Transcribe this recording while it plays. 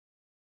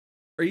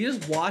Are you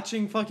just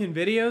watching fucking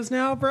videos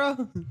now,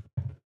 bro?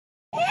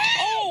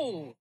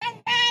 Oh!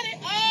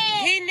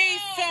 He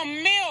needs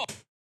some milk!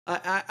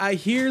 I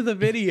hear the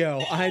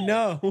video. I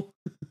know.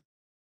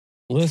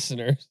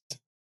 Listeners,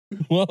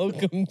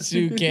 welcome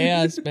to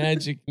Chaos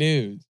Magic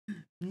News.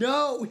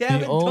 No, we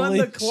haven't the only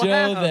done the clap.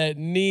 show that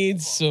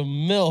needs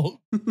some milk.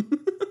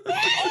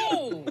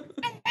 Oh!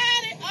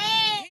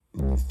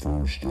 In the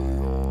first aeon,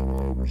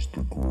 I was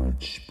the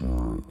Great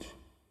Spirit.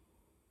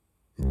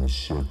 In the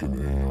second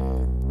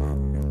aeon,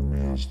 men knew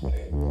me as the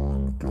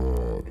Horned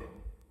God,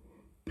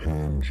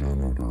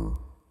 Pangenitor,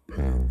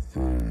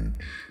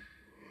 Panphage.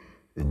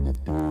 In the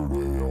third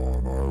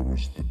aeon, I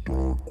was the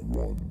Dark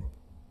One,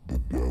 the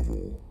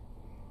Devil.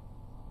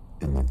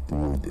 In the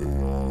fourth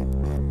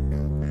aeon, men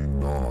knew me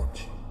not,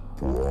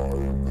 for I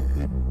am the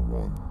Hidden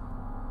One.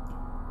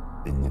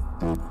 In the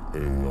fifth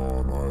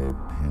aeon, I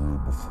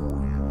appeared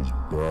before you as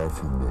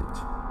Baphomet,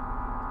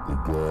 the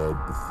god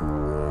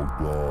before all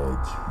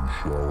gods who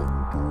shall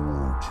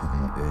endure to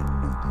the end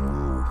of the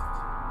earth.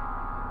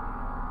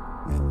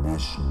 In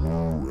this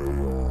new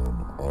aeon,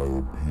 I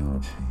appear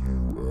to you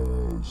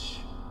as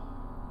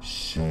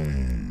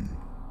CMN.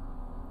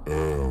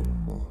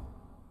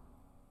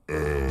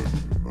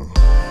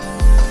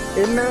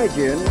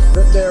 Imagine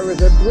that there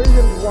is a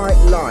brilliant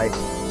white light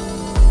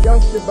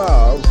just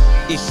above.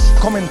 Is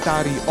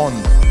commentary on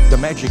the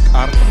magic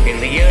art. In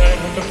the years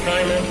of the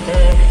primal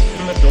force,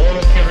 in the dawn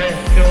of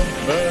terrestrial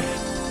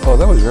birth. Oh,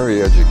 that was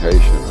very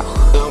educational.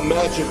 Now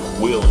magic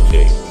will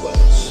take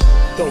place.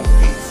 Don't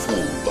be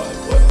fooled by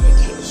what I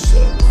just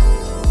said.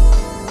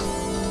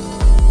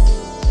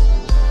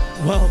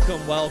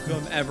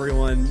 Welcome,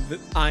 everyone.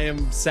 I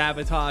am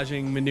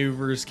Sabotaging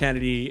Maneuvers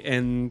Kennedy,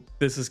 and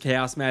this is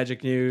Chaos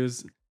Magic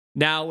News,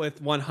 now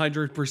with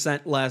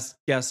 100% less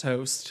guest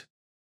host.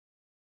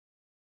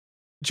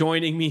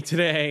 Joining me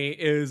today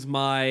is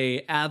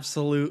my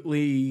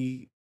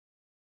absolutely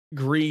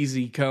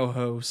greasy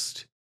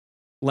co-host,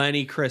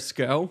 Lenny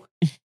Crisco.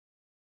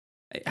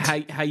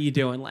 How you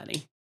doing,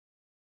 Lenny?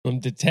 I'm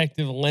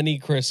Detective Lenny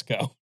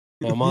Crisco.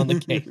 I'm on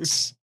the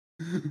case.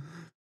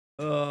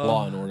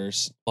 Law and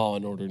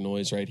Order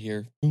noise right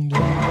here.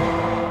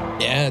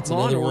 Yeah, it's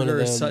Law and another one Order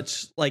of them. is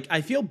such, like,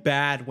 I feel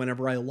bad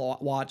whenever I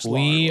watch Law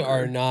We and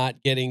Order. are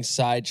not getting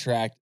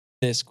sidetracked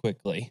this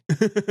quickly.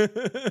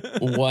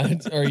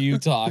 What are you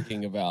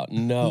talking about?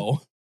 No.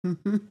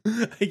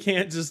 I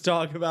can't just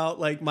talk about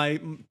like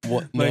my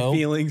No,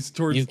 feelings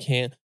towards you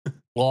can't.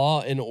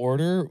 Law and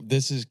Order.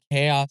 This is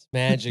Chaos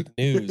Magic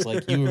News.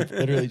 Like, you were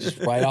literally just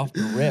right off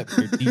the rip.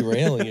 You're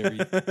derailing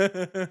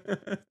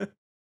everything.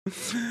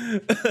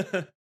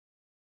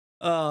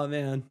 Oh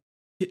man,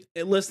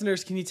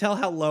 listeners, can you tell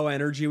how low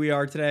energy we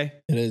are today?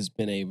 It has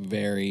been a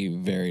very,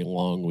 very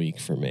long week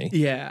for me.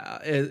 Yeah,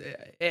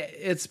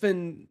 it's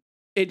been.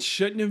 It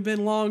shouldn't have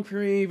been long for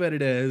me, but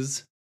it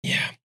is.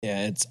 Yeah.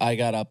 I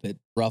got up at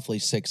roughly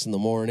 6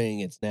 a.m.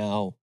 It's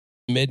now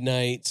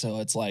midnight,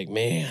 so it's like,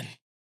 man.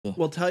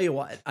 Well, tell you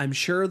what, I'm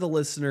sure the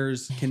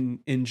listeners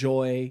can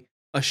enjoy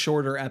a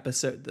shorter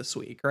episode this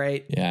week,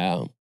 right?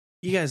 Yeah.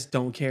 You guys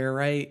don't care,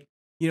 right?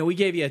 You know, we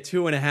gave you a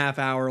 2.5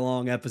 hour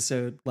long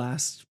episode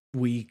last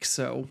week,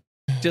 so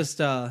just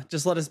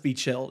let us be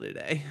chill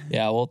today.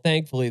 Yeah, well,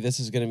 thankfully, this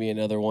is going to be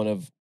another one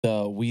of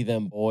the We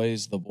Them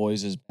Boys. The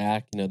Boys is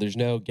back. You know, there's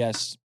no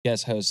guest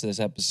host this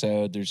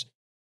episode. There's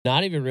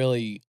not even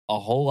really a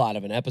whole lot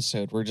of an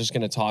episode. We're just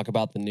going to talk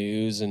about the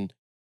news, and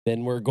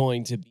then we're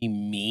going to be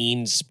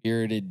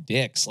mean-spirited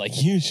dicks like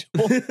usual.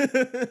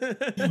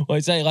 Well, I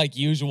say like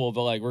usual,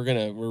 but like we're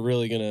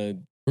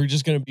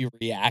just going to be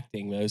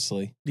reacting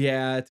mostly.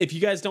 Yeah, if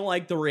you guys don't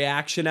like the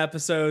reaction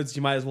episodes,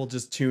 you might as well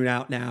just tune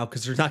out now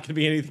because there's not going to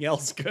be anything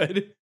else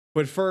good.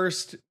 But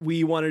first,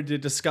 we wanted to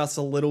discuss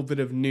a little bit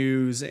of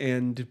news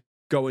and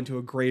go into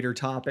a greater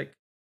topic.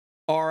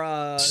 Our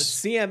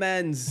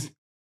CMN's...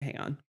 Hang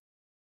on.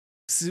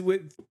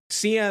 With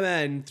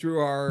CMN through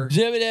our...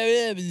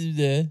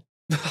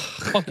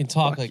 Fucking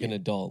talk like an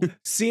adult.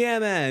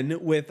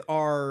 CMN with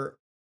our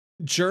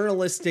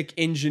journalistic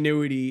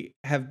ingenuity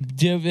have...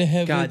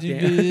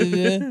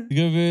 Goddamn.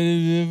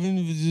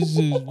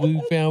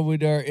 We found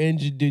with our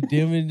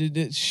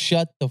engine...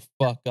 Shut the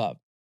fuck up.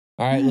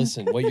 All right,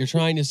 listen. What you're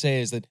trying to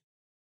say is that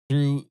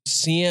through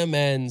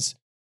CMN's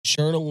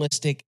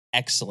journalistic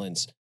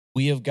excellence,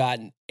 we have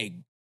gotten a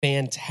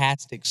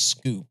fantastic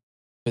scoop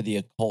for the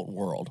occult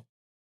world.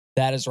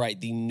 That is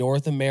right. The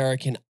North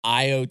American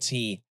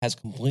IoT has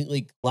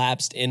completely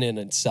collapsed in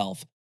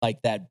itself,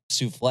 like that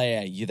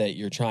souffle that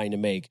you're trying to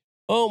make.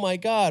 Oh my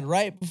God,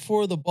 right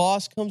before the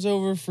boss comes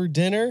over for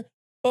dinner?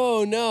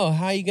 Oh no,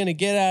 how are you going to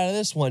get out of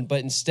this one?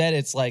 But instead,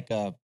 it's like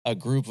a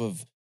group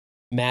of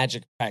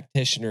magic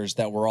practitioners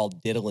that were all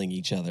diddling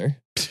each other.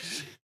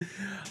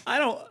 I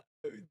don't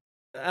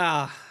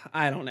know.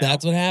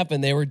 That's what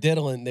happened. They were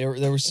diddling.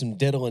 There was some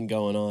diddling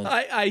going on.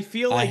 I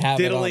feel like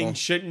diddling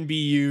shouldn't be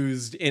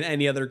used in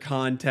any other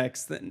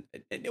context than...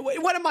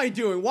 What am I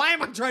doing? Why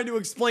am I trying to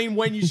explain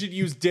when you should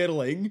use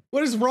diddling?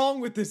 What is wrong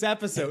with this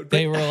episode?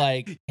 They were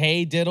like,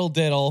 hey, diddle,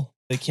 diddle,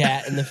 the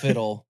cat and the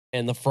fiddle,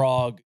 and the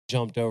frog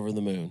jumped over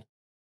the moon.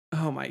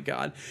 Oh my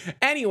God.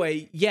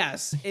 Anyway,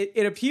 yes,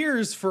 it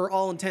appears for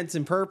all intents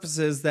and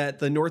purposes that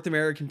the North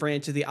American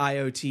branch of the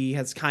IOT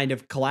has kind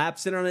of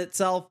collapsed in on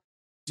itself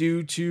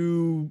due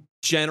to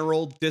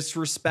general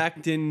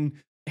disrespect and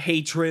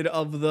hatred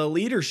of the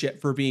leadership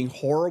for being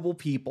horrible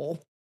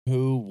people.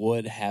 Who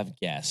would have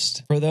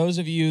guessed? For those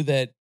of you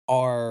that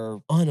are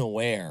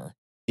unaware,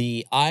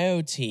 the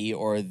IoT,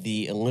 or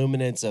the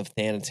Illuminates of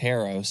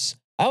Thanateros,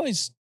 I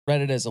always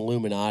read it as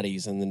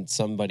Illuminatis, and then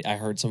I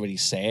heard somebody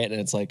say it,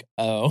 and it's like,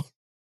 oh,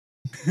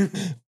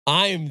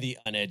 I'm the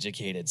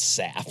uneducated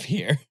sap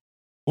here.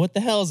 What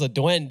the hell is a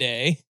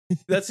duende?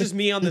 That's just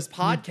me on this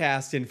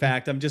podcast. In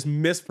fact, I'm just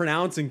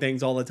mispronouncing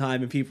things all the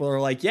time, and people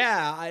are like,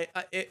 yeah,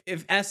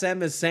 if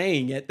SM is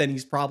saying it, then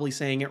he's probably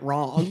saying it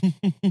wrong.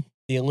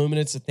 The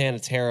Illuminates of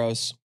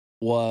Thanateros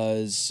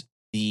was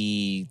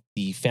the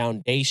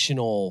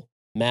foundational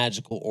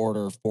magical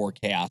order for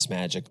chaos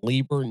magic.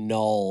 Liber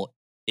Null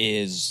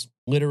is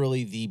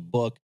literally the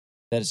book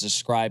that is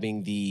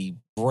describing the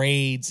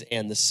grades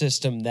and the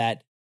system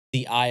that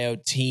the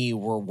IoT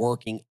were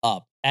working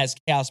up as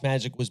chaos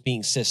magic was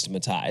being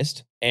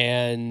systematized.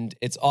 And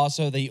it's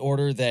also the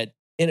order that,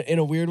 in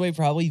a weird way,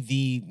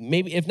 probably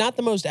maybe, if not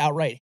the most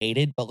outright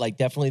hated, but like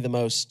definitely the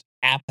most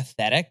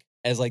apathetic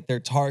as like their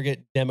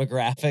target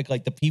demographic.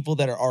 Like the people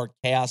that are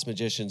chaos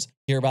magicians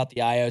hear about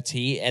the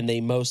IoT and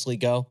they mostly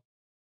go,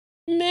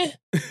 meh.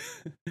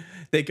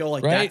 They go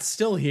like, right? That's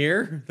still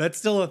here. That's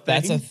still a thing.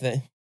 That's a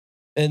thing.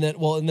 And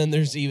then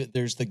there's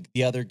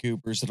the other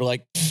goopers that are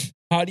like,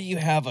 how do you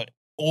have an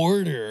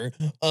order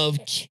of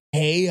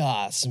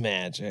chaos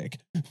magic?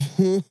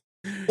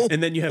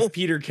 And then you have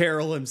Peter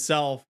Carroll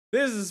himself.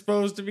 This is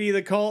supposed to be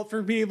the cult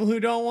for people who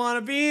don't want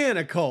to be in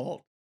a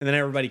cult. And then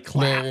everybody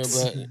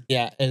claps.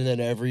 Yeah, and then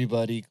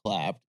everybody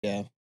clapped.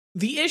 Yeah.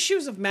 The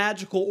issues of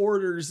magical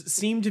orders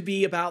seem to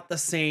be about the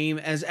same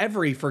as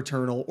every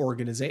fraternal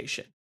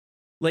organization.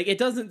 Like,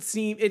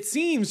 it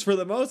seems for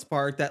the most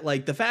part that,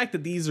 like, the fact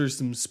that these are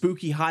some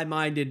spooky,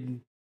 high-minded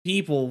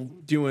people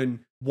doing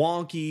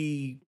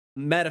wonky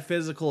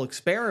metaphysical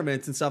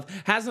experiments and stuff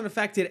hasn't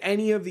affected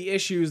any of the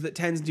issues that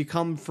tends to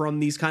come from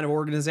these kind of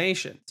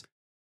organizations.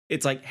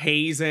 It's like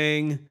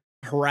hazing,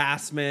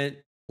 harassment,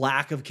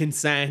 lack of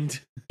consent.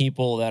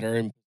 People that are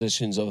in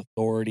positions of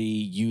authority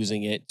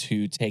using it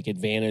to take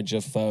advantage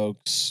of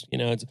folks. You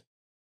know, it's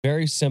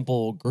very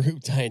simple group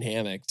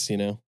dynamics, you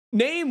know.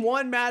 Name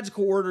one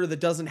magical order that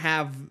doesn't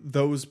have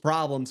those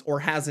problems or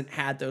hasn't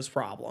had those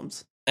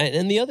problems.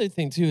 And the other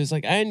thing, too, is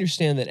like, I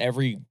understand that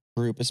every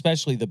group,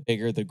 especially the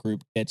bigger the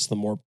group gets, the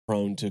more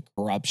prone to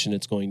corruption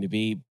it's going to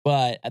be.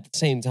 But at the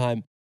same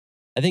time,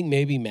 I think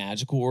maybe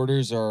magical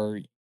orders are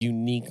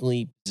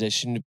uniquely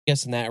positioned. I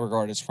guess in that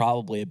regard, it's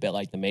probably a bit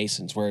like the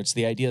Masons, where it's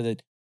the idea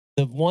that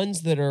the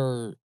ones that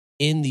are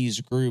in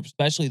these groups,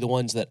 especially the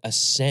ones that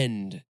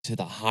ascend to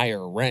the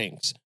higher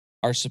ranks,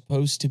 are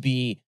supposed to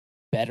be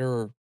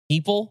better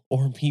people,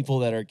 or people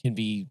that can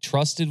be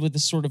trusted with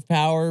this sort of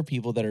power,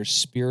 people that are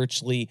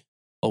spiritually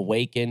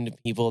awakened,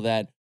 people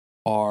that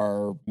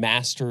are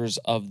masters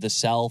of the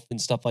self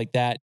and stuff like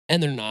that.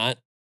 And they're not.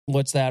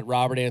 What's that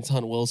Robert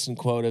Anton Wilson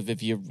quote of,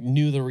 if you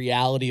knew the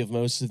reality of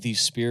most of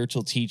these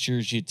spiritual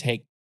teachers,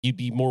 you'd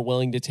be more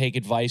willing to take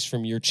advice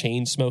from your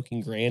chain smoking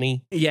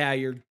granny? Yeah,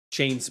 your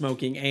chain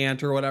smoking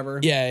aunt or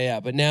whatever. Yeah.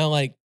 But now,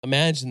 like,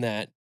 imagine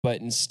that.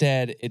 But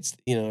instead, it's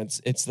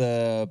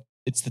the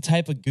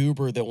type of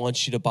goober that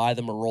wants you to buy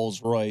them a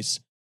Rolls Royce,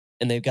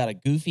 and they've got a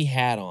goofy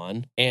hat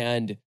on,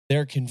 and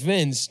they're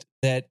convinced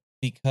that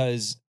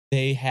because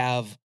they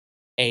have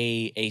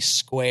a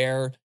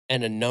square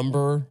and a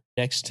number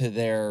next to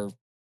their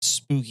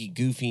spooky,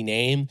 goofy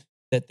name,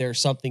 that there's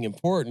something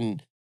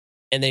important,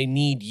 and they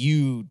need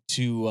you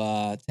to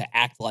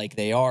act like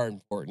they are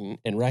important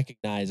and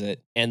recognize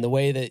it. And the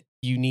way that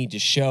you need to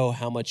show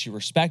how much you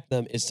respect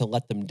them is to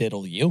let them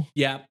diddle you.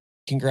 Yeah.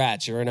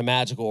 Congrats, you're in a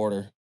magical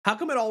order. How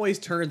come it always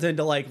turns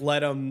into like,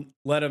 let them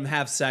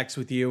have sex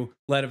with you,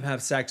 let them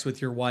have sex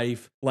with your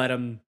wife, let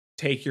them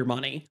take your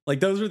money? Like,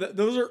 those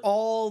are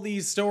all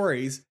these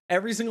stories.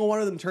 Every single one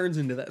of them turns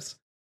into this.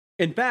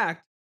 In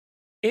fact,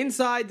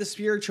 inside the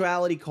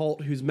spirituality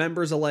cult whose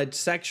members allege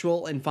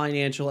sexual and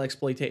financial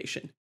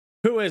exploitation.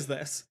 Who is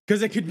this?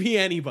 Because it could be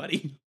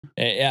anybody.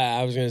 Yeah,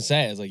 I was gonna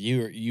say, it's like, do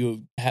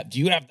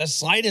you have the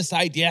slightest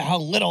idea how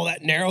little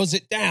that narrows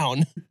it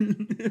down?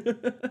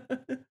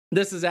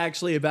 This is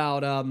actually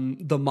about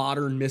the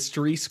Modern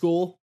Mystery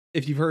School,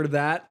 if you've heard of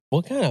that.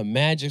 What kind of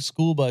magic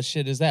school bus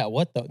shit is that?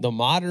 What, the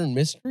Modern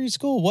Mystery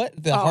School?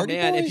 What, the Hardy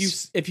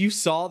Boys? if you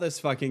saw this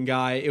fucking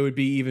guy, it would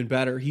be even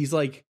better. He's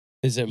like,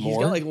 is it Morg?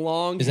 He's got like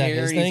long is that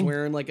hair. his He's thing?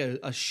 wearing like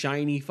a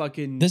shiny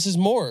fucking. This is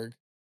Morg,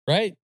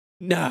 right?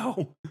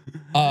 No.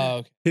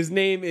 Okay. His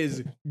name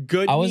is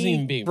Goodney I wasn't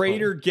even being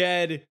Raider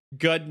Ged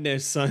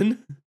Goodness,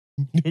 son.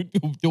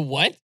 The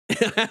what?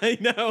 I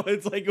know.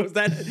 It's like,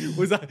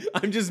 was I,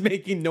 I'm just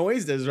making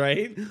noises,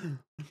 right?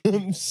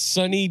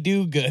 Sonny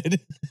Do Good.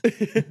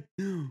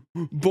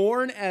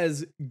 Born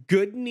as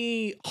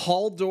Goodney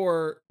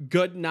Haldor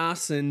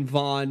Goodnassen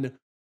von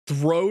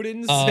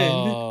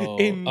Throdenson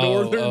in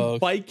northern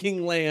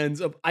Viking lands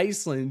of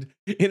Iceland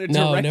in a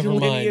direct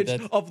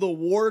lineage of the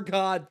war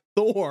god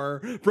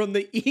Thor from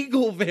the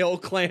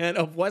Eaglevale clan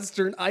of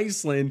western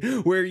Iceland,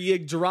 where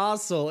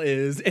Yggdrasil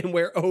is and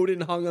where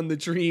Odin hung on the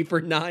tree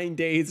for 9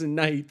 days and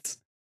nights.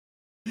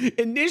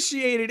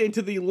 Initiated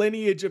into the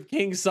lineage of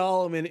King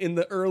Solomon in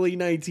the early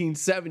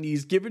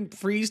 1970s, given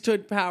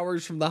priesthood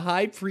powers from the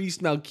high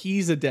priest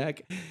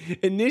Melchizedek,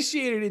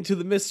 initiated into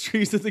the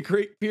mysteries of the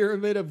Great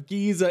Pyramid of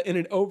Giza in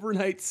an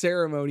overnight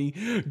ceremony,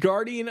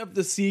 guardian of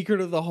the secret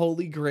of the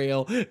Holy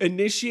Grail,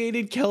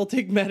 initiated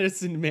Celtic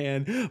medicine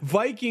man,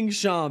 Viking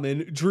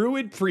shaman,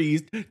 druid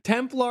priest,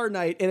 Templar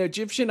knight, and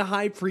Egyptian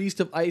high priest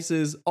of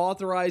Isis,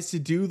 authorized to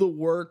do the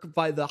work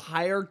by the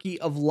hierarchy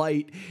of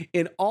light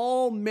in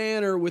all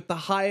manner with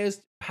the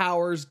highest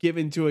powers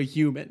given to a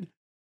human.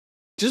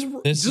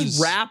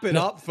 Just wrap it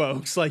up,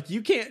 folks. Like,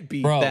 you can't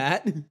beat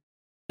that.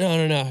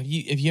 No. Have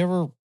you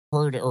ever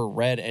heard or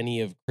read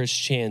any of Chris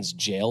Chan's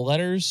jail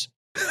letters?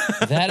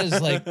 That is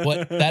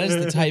that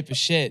is the type of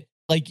shit.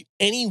 Like,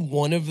 any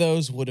one of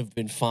those would have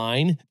been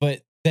fine,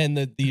 but then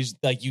these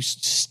you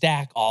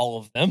stack all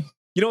of them.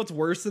 You know what's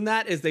worse than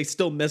that is they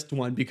still missed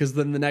one, because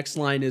then the next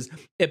line is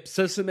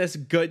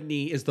Ipsissimus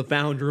Goodney is the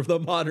founder of the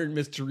modern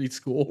mystery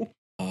school.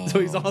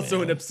 So he's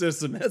also an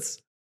Ipsissimus.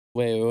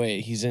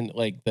 Wait. He's in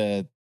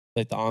the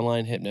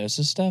online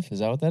hypnosis stuff. Is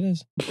that what that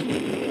is?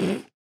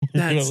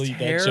 That's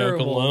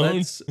terrible.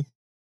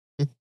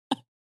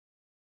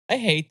 I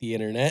hate the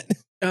internet.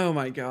 Oh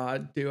my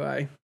God, do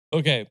I?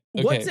 Okay.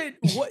 What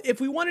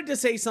if we wanted to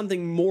say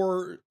something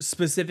more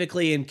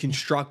specifically and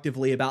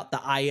constructively about the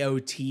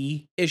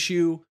IoT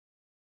issue?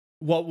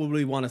 What would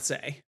we want to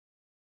say?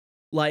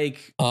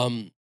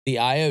 The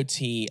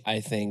IoT, I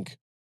think,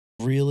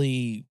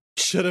 really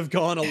should have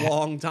gone a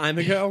long time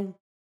ago.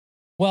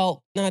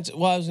 Well, what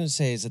I was going to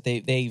say is that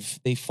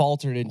they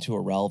faltered into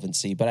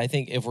irrelevancy. But I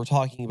think if we're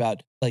talking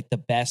about the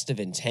best of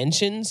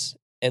intentions,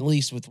 at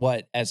least with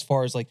as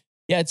far as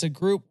it's a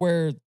group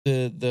where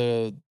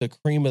the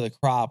cream of the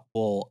crop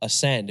will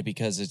ascend,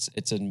 because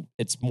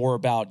it's more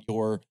about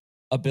your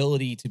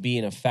ability to be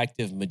an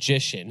effective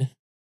magician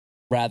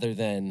rather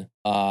than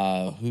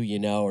who you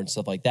know and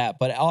stuff like that.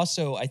 But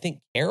also, I think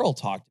Carol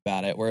talked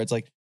about it, where it's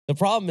the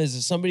problem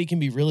is somebody can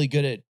be really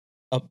good at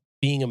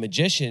being a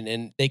magician,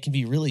 and they can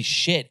be really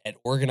shit at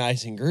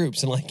organizing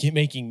groups and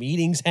making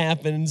meetings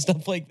happen and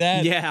stuff like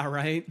that. Yeah,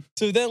 right.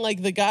 So then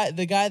the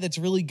guy that's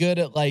really good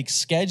at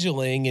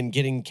scheduling and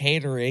getting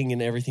catering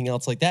and everything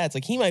else like that,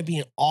 it's he might be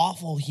an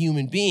awful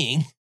human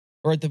being,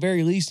 or at the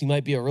very least he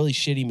might be a really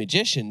shitty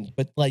magician,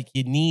 but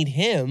you need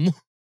him.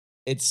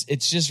 It's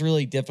just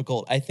really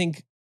difficult. I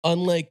think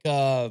unlike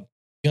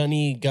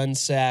Gunny,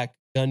 Gunsack,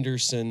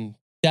 Gunderson,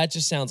 that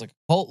just sounds like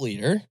a cult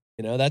leader.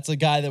 That's a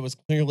guy that was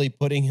clearly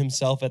putting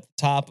himself at the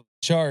top of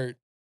the chart.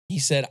 He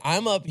said,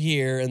 I'm up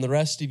here and the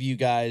rest of you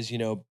guys,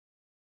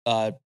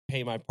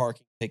 pay my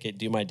parking ticket,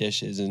 do my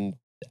dishes, and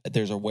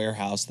there's a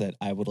warehouse that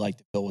I would like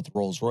to fill with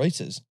Rolls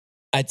Royces.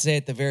 I'd say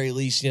at the very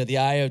least, the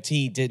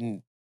IoT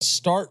didn't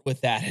start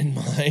with that in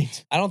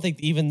mind. I don't think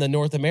even the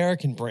North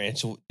American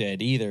branch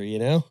did either,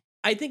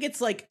 I think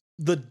it's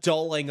the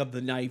dulling of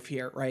the knife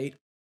here, right?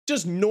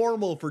 Just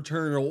normal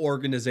fraternal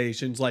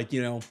organizations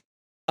a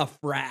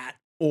frat,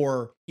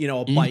 or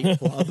a bike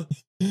club,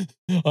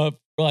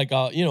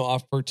 a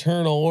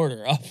fraternal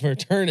order, a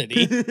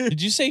fraternity.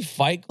 Did you say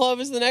Fight Club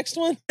is the next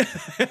one?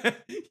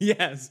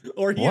 Yes,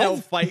 or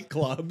fight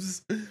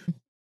clubs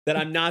that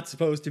I'm not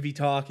supposed to be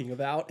talking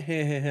about.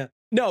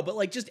 No,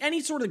 but just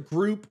any sort of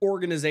group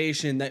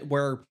organization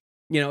where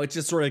it's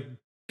just sort of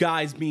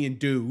guys being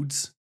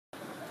dudes.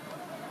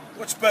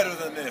 What's better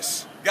than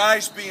this?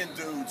 Guys being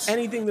dudes.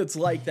 Anything that's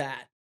like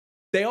that.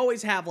 They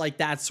always have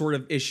that sort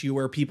of issue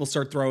where people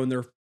start throwing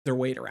their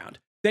weight around.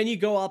 Then you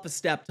go up a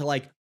step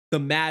to the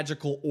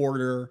magical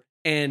order,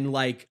 and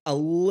a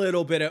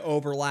little bit of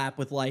overlap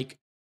with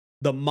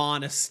the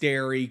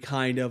monastery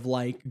kind of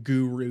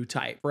guru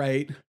type,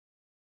 right?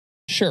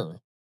 Sure.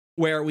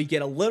 Where we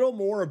get a little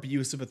more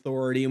abuse of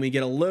authority, and we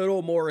get a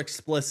little more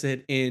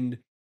explicit in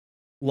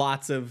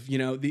lots of,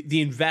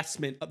 the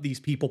investment of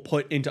these people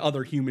put into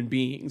other human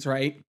beings,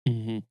 right?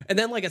 Mm-hmm. And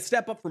then a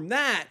step up from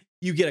that,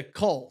 you get a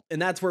cult, and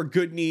that's where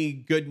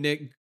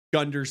Goodnick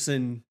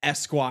Gunderson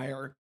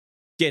Esquire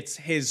gets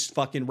his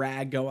fucking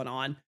rag going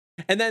on.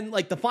 And then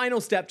the final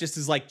step just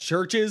is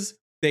churches.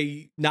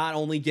 They not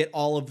only get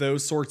all of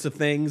those sorts of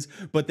things,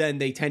 but then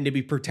they tend to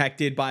be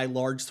protected by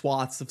large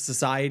swaths of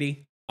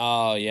society.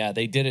 Oh yeah,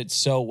 they did it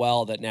so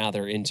well that now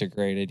they're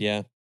integrated.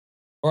 Yeah.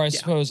 Or I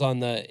suppose on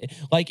the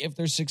if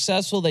they're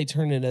successful, they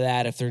turn into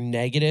that. If they're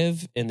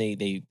negative and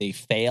they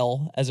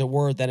fail, as it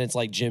were, then it's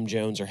like Jim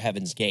Jones or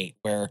Heaven's Gate,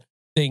 where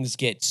things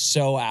get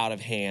so out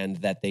of hand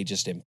that they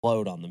just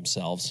implode on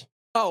themselves.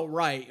 Oh,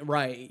 right.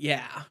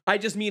 Yeah. I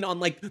just mean on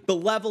the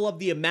level of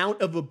the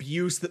amount of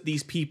abuse that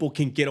these people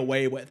can get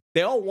away with.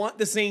 They all want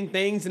the same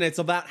things, and it's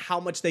about how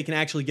much they can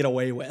actually get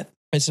away with.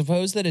 I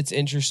suppose that it's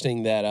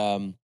interesting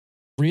that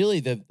really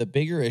the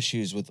bigger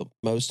issues with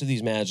most of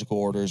these magical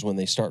orders when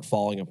they start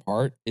falling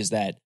apart is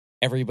that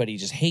everybody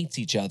just hates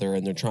each other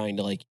and they're trying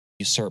to like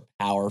usurp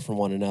power from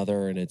one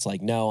another. And it's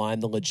like, no, I'm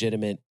the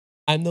legitimate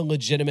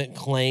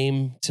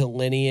claim to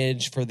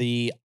lineage for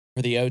the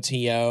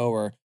OTO,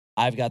 or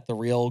I've got the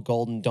real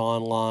Golden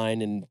Dawn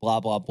line and blah,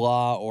 blah,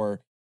 blah.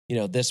 Or, you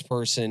know, this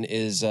person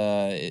is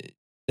an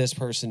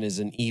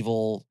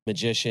evil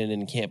magician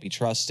and can't be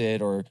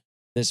trusted, or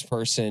this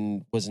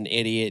person was an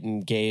idiot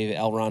and gave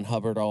L. Ron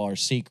Hubbard all our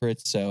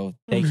secrets, so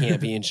they can't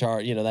be in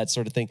charge, you know, that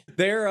sort of thing.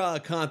 Their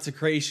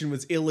consecration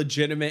was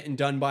illegitimate and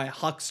done by a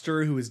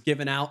huckster who was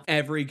giving out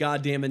every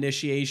goddamn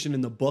initiation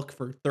in the book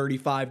for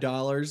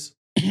 $35.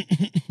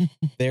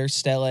 Their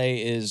stele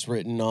is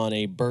written on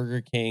a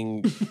Burger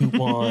King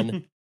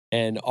coupon,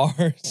 and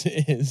ours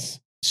is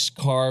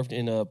carved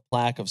in a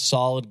plaque of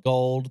solid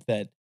gold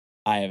that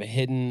I have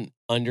hidden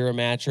under a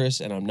mattress,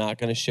 and I'm not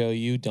going to show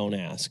you. Don't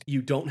ask.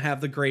 You don't have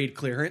the grade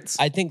clearance.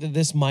 I think that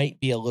this might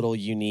be a little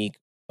unique,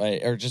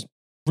 or just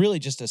really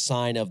just a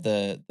sign of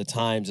the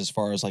times as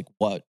far as like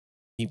what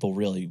people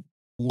really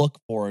look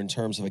for in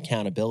terms of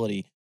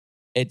accountability.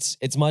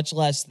 It's much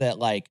less that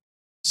like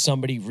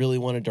somebody really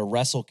wanted to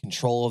wrestle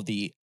control of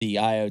the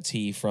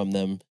IoT from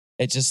them.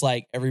 It's just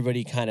like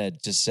everybody kind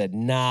of just said,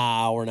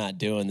 nah, we're not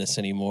doing this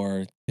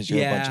anymore because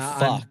you're a bunch of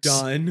fucks. I'm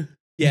done.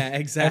 Yeah,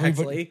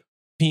 exactly.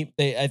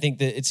 I think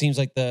that it seems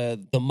like the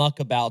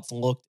muckabouts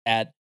looked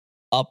at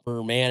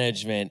upper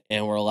management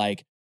and were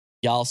like,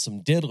 y'all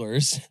some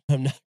diddlers.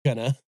 I'm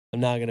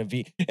not gonna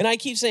be. And I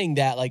keep saying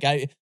that, like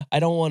I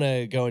don't want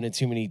to go into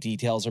too many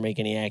details or make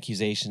any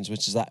accusations,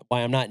 which is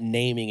why I'm not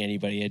naming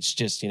anybody. It's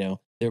just, you know,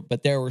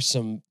 there was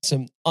some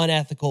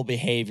unethical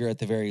behavior at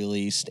the very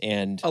least,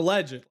 and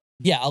allegedly.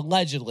 Yeah,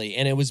 allegedly,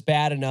 and it was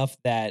bad enough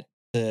that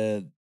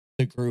the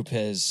group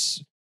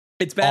has.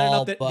 It's bad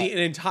enough that an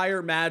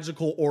entire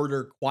magical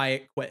order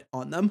quiet quit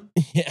on them.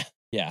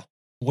 Yeah.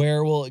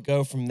 Where will it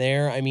go from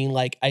there? I mean,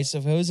 like, I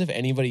suppose if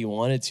anybody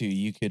wanted to,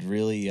 you could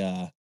really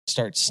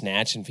start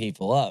snatching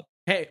people up.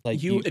 Hey,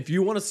 like if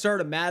you want to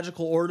start a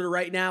magical order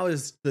right now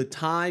is the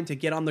time to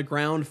get on the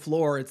ground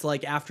floor. It's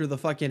like after the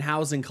fucking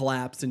housing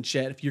collapse and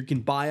shit. If you can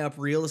buy up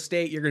real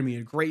estate, you're going to be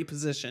in a great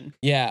position.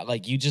 Yeah,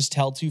 like you just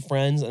tell two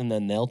friends, and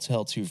then they'll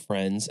tell two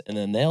friends, and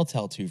then they'll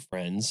tell two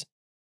friends,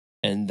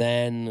 and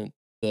then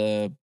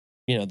the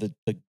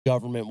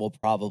government will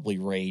probably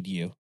raid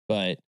you.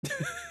 But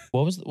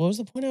what was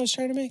the point I was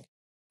trying to make?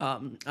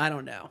 I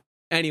don't know.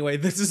 Anyway,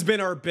 this has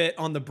been our bit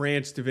on the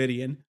Branch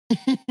Davidian.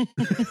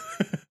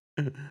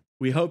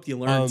 We hope you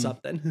learned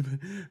something.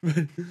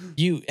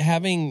 You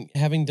having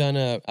done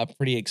a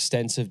pretty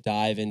extensive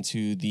dive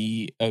into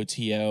the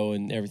OTO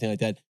and everything like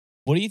that,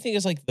 what do you think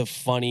is like the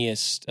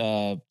funniest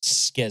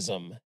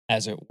schism,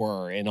 as it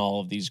were, in all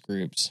of these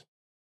groups?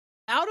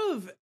 Out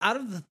of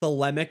the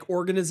Thelemic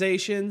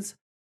organizations,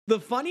 the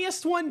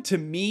funniest one to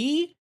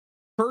me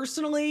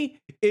personally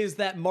is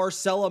that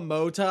Marcella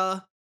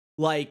Mota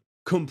like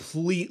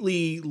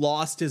completely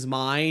lost his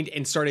mind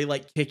and started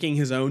like kicking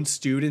his own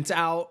students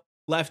out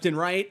left and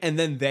right, and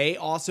then they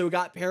also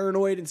got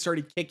paranoid and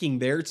started kicking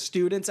their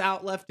students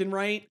out left and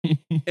right,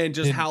 and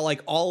just how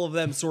like all of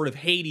them sort of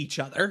hate each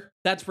other.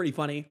 That's pretty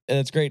funny. And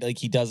it's great. Like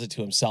he does it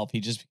to himself. He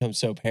just becomes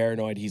so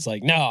paranoid. He's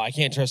like, no, I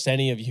can't trust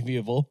any of you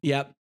people.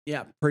 Yep.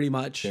 Yeah, pretty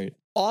much. Great.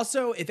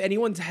 Also, if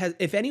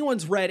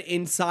anyone's read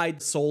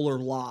Inside Solar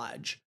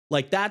Lodge,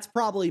 like that's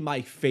probably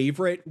my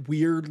favorite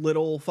weird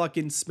little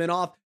fucking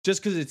spinoff,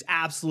 just because it's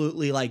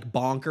absolutely like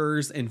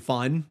bonkers and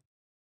fun.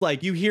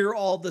 Like you hear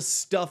all the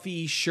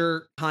stuffy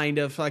shirt kind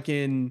of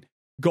fucking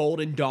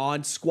Golden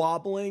Dawn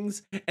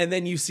squabblings, and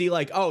then you see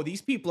like, oh,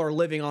 these people are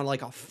living on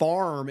like a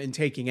farm and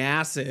taking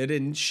acid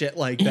and shit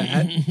like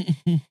that,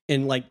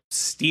 and like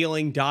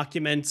stealing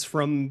documents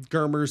from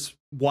Germer's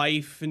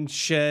wife and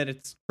shit.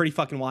 It's pretty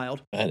fucking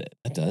wild. That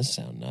does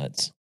sound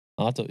nuts.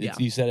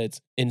 You said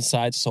it's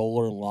Inside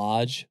Solar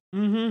Lodge?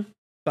 Mm-hmm.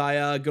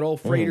 By good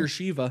old Freighter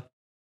Shiva.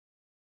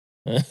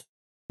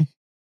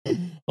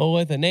 Well,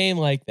 with a name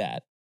like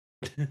that.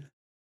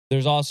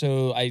 There's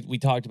also we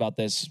talked about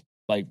this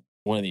like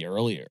one of the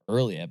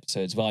early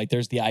episodes, but like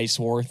there's the ice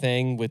war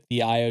thing with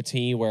the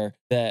IoT where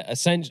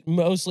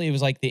mostly it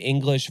was like the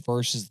English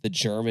versus the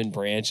German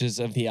branches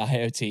of the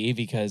IoT,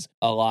 because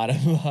a lot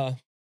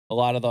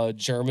of the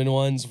German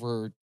ones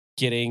were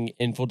getting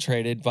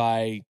infiltrated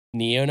by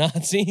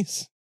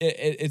neo-Nazis.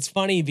 It's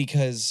funny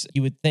because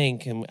you would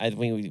think, and I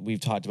think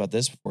we've talked about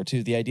this before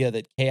too, the idea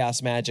that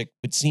chaos magic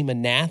would seem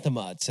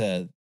anathema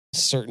to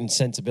certain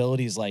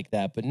sensibilities like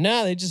that, but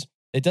no,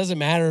 it doesn't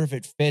matter if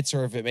it fits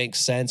or if it makes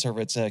sense or if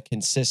it's a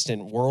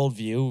consistent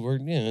worldview. We're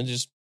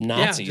just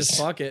Nazis. Yeah, just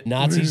fuck it.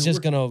 Nazis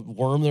just gonna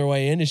worm their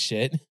way into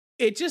shit.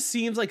 It just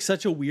seems like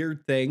such a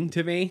weird thing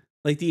to me.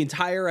 Like the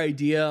entire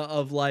idea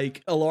of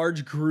like a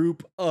large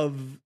group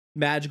of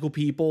magical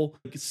people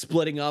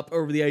splitting up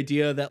over the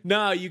idea that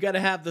no, you got to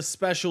have the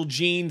special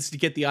genes to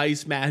get the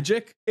ice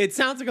magic. It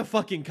sounds like a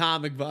fucking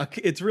comic book.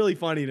 It's really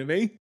funny to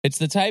me. It's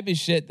the type of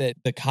shit that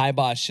the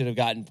kibosh should have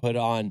gotten put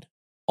on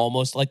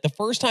almost like the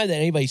first time that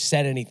anybody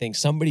said anything.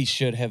 Somebody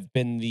should have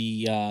been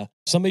the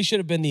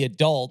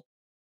adult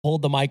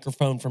pulled the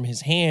microphone from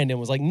his hand and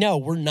was like, no,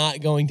 we're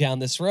not going down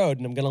this road.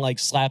 And I'm going to like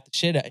slap the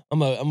shit out. I'm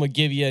going to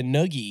give you a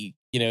noogie.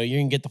 You know, you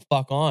can get the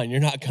fuck on. You're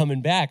not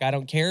coming back. I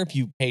don't care if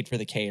you paid for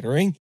the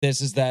catering. That's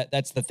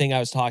the thing I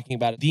was talking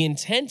about. The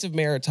intent of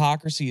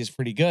meritocracy is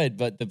pretty good,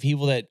 but the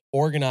people that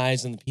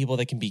organize and the people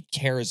that can be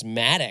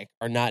charismatic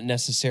are not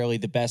necessarily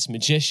the best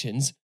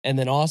magicians. And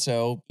then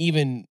also,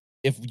 even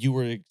if you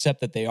were to accept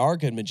that they are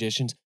good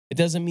magicians, it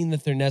doesn't mean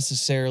that they're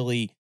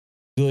necessarily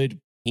good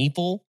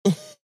people.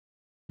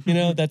 You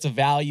know, that's a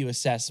value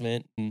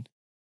assessment.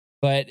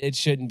 But it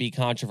shouldn't be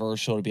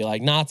controversial to be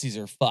like, Nazis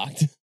are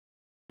fucked.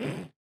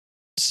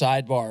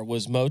 Sidebar,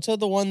 was Mota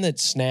the one that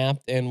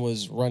snapped and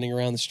was running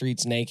around the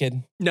streets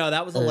naked? No,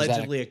 that was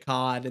allegedly a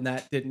COD, and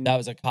that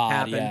was a COD,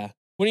 happen. Yeah.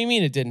 What do you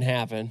mean it didn't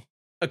happen?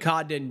 A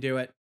COD didn't do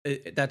it.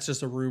 That's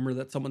just a rumor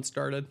that someone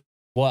started.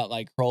 What,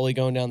 like Crowley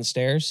going down the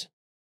stairs?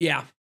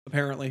 Yeah,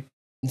 apparently.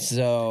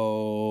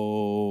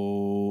 So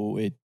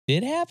it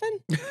did happen?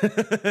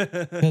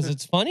 Because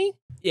it's funny?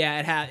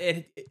 Yeah,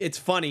 it's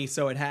funny,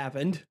 so it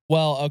happened.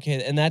 Well,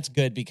 okay, and that's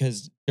good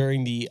because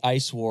during the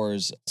Ice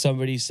Wars,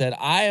 somebody said,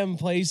 I am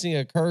placing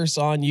a curse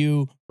on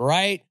you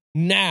right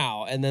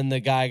now. And then the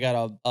guy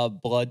got a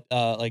blood,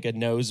 like a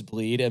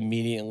nosebleed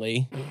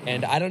immediately.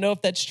 And I don't know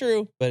if that's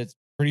true, but it's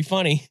pretty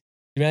funny.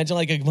 Imagine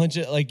like a bunch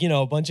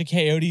of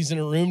coyotes in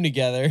a room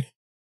together.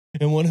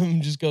 And one of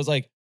them just goes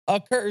like, a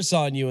curse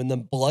on you. And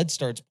then blood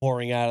starts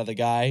pouring out of the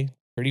guy.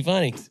 Pretty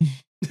funny.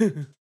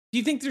 Do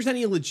you think there's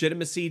any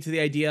legitimacy to the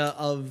idea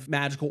of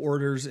magical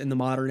orders in the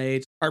modern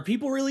age? Are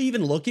people really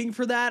even looking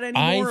for that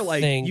anymore?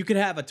 You could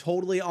have a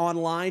totally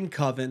online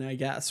coven, I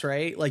guess,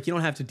 right? Like you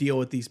don't have to deal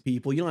with these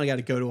people. You don't got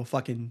to go to a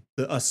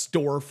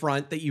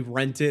storefront that you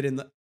rented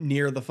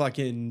near the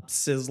fucking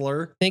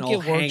Sizzler.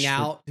 Hang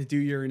out to do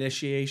your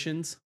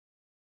initiations.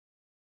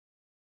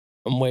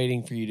 I'm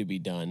waiting for you to be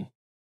done.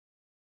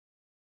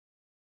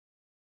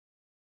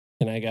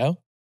 Can I go?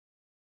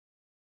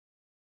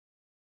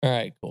 All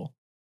right, cool.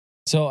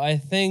 So I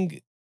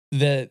think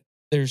that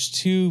there's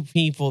two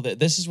people that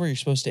this is where you're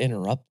supposed to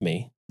interrupt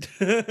me.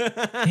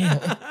 Damn,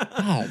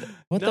 God,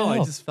 what the hell? I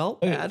just felt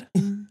bad.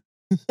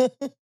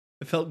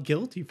 I felt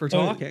guilty for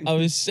talking. I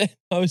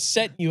was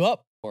setting you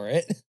up for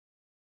it.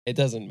 It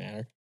doesn't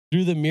matter.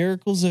 Through the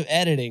miracles of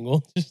editing,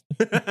 we'll just.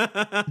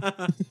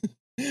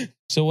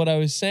 So what I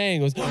was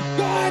saying was,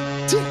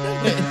 God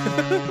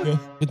damn it.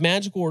 With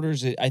magical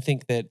orders, I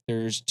think that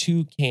there's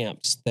two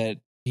camps that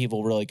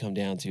people really come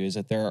down to. Is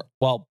that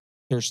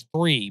there's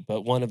three,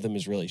 but one of them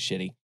is really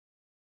shitty.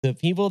 The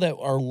people that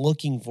are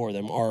looking for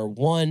them are,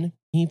 one,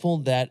 people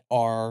that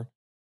are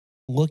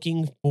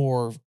looking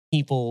for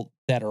people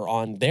that are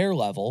on their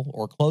level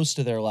or close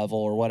to their level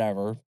or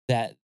whatever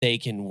that they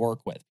can work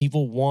with.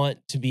 People want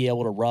to be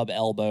able to rub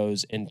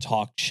elbows and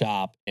talk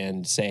shop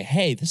and say,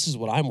 hey, this is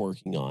what I'm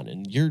working on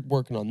and you're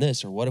working on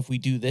this. Or what if we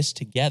do this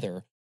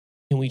together?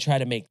 Can we try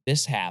to make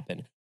this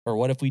happen? Or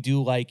what if we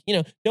do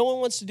no one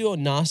wants to do a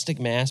Gnostic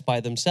mass by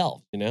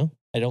themselves,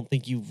 I don't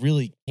think you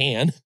really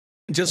can.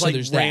 Just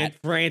so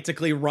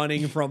frantically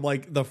running from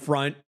like the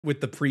front with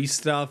the priest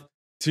stuff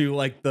to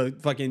like the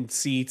fucking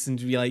seats and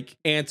to be like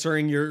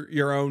answering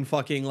your own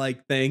fucking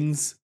like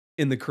things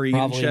in the creed.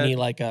 Probably and shit. Need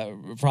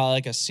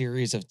like a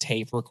series of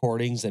tape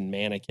recordings and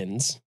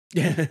mannequins.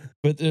 Yeah.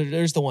 But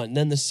there's the one.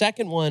 Then the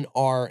second one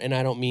are, and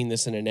I don't mean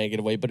this in a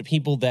negative way, but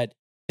people that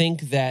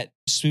think that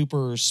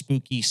super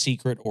spooky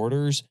secret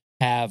orders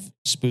have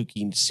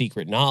spooky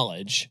secret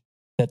knowledge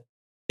that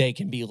they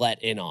can be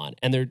let in on,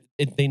 and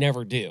they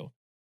never do.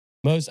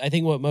 I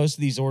think what most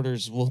of these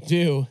orders will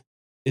do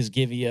is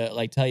give you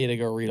tell you to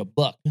go read a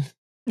book.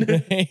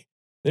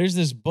 There's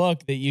this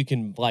book that you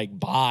can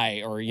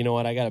buy, or you know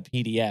what, I got a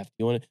PDF.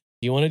 Do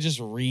you want to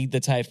just read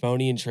the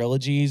Typhonian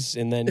trilogies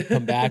and then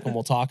come back and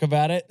we'll talk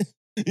about it?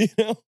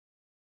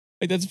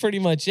 That's pretty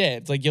much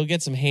it. It's like you'll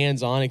get some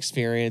hands-on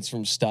experience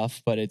from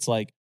stuff, but it's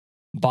like,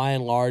 by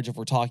and large, if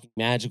we're talking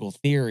magical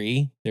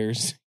theory,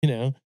 there's,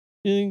 you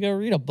can go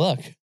read a book.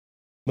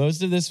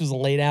 Most of this was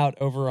laid out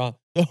over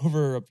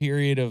a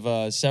period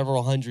of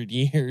several hundred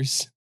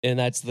years, and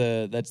that's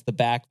the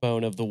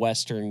backbone of the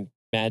Western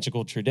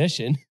magical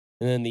tradition.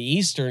 And then the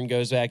Eastern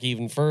goes back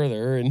even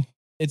further, and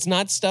it's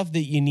not stuff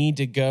that you need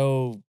to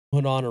go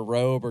put on a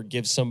robe or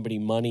give somebody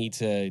money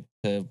to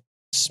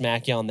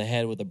smack you on the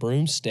head with a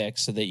broomstick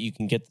so that you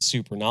can get the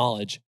super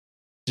knowledge.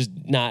 Just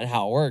not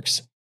how it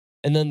works.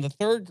 And then the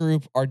third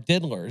group are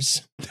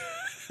diddlers,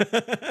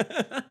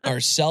 are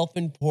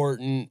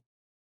self-important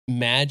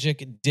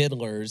magic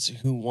diddlers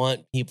who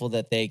want people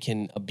that they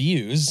can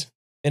abuse.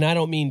 And I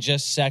don't mean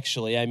just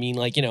sexually. I mean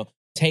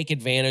take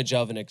advantage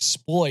of and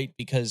exploit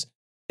because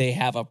they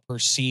have a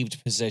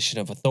perceived position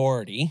of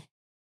authority.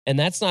 And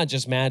that's not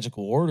just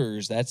magical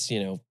orders. That's,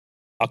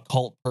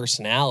 occult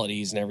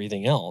personalities and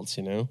everything else,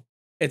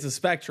 It's a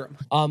spectrum.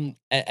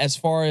 As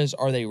far as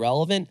are they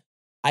relevant,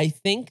 I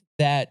think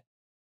that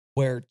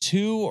where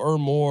two or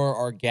more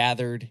are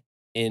gathered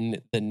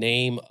in the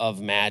name of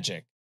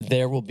magic,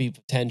 there will be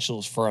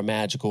potentials for a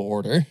magical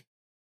order.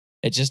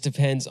 It just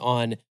depends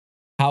on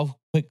how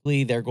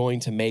quickly they're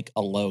going to make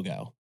a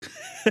logo.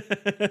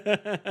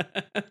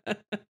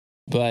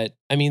 But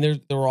I mean, there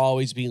will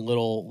always be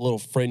little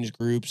fringe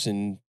groups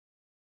and,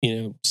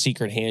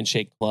 secret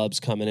handshake clubs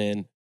coming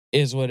in.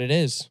 Is what it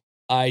is.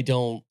 I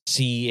don't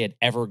see it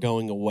ever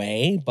going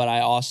away, but I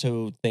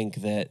also think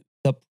that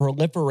the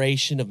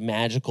proliferation of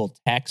magical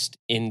text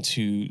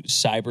into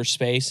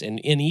cyberspace and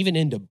even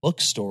into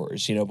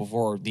bookstores,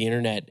 before the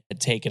internet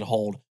had taken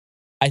hold,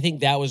 I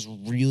think that was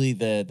really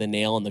the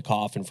nail in the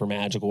coffin for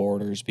magical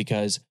orders,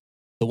 because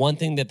the one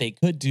thing that they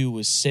could do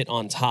was sit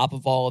on top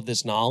of all of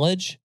this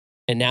knowledge,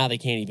 and now they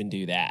can't even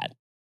do that.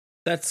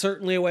 That's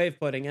certainly a way of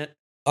putting it.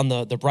 On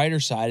the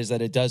brighter side is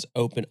that it does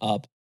open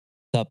up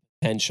the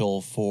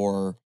potential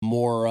for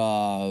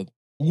more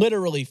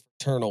literally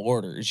fraternal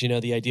orders.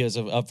 The ideas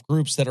of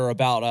groups that are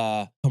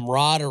about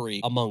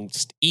camaraderie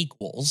amongst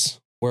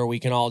equals, where we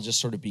can all just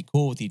sort of be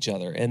cool with each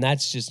other. And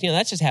that's just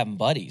having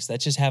buddies.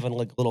 That's just having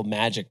like little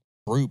magic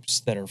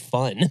groups that are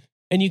fun.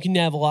 And you can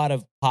have a lot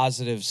of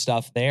positive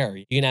stuff there.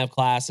 You can have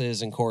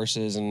classes and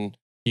courses, and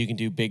you can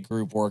do big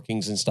group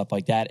workings and stuff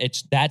like that.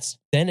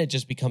 Then it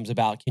just becomes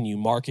about, can you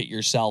market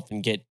yourself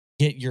and get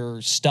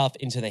your stuff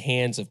into the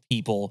hands of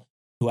people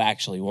who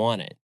actually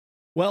want it.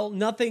 Well,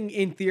 nothing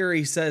in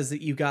theory says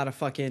that you gotta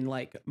fucking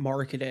like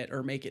market it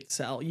or make it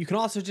sell. You can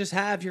also just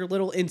have your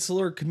little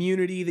insular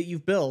community that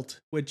you've built,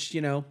 which,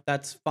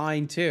 that's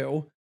fine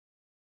too.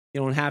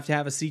 You don't have to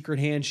have a secret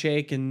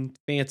handshake and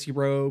fancy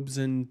robes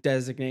and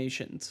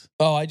designations.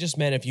 Oh, I just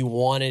meant if you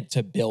wanted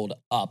to build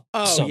up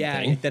something.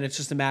 Yeah, then it's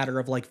just a matter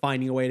of like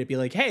finding a way to be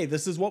like, hey,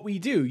 this is what we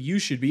do. You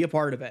should be a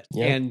part of it.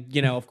 Yep.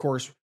 And, of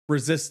course,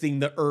 resisting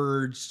the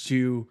urge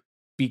to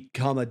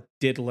become a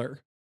diddler.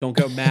 Don't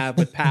go mad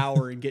with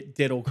power and get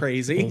diddle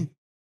crazy.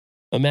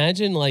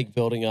 Imagine like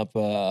building up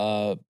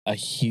a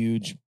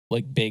huge,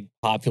 like big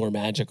popular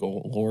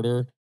magical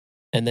order,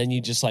 and then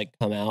you just like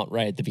come out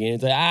right at the beginning.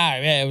 It's like,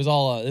 man,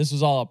 this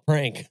was all a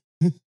prank.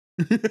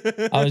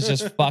 I was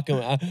just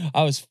fucking.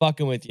 I was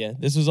fucking with you.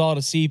 This was all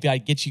to see if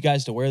I'd get you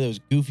guys to wear those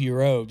goofy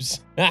robes.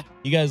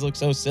 You guys look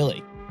so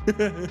silly.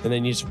 And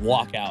then you just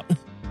walk out.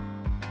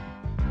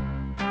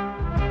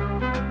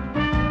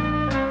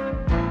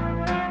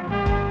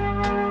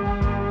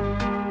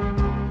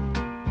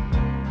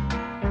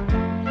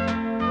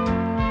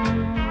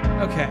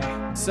 Okay,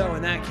 so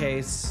in that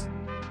case,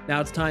 now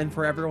it's time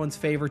for everyone's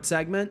favorite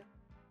segment.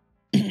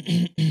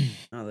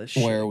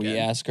 Where we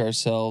ask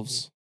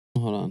ourselves,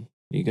 hold on,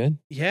 are you good?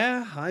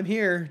 Yeah, I'm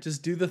here.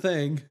 Just do the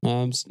thing.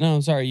 No,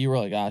 I'm sorry. You were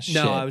like, shit.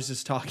 No, I was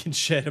just talking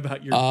shit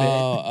about your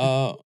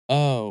bit.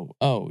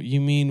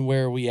 You mean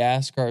where we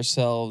ask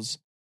ourselves,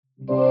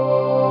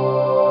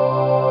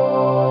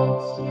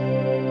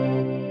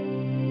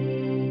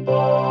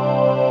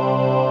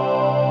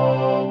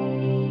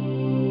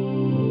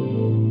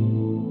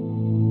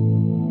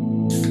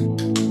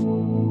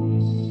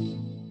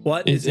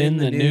 what is in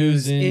the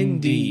news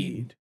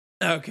indeed?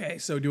 Okay,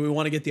 so do we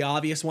want to get the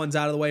obvious ones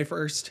out of the way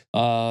first?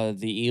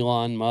 The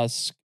Elon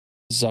Musk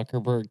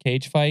Zuckerberg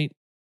cage fight.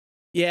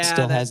 Yeah,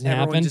 still hasn't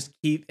happened.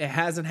 It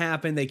hasn't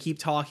happened. They keep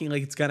talking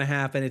like it's gonna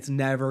happen. It's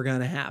never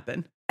gonna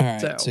happen. All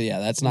right, so yeah,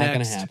 that's not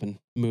gonna happen.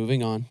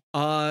 Moving on.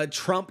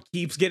 Trump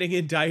keeps getting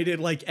indicted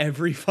like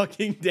every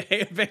fucking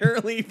day,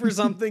 apparently, for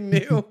something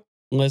new.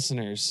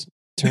 Listeners,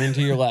 turn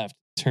to your left,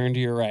 turn to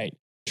your right.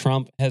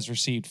 Trump has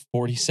received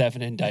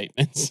 47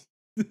 indictments.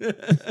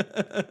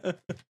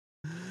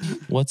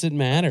 What's it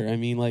matter? I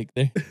mean, like,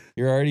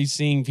 you're already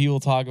seeing people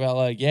talk about,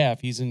 like, yeah,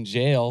 if he's in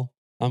jail,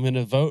 I'm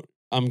gonna vote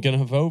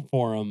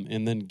for him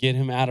and then get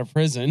him out of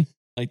prison.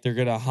 Like, they're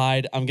gonna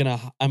hide. I'm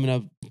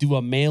gonna do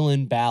a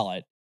mail-in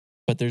ballot,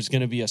 but there's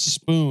gonna be a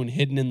spoon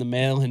hidden in the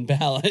mail-in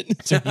ballot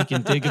so he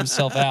can dig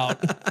himself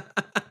out.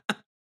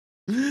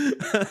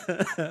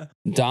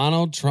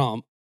 Donald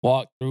Trump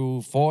walked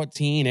through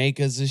 14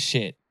 acres of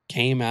shit,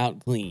 came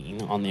out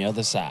clean on the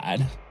other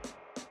side.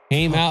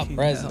 Came out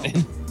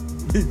president.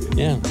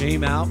 Yeah.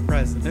 Came out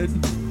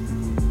president.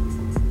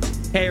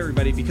 Hey,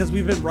 everybody, because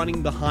we've been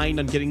running behind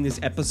on getting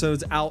these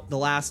episodes out the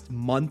last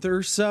month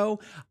or so,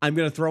 I'm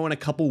going to throw in a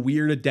couple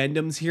weird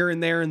addendums here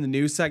and there in the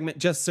news segment,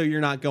 just so you're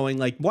not going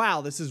like,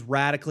 wow, this is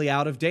radically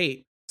out of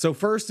date. So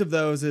first of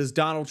those is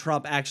Donald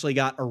Trump actually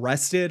got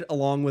arrested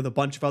along with a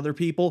bunch of other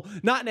people.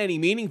 Not in any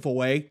meaningful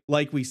way.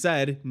 Like we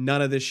said,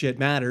 none of this shit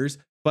matters.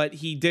 But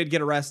he did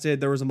get arrested.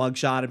 There was a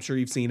mugshot. I'm sure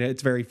you've seen it.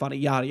 It's very funny.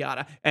 Yada,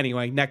 yada.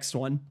 Anyway, next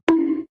one.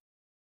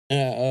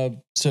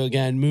 So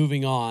again,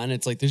 moving on,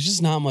 it's like there's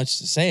just not much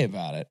to say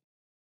about it.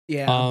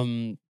 Yeah.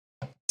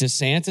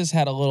 DeSantis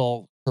had a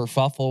little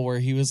kerfuffle where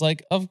he was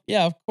like, of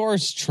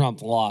course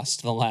Trump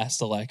lost the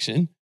last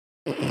election.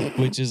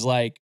 Which is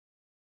like,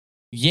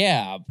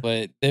 yeah,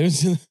 but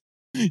there's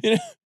the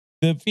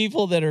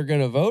people that are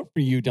going to vote for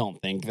you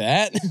don't think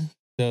that.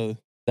 So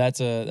that's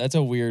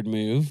a weird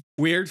move.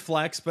 Weird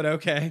flex, but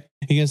okay.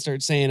 He can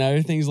start saying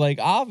other things like,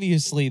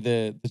 obviously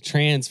the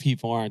trans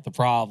people aren't the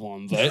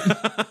problem,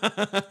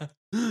 but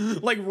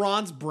like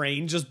Ron's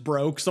brain just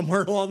broke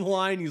somewhere along the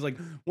line. He's like,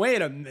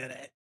 wait a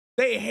minute.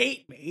 They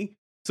hate me.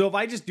 So if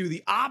I just do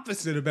the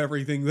opposite of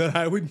everything that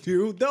I would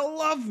do, they'll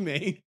love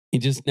me.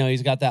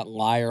 He's got that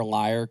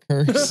liar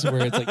curse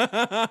where it's like,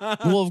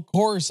 well, of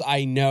course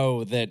I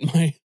know that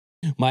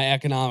my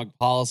economic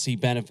policy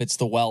benefits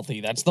the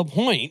wealthy. That's the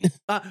point.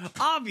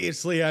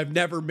 Obviously, I've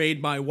never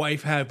made my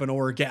wife have an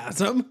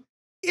orgasm.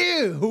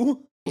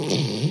 Ew.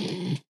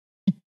 It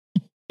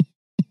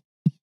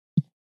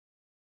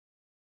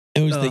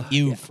was the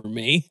ew for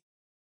me.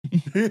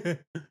 Yeah.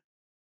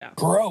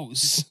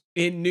 Gross.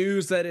 In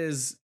news that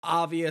is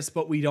obvious,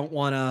 but we don't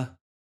want to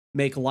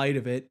make light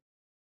of it,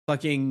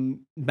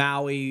 fucking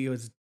Maui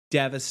was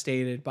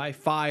devastated by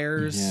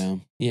fires.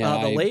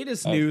 Yeah. The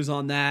latest news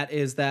on that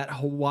is that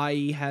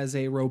Hawaii has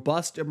a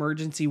robust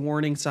emergency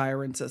warning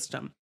siren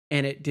system,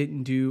 and it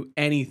didn't do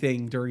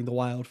anything during the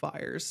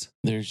wildfires.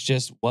 There's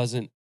just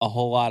wasn't a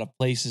whole lot of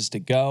places to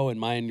go, and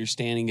my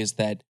understanding is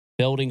that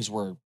buildings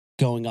were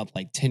going up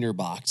like tinder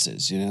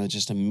boxes.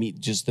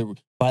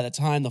 By the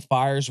time the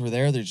fires were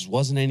there just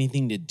wasn't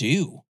anything to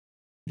do.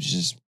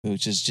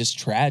 Which is just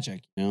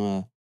tragic,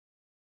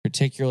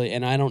 particularly.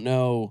 And I don't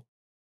know.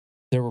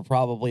 There were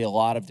probably a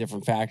lot of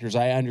different factors.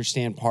 I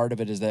understand part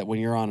of it is that when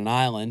you're on an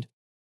island,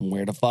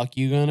 where the fuck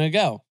you gonna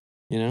go?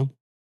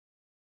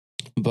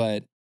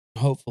 But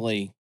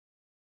hopefully,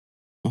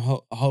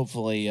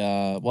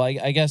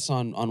 I guess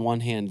on one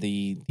hand,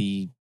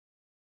 the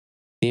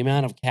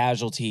amount of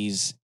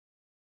casualties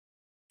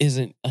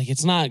isn't like,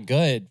 it's not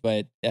good,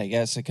 but I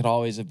guess it could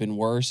always have been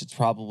worse. It's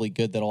probably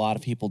good that a lot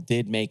of people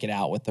did make it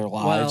out with their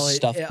lives.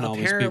 Stuff can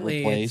always be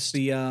replaced.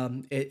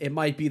 It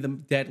might be the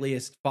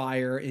deadliest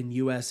fire in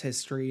U.S.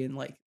 history in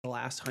like the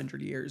last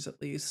 100 years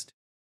at least.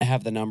 I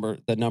have the number.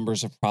 The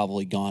numbers have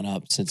probably gone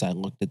up since I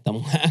looked at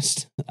them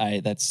last.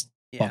 That's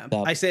fucked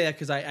up. I say that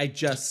because I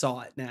just saw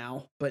it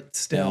now, but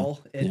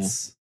still,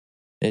 it's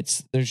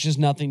there's just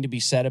nothing to be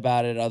said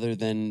about it other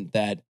than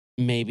that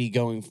maybe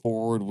going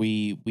forward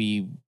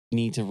we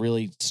need to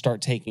really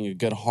start taking a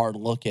good hard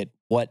look at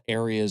what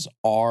areas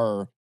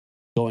are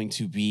going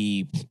to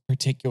be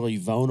particularly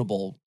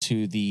vulnerable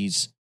to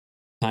these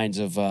kinds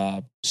of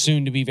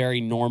soon to be potentially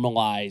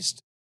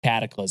normalized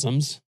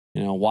cataclysms.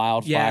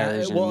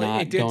 Wildfires are not going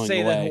away. It did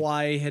say that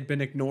Hawaii had been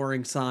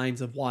ignoring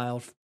signs of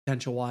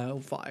potential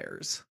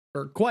wildfires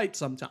for quite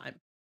some time.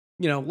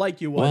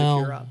 Like you would if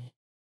you're a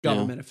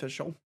government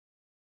official.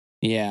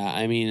 Yeah,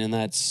 I mean, and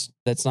that's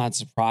not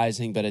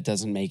surprising, but it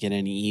doesn't make it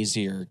any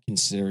easier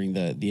considering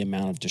the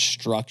amount of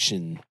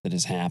destruction that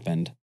has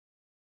happened.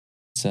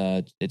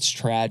 It's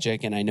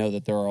tragic, and I know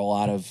that there are a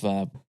lot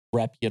of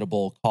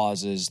reputable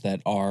causes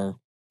that are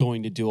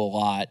going to do a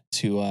lot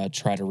to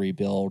try to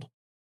rebuild.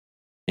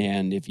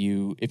 And if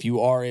you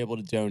are able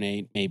to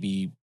donate,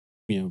 maybe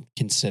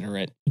consider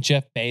it.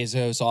 Jeff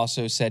Bezos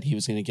also said he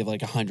was going to give like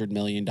 $100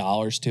 million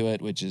to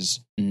it, which is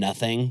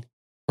nothing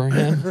for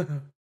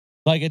him.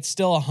 Like, it's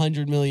still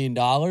 $100 million.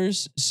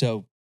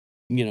 So,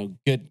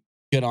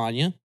 good on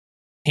you.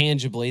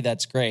 Tangibly,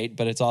 that's great.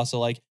 But it's also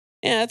like,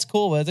 yeah, that's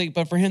cool.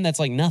 But for him, that's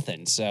like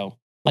nothing. So,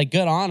 like,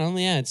 good on him.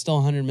 Yeah, it's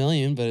still $100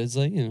 million, but it's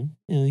like,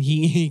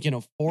 he can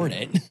afford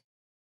it.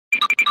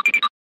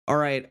 All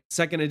right.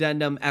 Second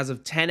addendum. As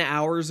of 10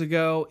 hours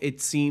ago,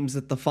 it seems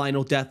that the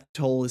final death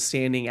toll is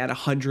standing at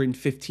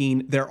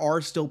 115. There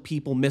are still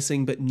people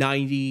missing, but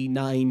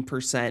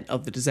 99%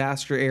 of the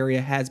disaster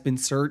area has been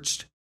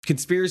searched.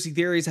 Conspiracy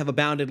theories have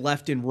abounded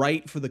left and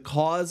right for the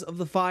cause of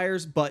the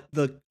fires, but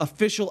the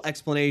official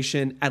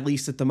explanation, at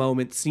least at the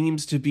moment,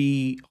 seems to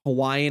be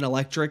Hawaiian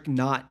Electric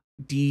not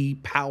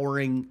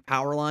depowering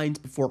power lines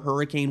before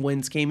hurricane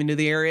winds came into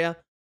the area.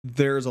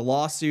 There's a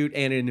lawsuit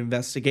and an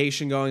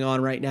investigation going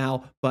on right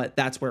now, but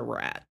that's where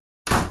we're at.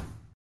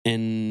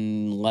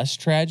 In less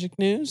tragic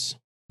news,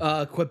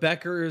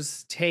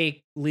 Quebecers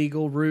take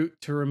legal route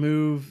to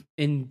remove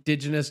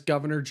Indigenous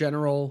Governor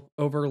General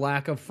over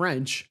lack of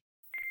French.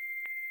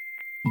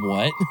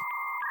 What?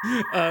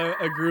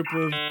 A group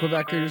of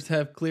Quebecers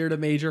have cleared a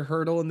major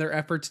hurdle in their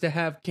efforts to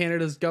have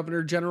Canada's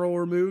Governor General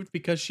removed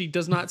because she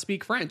does not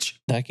speak French.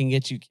 That can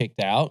get you kicked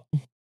out?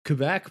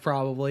 Quebec,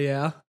 probably,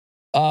 yeah.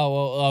 Oh,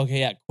 well, okay,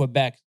 yeah,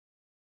 Quebec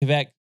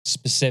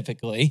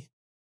specifically.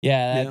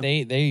 Yeah.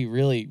 They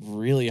really,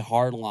 really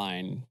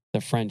hardline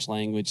the French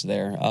language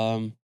there,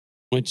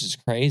 which is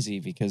crazy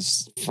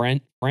because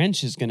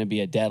French is going to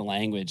be a dead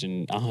language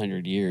in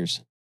 100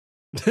 years.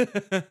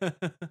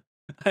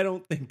 I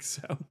don't think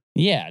so.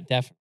 Yeah,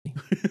 definitely.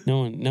 No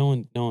one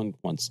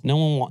wants.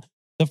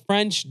 The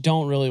French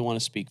don't really want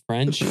to speak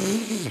French.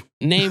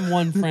 Name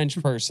one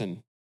French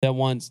person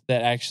that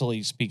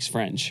actually speaks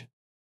French.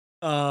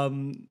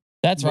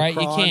 That's Macron. Right.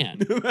 You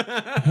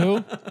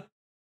can.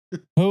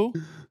 Who?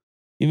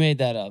 You made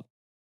that up.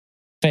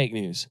 Fake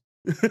news.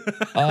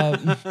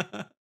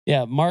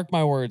 Yeah. Mark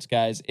my words,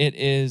 guys.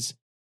 It's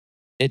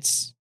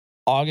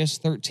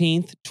August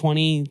 13th,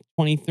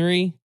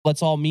 2023.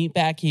 Let's all meet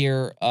back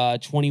here,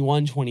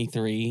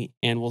 21-23,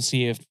 and we'll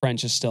see if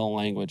French is still a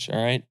language.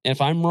 All right. If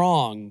I'm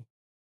wrong,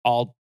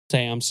 I'll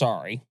say I'm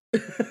sorry.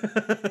 How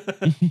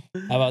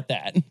about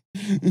that?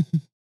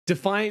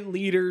 Defiant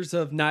leaders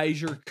of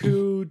Niger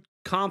coup,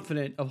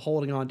 confident of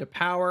holding on to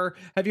power.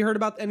 Have you heard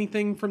about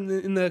anything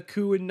in the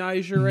coup in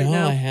Niger right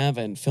now? No, I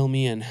haven't. Fill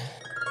me in.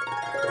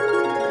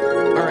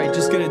 All right,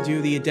 just going to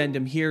do the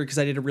addendum here because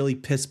I did a really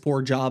piss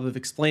poor job of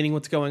explaining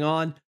what's going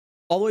on.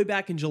 All the way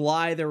back in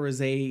July, there was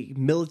a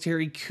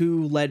military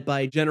coup led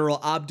by General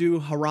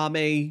Abdu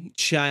Harame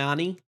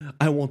Chiani.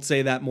 I won't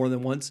say that more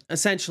than once.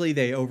 Essentially,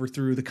 they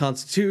overthrew the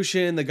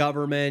constitution, the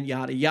government,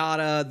 yada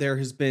yada. There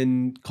has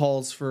been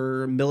calls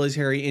for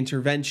military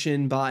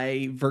intervention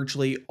by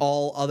virtually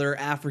all other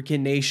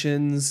African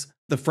nations.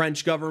 The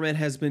French government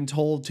has been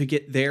told to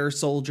get their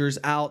soldiers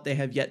out. They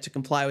have yet to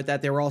comply with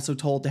that. They were also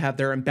told to have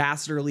their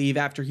ambassador leave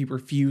after he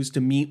refused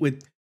to meet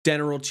with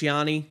General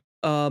Chiani.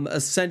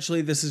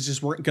 Essentially, this is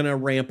just going to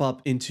ramp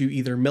up into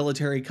either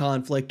military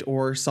conflict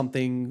or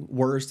something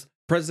worse.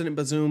 President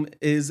Bazoum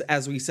is,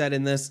 as we said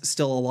in this,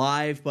 still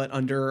alive, but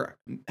under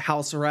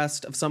house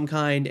arrest of some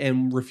kind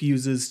and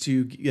refuses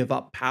to give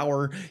up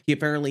power. He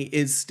apparently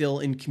is still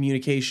in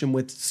communication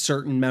with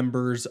certain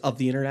members of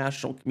the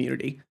international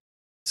community.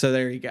 So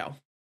there you go.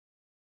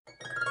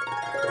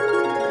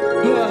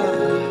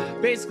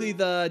 Basically,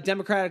 the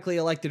democratically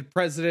elected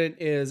president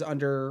is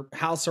under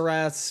house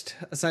arrest,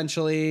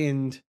 essentially,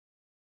 and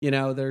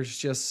there's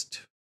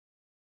just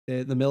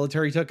the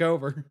military took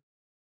over.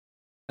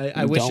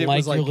 I wish it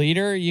was like your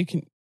leader.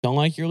 Don't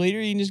like your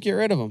leader. You can just get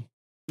rid of him.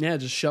 Yeah,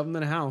 just shove him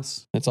in a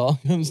house. That's all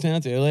it comes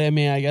down to. I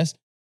mean, I guess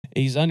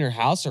he's under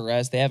house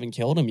arrest. They haven't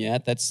killed him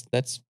yet. That's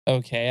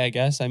okay, I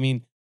guess. I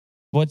mean,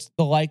 what's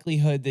the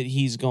likelihood that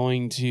he's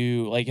going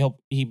to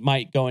he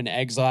might go into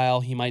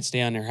exile? He might stay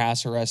under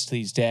house arrest till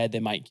he's dead. They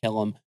might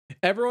kill him.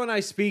 Everyone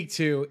I speak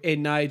to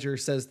in Niger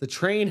says the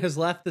train has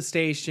left the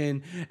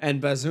station and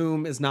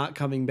Bazoum is not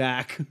coming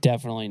back.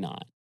 Definitely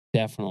not.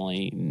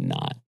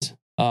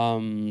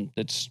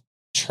 It's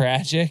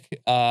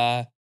tragic.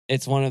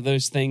 It's one of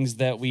those things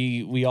that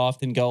we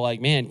often go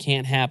like, man,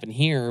 can't happen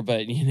here,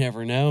 but you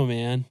never know,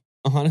 man.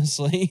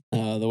 Honestly,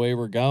 the way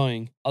we're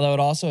going. Although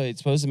it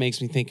suppose it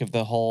makes me think of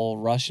the whole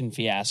Russian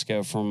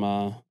fiasco from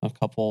a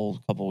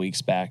couple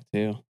weeks back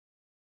too.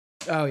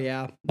 Oh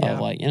yeah.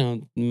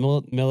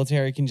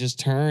 Military can just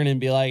turn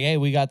and be like, hey,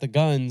 we got the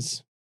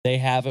guns. They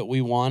have it.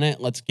 We want it.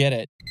 Let's get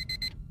it.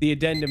 The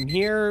addendum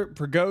here,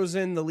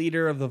 Prigozhin, the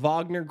leader of the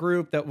Wagner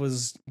group that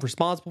was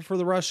responsible for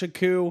the Russia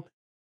coup,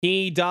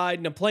 he died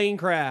in a plane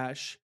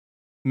crash.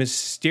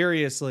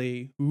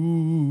 Mysteriously.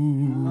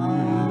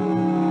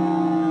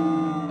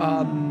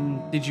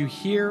 Did you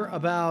hear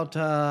about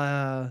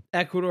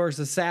Ecuador's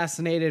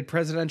assassinated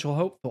presidential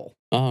hopeful?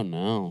 Oh,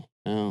 no.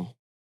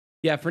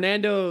 Yeah,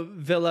 Fernando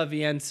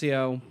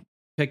Villavicencio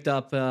picked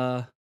up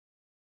a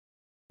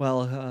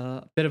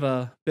bit of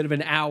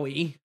an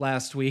owie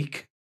last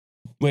week.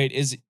 Wait,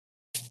 is it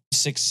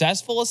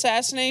successful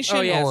assassination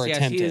or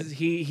attempted?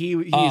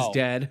 He's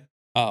dead.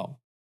 Oh.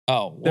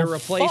 Well, they're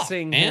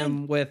replacing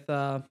him with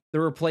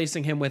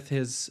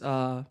his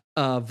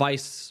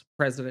vice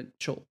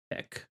presidential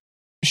pick.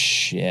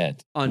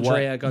 Shit.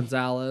 Andrea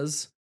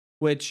Gonzalez,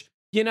 which,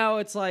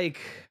 it's like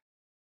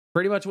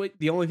pretty much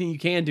the only thing you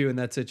can do in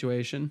that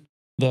situation.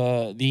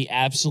 The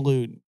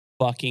absolute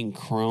fucking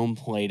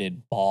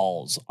chrome-plated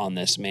balls on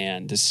this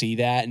man to see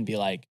that and be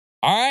like,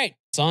 all right,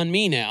 it's on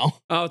me now.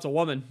 Oh, it's a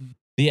woman.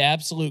 The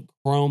absolute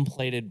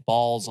chrome-plated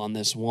balls on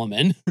this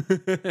woman.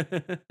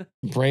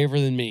 Braver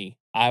than me.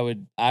 I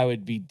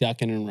would be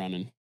ducking and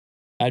running.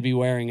 I'd be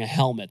wearing a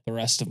helmet the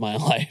rest of my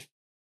life.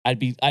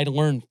 I'd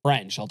learn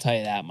French, I'll tell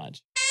you that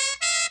much.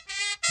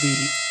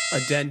 The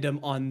addendum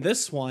on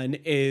this one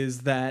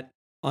is that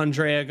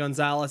Andrea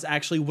Gonzalez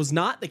actually was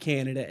not the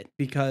candidate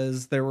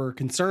because there were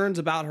concerns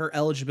about her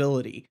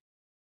eligibility.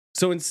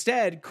 So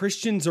instead,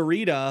 Christian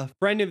Zorita,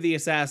 friend of the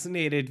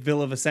assassinated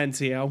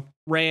Villavicencio,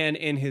 ran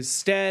in his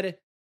stead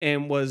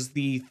and was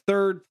the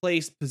third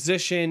place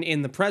position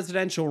in the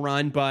presidential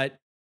run, but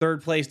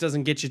third place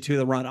doesn't get you to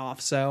the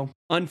runoff. So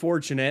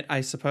unfortunate,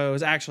 I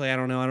suppose. Actually, I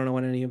don't know. I don't know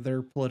what any of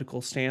their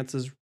political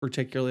stances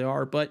particularly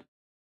are, but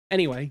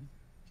anyway.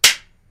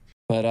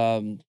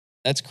 But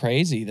that's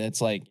crazy.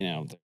 That's like,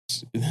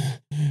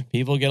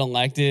 people get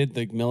elected,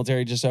 the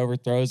military just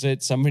overthrows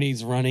it.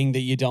 Somebody's running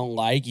that you don't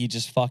like, you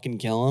just fucking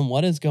kill them.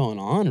 What is going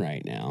on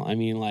right now? I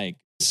mean, like,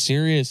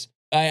 serious.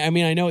 I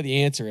mean, I know what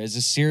the answer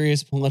is.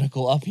 Serious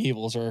political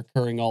upheavals are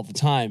occurring all the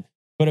time.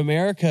 But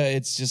America,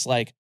 it's just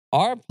like,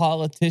 our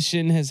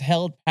politician has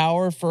held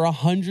power for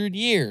 100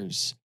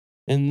 years.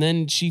 And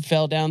then she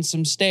fell down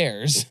some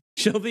stairs.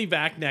 She'll be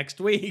back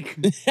next week.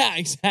 Yeah,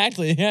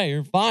 exactly. Yeah,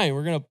 you're fine.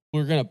 We're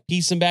gonna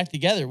piece them back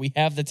together. We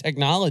have the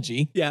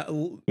technology. Yeah,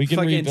 we can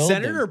rebuild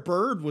Senator them.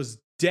 Byrd was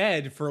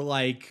dead for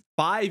like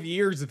 5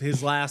 years of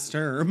his last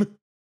term.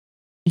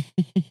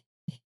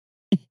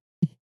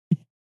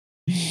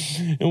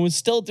 And was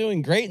still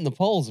doing great in the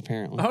polls,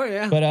 apparently. Oh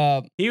yeah,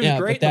 but he was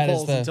great in the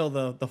polls until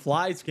the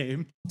flies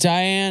came.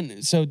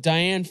 Diane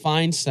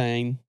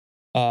Feinstein,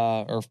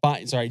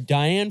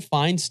 Diane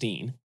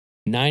Feinstein,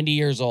 90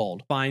 years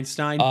old.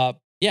 Feinstein.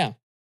 Yeah,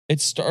 it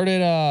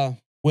started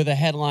with a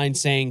headline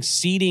saying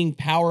ceding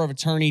power of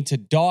attorney to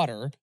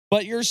daughter,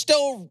 but you're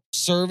still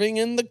serving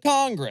in the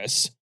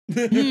Congress.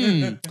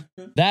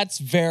 That's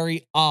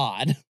very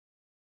odd.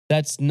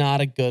 That's not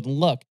a good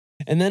look.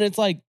 And then it's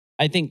like,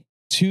 I think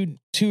two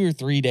or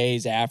 3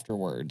 days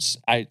afterwards,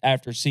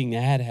 after seeing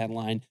that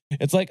headline,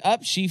 it's like,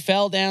 up, she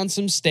fell down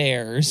some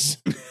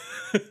stairs.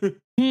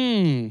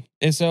 And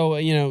so,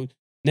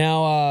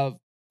 now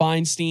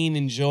Feinstein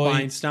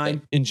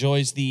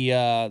enjoys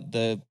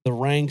the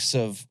ranks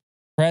of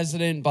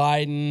President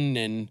Biden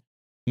and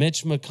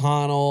Mitch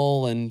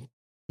McConnell and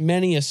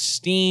many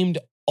esteemed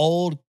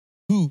old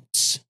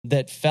hoots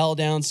that fell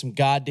down some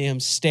goddamn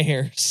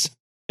stairs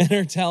and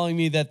are telling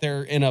me that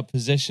they're in a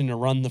position to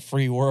run the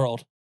free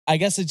world. I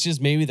guess it's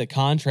just maybe the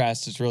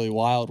contrast is really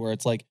wild, where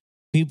it's like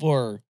people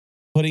are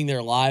putting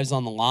their lives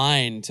on the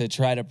line to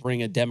try to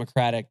bring a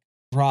democratic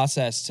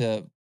process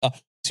to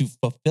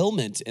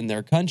fulfillment in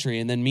their country.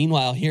 And then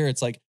meanwhile here,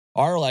 it's like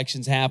our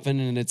elections happen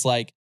and it's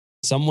like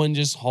someone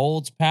just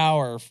holds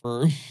power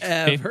for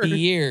 50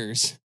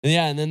 years.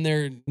 Yeah. And then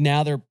they're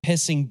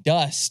pissing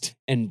dust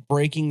and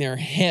breaking their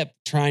hip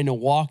trying to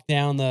walk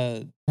down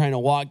the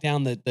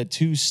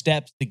 2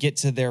 steps to get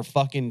to their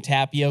fucking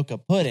tapioca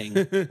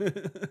pudding.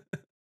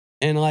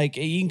 And like,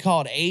 you can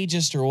call it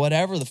ageist or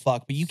whatever the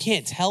fuck, but you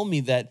can't tell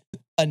me that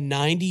a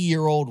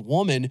 90-year-old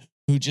woman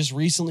who just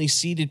recently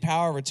ceded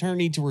power of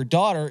attorney to her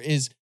daughter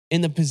is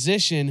in the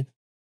position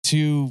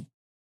to,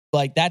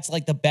 like, that's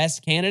like the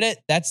best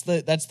candidate. That's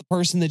the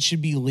person that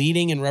should be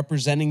leading and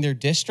representing their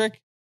district.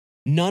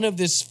 None of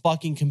this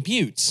fucking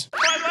computes.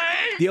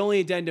 The only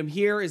addendum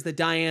here is that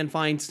Dianne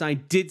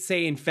Feinstein did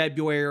say in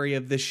February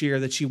of this year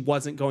that she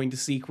wasn't going to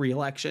seek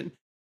re-election.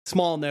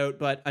 Small note,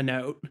 but a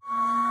note.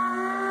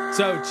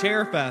 So,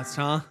 Chairfest,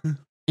 huh?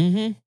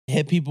 Mm-hmm.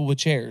 Hit people with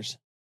chairs.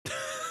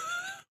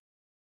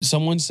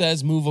 Someone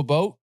says move a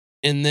boat,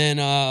 and then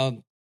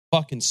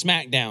fucking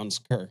smackdowns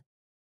occur.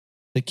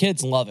 The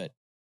kids love it.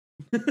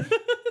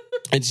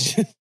 It's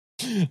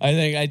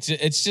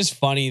just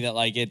funny that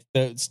like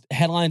the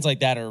headlines like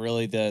that are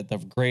really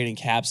the great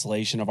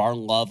encapsulation of our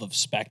love of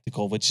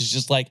spectacle, which is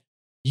just like,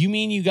 you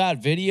mean you got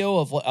video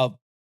of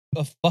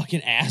a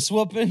fucking ass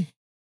whooping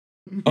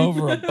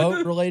over a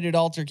boat related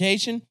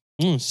altercation?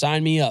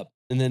 Sign me up.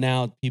 And then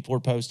now people are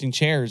posting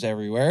chairs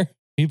everywhere.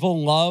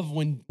 People love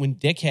when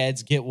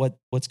dickheads get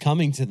what's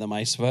coming to them,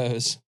 I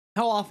suppose.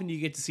 How often do you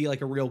get to see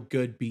like a real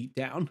good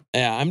beatdown?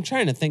 Yeah, I'm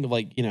trying to think of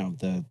like, how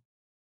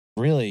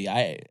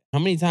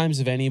many times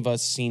have any of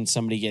us seen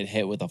somebody get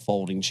hit with a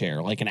folding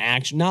chair? Like an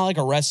action, not like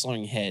a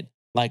wrestling hit,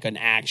 like an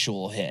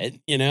actual hit,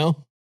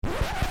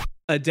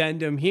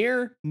 Addendum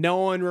here. No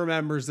one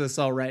remembers this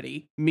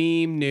already.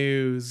 Meme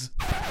news.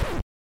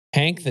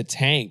 Hank the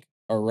Tank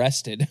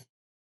arrested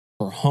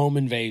for home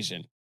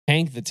invasion.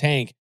 Hank the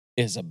Tank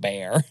is a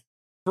bear.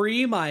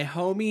 Free my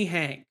homie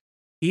Hank.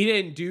 He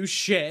didn't do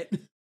shit.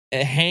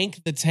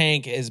 Hank the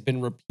Tank has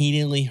been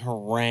repeatedly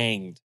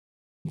harangued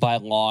by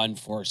law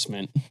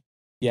enforcement.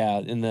 Yeah,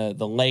 in the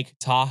Lake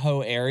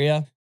Tahoe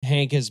area,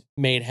 Hank has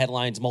made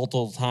headlines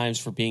multiple times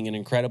for being an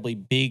incredibly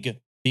big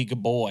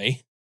boy,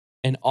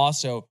 and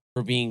also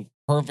for being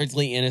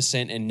perfectly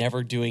innocent and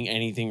never doing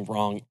anything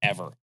wrong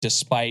ever,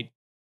 despite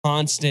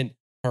constant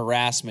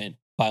harassment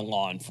by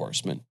law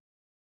enforcement.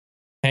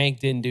 Hank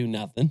didn't do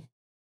nothing.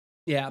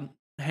 Yeah,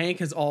 Hank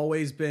has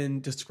always been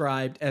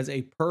described as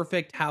a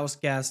perfect house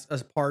guest,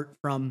 apart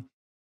from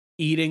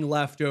eating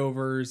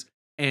leftovers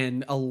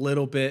and a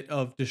little bit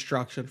of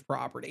destruction of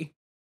property.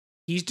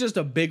 He's just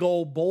a big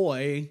old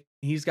boy.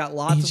 He's got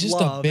lots of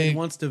love and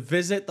wants to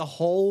visit the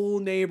whole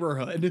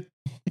neighborhood.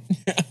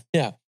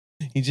 Yeah.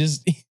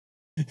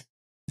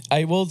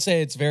 I will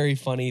say it's very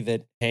funny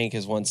that Hank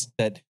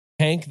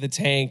the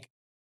Tank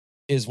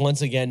is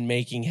once again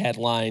making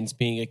headlines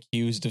being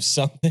accused of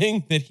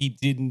something that he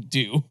didn't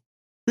do.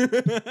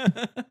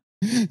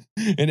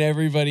 And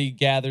everybody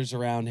gathers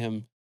around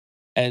him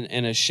and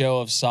in a show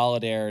of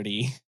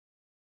solidarity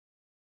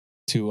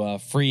to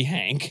free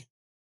Hank.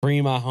 Free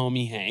my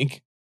homie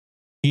Hank.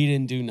 He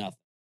didn't do nothing.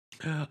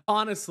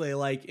 Honestly,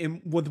 like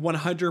with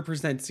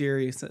 100%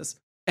 seriousness,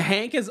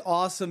 Hank is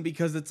awesome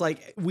because it's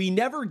like we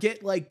never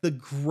get like the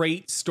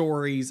great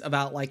stories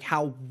about like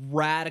how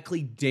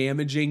radically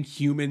damaging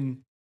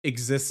human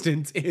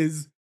existence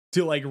is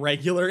to like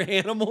regular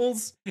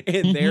animals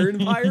and their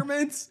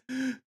environments.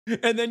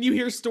 And then you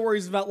hear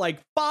stories about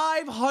like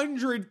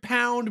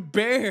 500-pound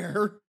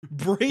bear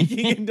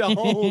breaking into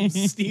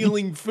homes,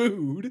 stealing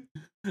food.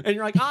 And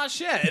you're like, ah,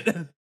 shit.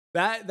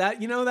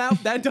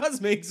 That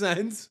does make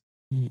sense.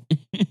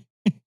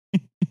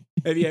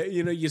 If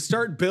you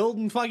start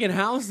building fucking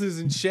houses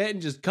and shit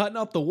and just cutting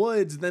up the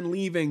woods and then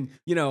leaving,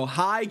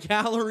 high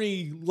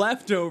calorie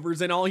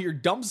leftovers in all your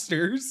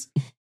dumpsters.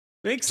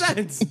 Makes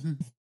sense.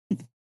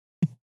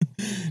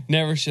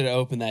 Never should have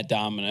opened that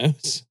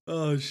Domino's.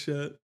 Oh,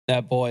 shit.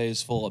 That boy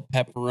is full of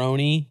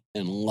pepperoni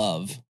and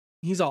love.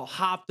 He's all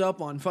hopped up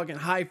on fucking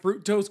high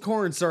fructose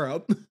corn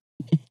syrup.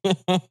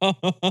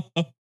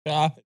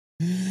 God.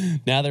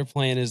 Now their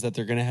plan is that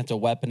they're going to have to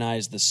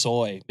weaponize the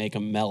soy, make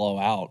them mellow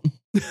out.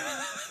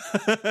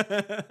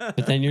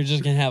 But then you're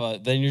just going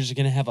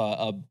to have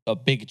a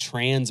big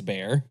trans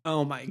bear.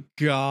 Oh my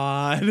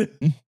God.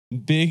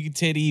 Big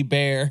titty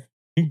bear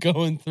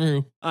going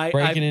through,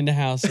 breaking into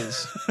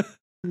houses.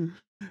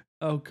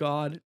 Oh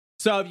God.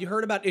 So have you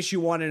heard about issue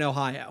 1 in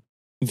Ohio?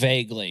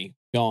 Vaguely.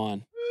 Go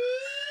on.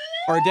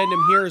 Our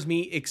addendum here is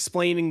me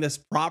explaining this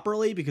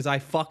properly because I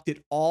fucked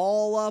it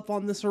all up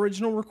on this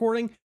original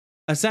recording.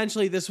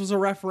 Essentially, this was a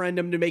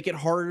referendum to make it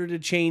harder to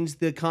change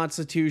the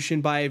Constitution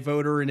by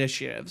voter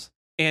initiatives.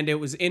 And it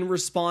was in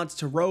response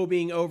to Roe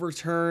being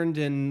overturned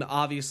and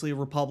obviously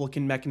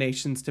Republican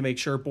machinations to make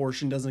sure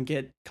abortion doesn't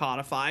get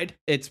codified.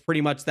 It's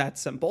pretty much that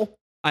simple.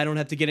 I don't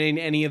have to get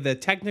into any of the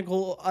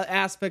technical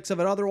aspects of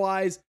it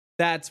otherwise.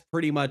 That's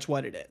pretty much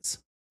what it is.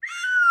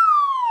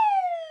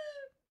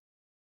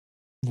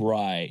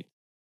 Right.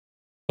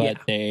 But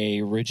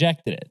they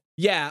rejected it.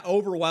 Yeah,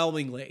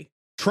 overwhelmingly.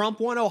 Trump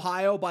won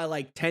Ohio by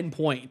like 10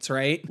 points,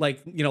 right?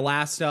 Like,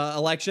 last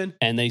election.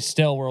 And they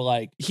still were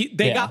like...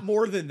 They got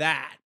more than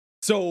that.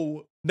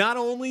 So not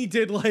only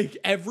did like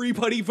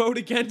everybody vote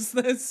against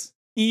this,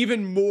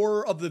 even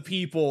more of the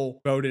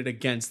people voted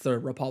against the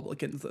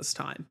Republicans this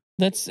time.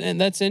 That's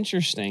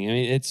interesting. I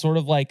mean, it's sort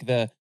of like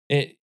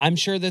I'm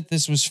sure that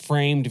this was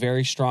framed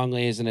very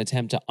strongly as an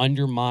attempt to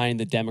undermine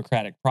the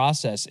democratic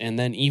process. And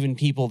then even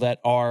people that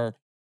are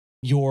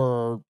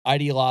your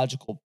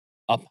ideological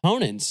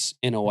opponents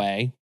in a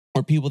way,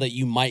 or people that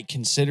you might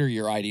consider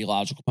your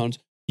ideological opponents,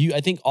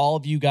 I think all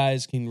of you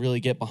guys can really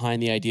get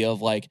behind the idea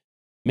of like,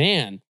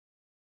 man,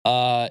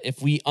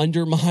 if we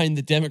undermine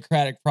the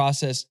democratic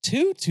process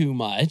too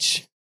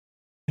much,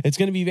 it's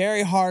going to be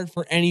very hard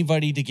for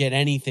anybody to get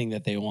anything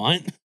that they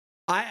want.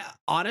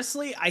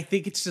 I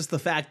think it's just the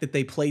fact that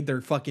they played their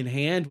fucking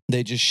hand.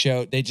 They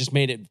just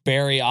made it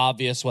very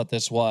obvious what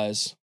this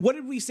was. What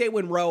did we say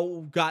when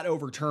Roe got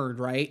overturned,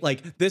 right?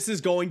 Like, this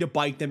is going to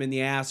bite them in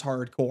the ass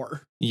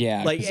hardcore.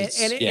 Yeah. Like,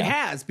 it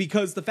has,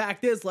 because the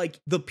fact is, like,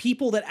 the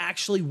people that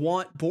actually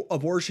want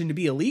abortion to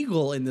be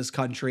illegal in this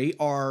country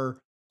are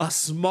a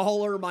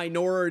smaller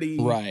minority.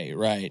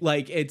 Right.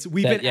 Like,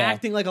 we've been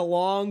acting like a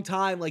long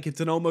time, like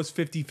it's an almost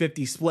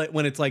 50-50 split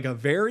when it's like a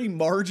very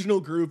marginal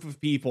group of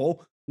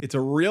people. It's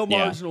a real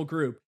marginal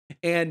group.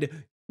 And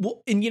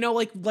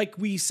like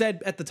we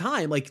said at the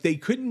time, like they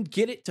couldn't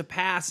get it to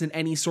pass in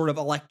any sort of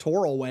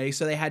electoral way.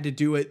 So they had to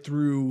do it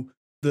through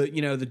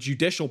the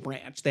judicial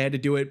branch. They had to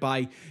do it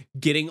by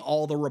getting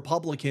all the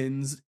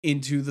Republicans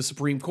into the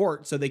Supreme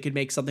Court so they could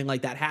make something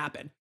like that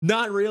happen.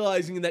 Not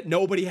realizing that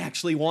nobody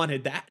actually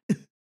wanted that.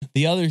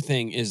 The other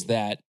thing is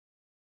that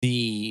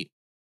the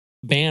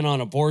ban on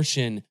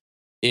abortion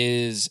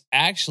is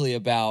actually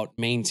about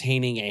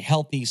maintaining a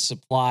healthy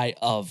supply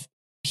of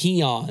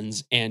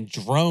peons and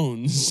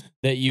drones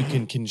that you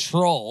can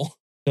control.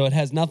 So it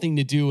has nothing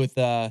to do with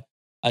a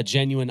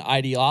genuine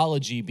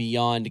ideology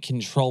beyond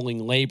controlling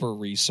labor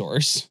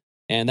resource.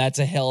 And that's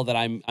a hill that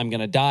I'm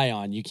going to die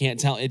on. You can't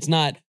tell. It's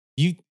not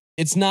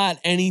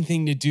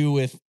anything to do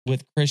with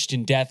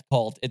Christian death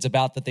cult. It's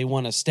about that they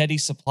want a steady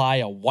supply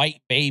of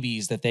white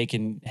babies that they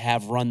can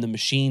have run the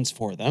machines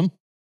for them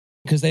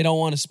because they don't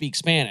want to speak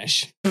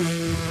Spanish. They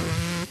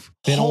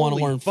don't want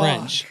to learn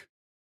French.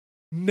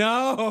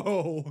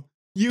 No.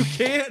 You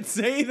can't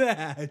say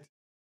that.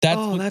 That's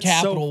what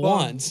Capital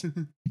wants.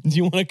 Do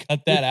you want to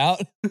cut that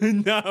out?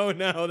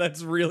 No,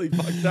 that's really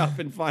fucked up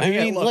and funny.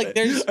 I mean, like,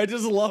 I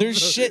just love there's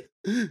shit.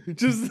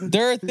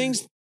 There are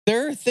things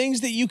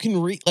that you can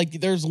read.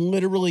 Like, there's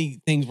literally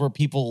things where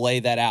people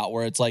lay that out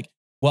where it's like,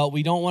 well,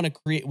 we don't want to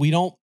create. We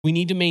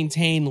need to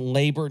maintain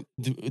labor.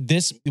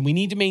 We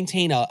need to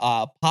maintain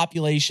a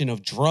population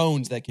of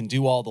drones that can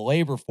do all the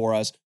labor for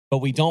us, but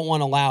we don't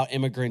want to allow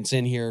immigrants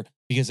in here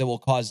because it will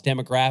cause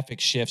demographic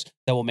shifts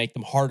that will make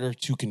them harder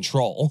to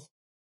control.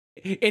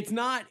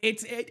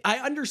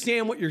 I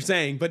understand what you're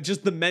saying, but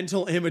just the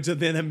mental image of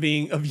them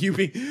being,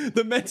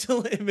 the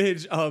mental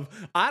image of,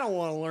 I don't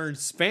want to learn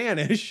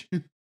Spanish.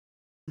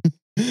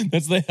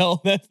 That's the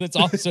hill. That's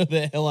also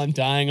the hill I'm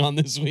dying on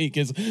this week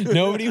is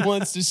nobody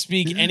wants to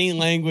speak any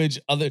language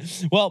other.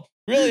 Well,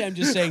 really, I'm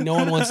just saying no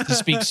one wants to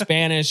speak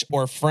Spanish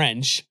or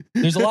French.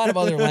 There's a lot of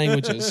other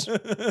languages.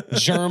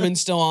 German's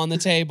still on the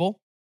table.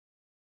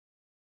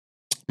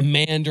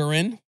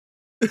 Mandarin.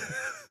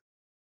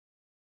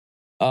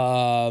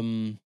 Oh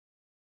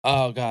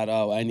God.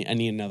 Oh, I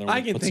need another one.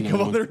 I can think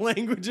of other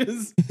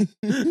languages.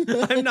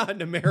 I'm not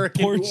an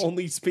American who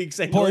only speaks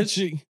English.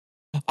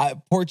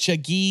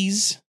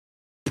 Portuguese.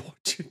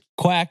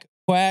 Quack.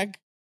 Quack.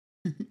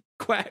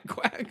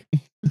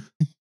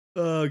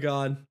 Oh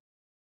God.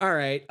 All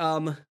right.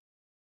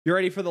 You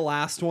ready for the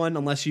last one?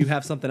 Unless you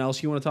have something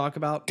else you want to talk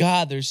about.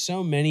 God, there's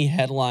so many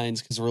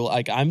headlines because we're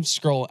like, I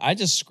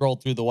just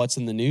scrolled through the What's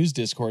in the News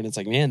Discord and it's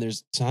like, man,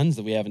 there's tons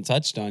that we haven't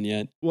touched on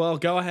yet. Well,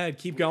 go ahead,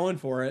 keep going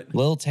for it.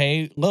 Lil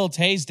Tay's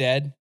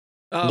dead.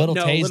 Little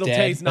Tay's dead.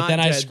 Tay's not but then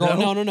dead, I scroll.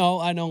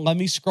 No. I know. Let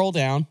me scroll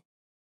down.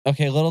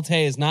 Okay, Little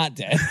Tay is not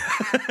dead.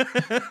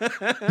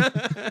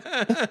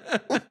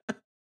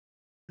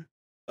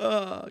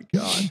 Oh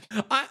God,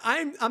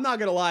 I'm not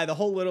gonna lie. The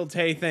whole Little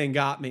Tay thing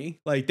got me.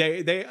 Like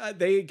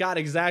they got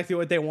exactly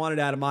what they wanted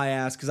out of my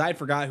ass because I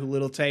forgot who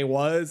Little Tay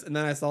was, and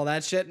then I saw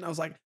that shit and I was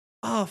like,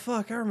 oh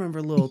fuck, I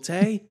remember Little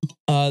Tay.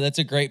 That's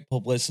a great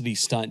publicity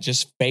stunt.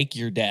 Just fake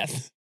your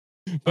death.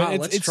 But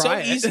let's it's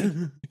try so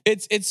easy.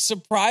 It's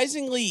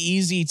surprisingly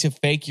easy to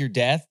fake your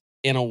death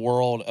in a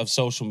world of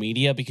social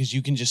media because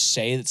you can just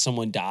say that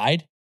someone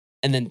died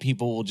and then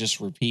people will just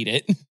repeat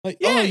it. Like,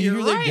 Yeah, oh, you're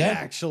really right, dead?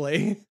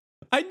 actually.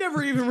 I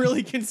never even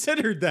really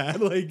considered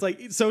that.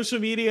 Like social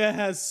media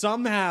has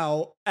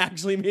somehow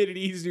actually made it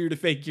easier to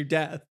fake your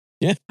death.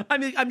 Yeah. I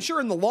mean, I'm sure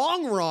in the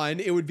long run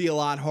it would be a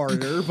lot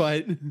harder,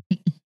 but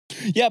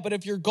Yeah, but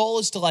if your goal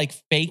is to like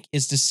fake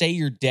is to say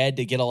you're dead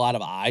to get a lot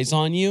of eyes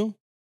on you,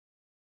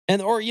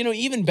 and or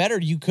even better,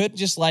 you could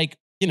just like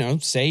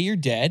say you're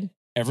dead.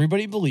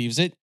 Everybody believes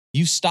it.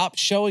 You stop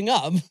showing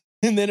up,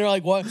 and then they're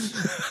like, "What?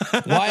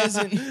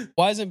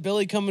 Why isn't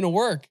Billy coming to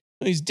work?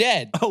 He's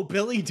dead." Oh,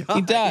 Billy died.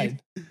 He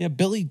died. Yeah,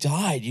 Billy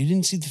died. You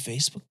didn't see the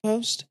Facebook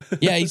post?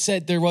 Yeah, he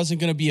said there wasn't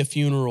going to be a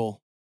funeral.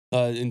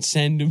 And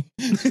send him,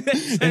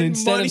 and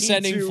instead of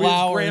sending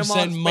flowers,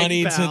 send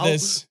money to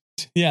this.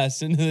 Yeah,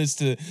 send this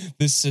to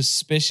this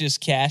suspicious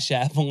Cash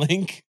App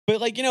link.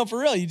 But like, for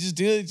real, you just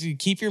do it. You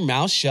keep your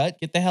mouth shut.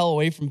 Get the hell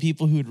away from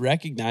people who would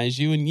recognize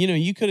you. And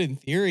you could, in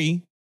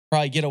theory,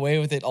 probably get away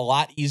with it a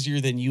lot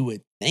easier than you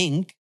would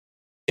think.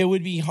 It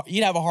would be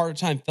you'd have a harder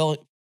time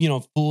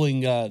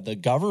fooling the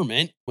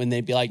government when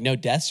they'd be like, no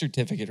death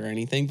certificate or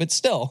anything. But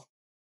still,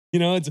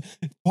 it's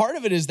part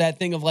of it is that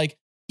thing of like,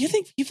 you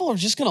think people are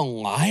just gonna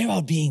lie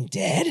about being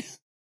dead?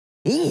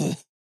 Ugh.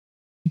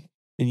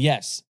 And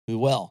yes, we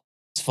will.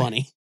 It's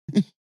funny.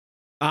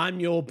 I'm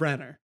Yul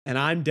Brenner, and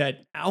I'm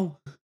dead now.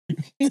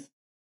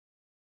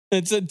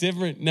 It's a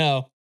different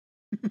no.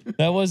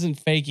 That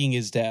wasn't faking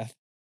his death.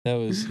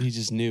 He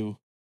just knew.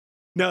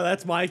 No,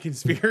 that's my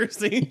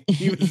conspiracy.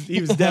 He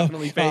was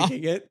definitely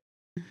faking it.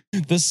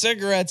 The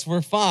cigarettes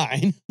were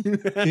fine. He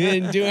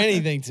didn't do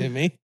anything to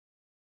me.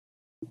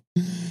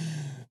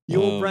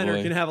 Yul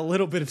Brenner can have a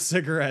little bit of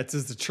cigarettes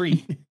as a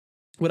treat.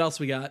 What else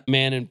we got?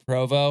 Man in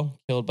Provo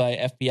killed by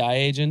FBI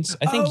agents.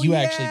 I think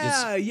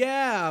actually did.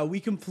 Yeah, we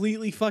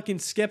completely fucking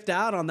skipped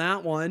out on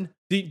that one.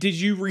 Did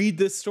you read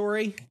this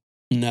story?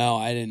 No,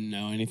 I didn't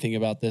know anything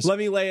about this. Let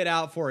me lay it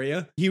out for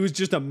you. He was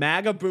just a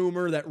MAGA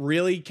boomer that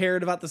really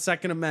cared about the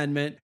Second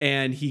Amendment,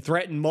 and he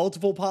threatened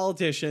multiple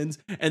politicians.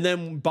 And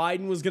then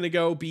Biden was going to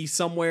go be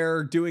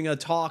somewhere doing a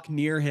talk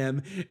near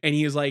him, and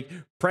he was like,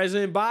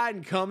 President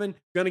Biden coming,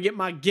 gonna get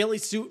my ghillie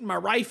suit and my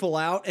rifle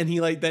out. And he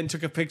then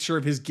took a picture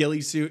of his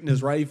ghillie suit and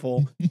his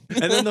rifle.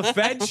 And then the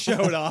feds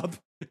showed up.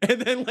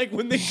 And then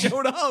when they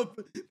showed up,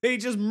 they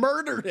just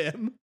murdered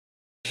him.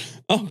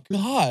 Oh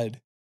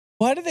God.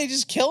 Why did they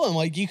just kill him?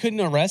 Like, you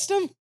couldn't arrest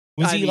him?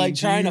 Was he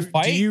trying to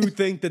fight? Do you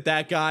think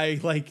that guy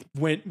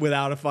went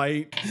without a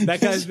fight?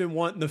 That guy's been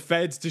wanting the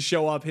feds to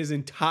show up his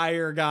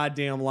entire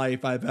goddamn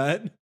life, I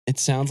bet. It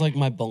sounds like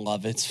my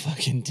beloved's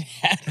fucking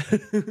dad.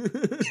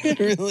 It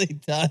really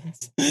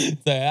does.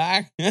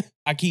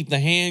 I keep the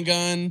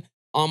handgun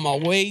on my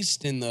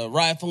waist and the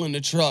rifle in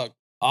the truck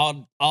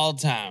all the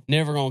time.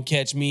 Never gonna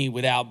catch me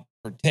without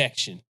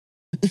protection.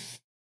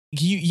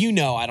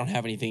 I don't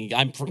have anything.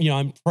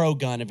 I'm pro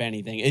gun if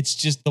anything. It's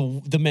just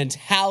the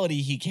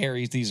mentality he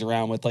carries these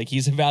around with. Like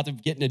he's about to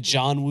get in a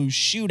John Woo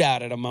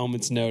shootout at a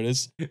moment's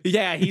notice.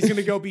 Yeah, he's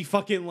gonna go be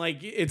fucking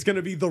it's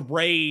gonna be the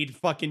Raid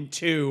fucking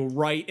 2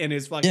 right in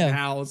his fucking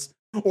house.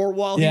 Or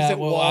while he's at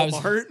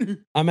Walmart.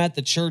 I'm at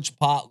the church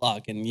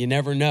potluck, and you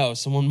never know.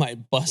 Someone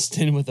might bust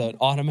in with an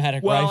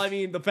automatic rifle. Well, I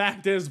mean, the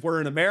fact is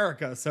we're in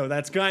America, so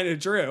that's kind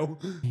of true.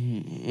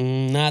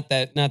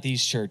 Not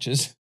these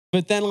churches.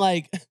 But then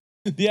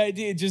the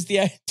idea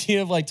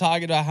of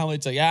talking about how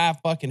it's I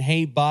fucking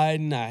hate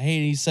Biden. I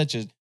hate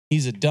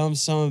he's a dumb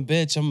son of a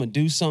bitch. I'm gonna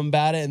do something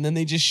about it. And then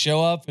they just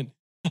show up and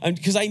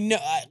because I know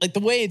the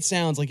way it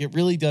sounds it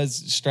really does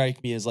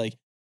strike me as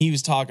he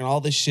was talking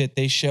all this shit.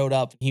 They showed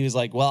up and he was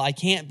like, well, I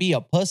can't be a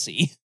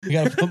pussy. I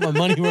gotta put my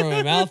money where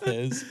my mouth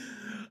is.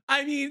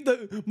 I mean,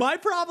 my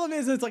problem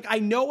is I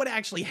know what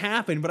actually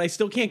happened, but I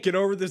still can't get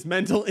over this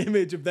mental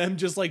image of them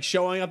just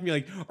showing up and be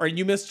like, are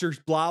you Mr.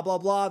 blah, blah,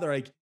 blah? They're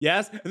like,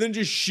 yes. And then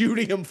just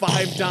shooting him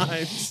 5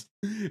 times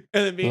and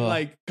then being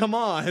like, come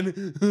on.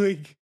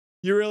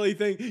 You really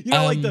think,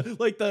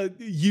 the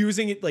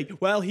using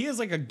it well, he is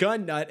a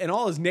gun nut and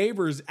all his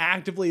neighbors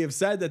actively have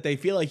said that they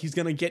feel like he's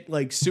going to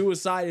get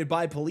suicided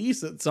by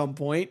police at some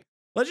point.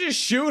 Let's just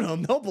shoot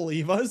him. They'll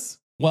believe us.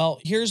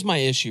 Well, here's my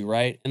issue,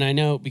 right? And I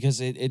know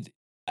because it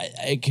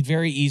could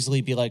very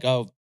easily be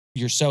oh,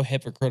 you're so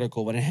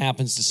hypocritical when it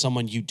happens to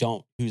someone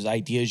whose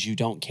ideas you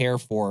don't care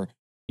for,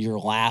 you're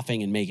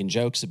laughing and making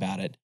jokes about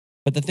it.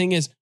 But the thing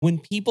is, when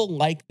people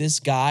like this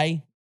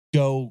guy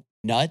go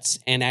nuts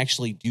and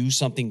actually do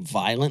something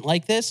violent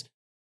like this,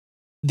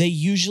 they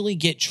usually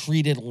get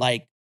treated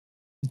like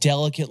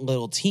delicate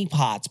little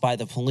teapots by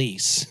the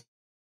police.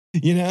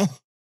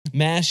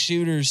 Mass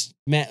shooters,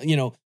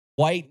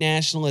 white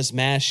nationalist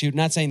mass shoot.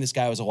 Not saying this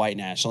guy was a white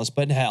nationalist,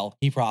 but hell,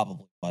 he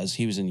probably was.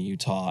 He was in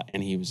Utah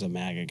and he was a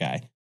MAGA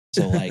guy.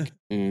 So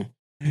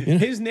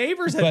his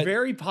neighbors had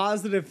very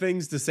positive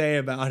things to say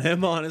about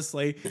him,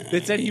 honestly.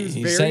 They said he was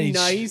very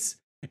nice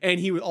and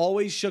he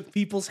always shook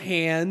people's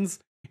hands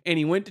and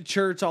he went to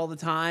church all the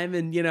time.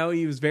 And,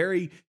 he was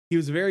very He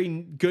was a very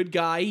good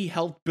guy. He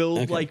helped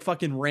build like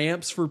fucking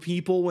ramps for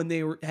people when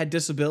they had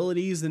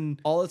disabilities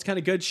and all this kind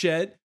of good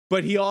shit.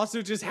 But he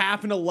also just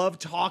happened to love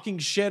talking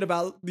shit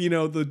about, you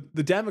know, the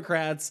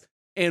Democrats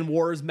and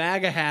wore his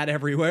MAGA hat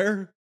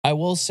everywhere. I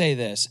will say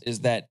this,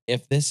 is that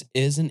if this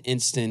is an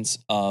instance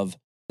of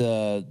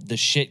the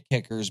shit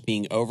kickers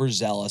being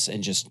overzealous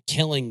and just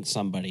killing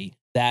somebody,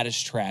 that is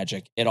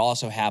tragic. It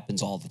also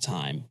happens all the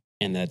time.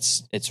 And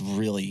it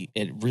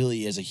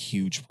really is a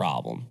huge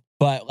problem.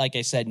 But like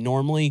I said,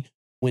 normally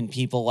when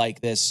people like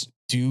this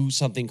do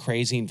something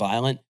crazy and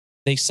violent,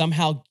 they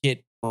somehow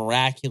get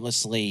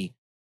miraculously,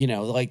 you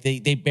know, like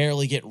they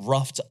barely get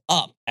roughed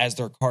up as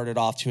they're carted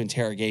off to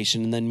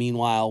interrogation. And then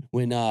meanwhile,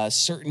 when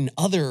certain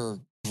other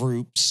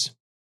groups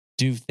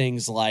do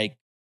things like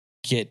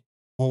get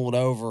pulled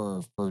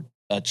over for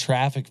a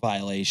traffic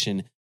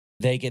violation,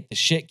 they get the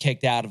shit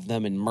kicked out of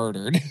them and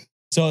murdered.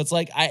 So it's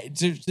like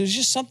there's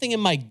just something in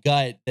my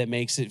gut that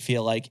makes it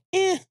feel like,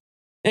 eh.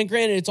 And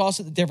granted, it's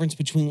also the difference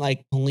between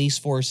like police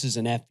forces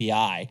and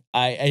FBI.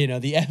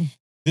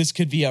 This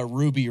could be a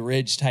Ruby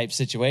Ridge type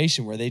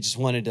situation where they just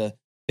wanted to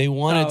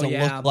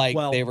look like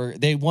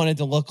they wanted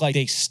to look like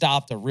they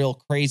stopped a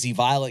real crazy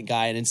violent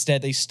guy, and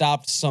instead they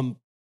stopped some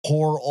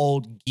poor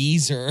old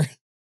geezer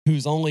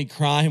whose only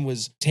crime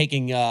was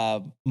taking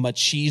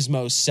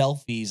machismo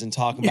selfies and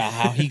talking about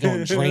how he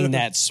gonna drain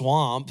that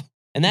swamp.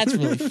 And that's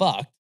really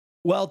fucked.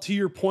 Well, to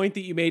your point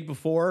that you made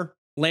before,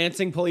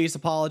 Lansing police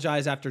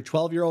apologize after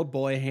 12-year-old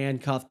boy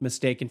handcuffed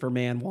mistaken for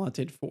man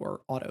wanted for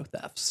auto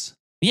thefts.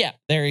 Yeah,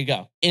 there you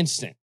go.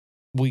 Instant.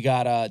 We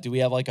got do we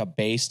have like a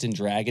based and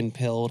dragon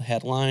pilled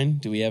headline?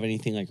 Do we have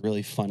anything like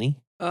really funny?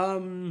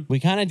 We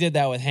kind of did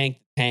that with Hank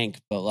the Tank,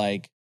 but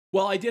like,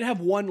 well, I did have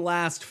one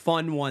last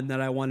fun one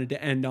that I wanted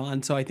to end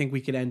on, so I think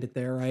we could end it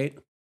there, right?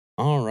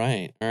 All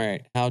right.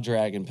 How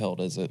dragon pilled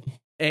is it?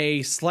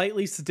 A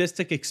slightly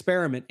sadistic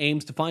experiment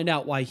aims to find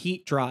out why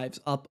heat drives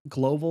up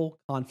global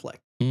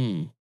conflict.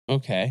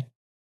 Okay.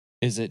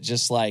 Is it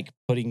just like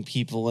putting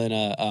people in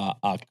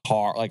a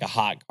car, like a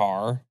hot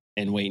car,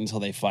 and wait until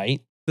they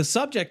fight? The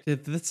subject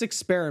of this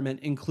experiment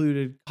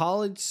included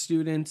college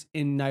students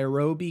in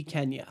Nairobi,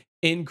 Kenya.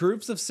 In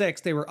groups of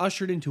 6, they were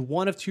ushered into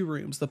one of 2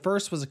 rooms. The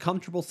first was a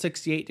comfortable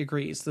 68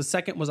 degrees. The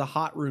second was a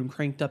hot room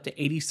cranked up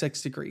to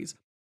 86 degrees,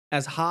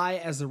 as high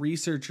as the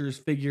researchers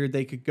figured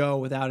they could go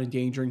without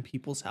endangering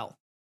people's health.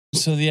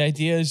 So the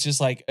idea is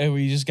just like, oh,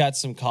 we just got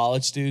some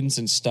college students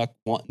and stuck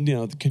one, you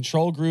know, the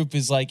control group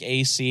is like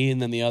AC,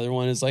 and then the other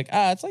one is like,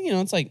 it's like, you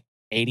know, it's like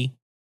 80.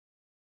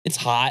 It's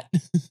hot.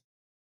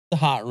 The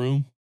hot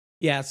room.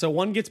 Yeah, so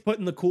one gets put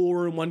in the cool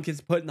room, one gets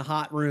put in the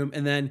hot room,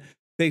 and then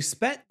they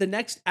spent the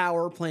next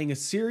hour playing a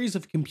series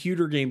of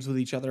computer games with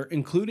each other,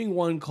 including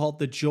one called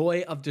The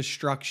Joy of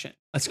Destruction.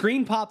 A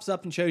screen pops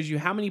up and shows you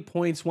how many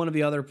points one of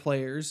the other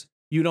players,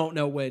 you don't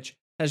know which,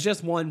 has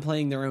just won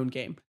playing their own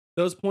game.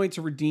 Those points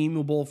are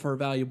redeemable for a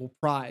valuable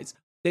prize.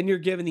 Then you're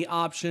given the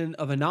option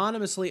of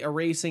anonymously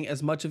erasing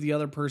as much of the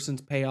other person's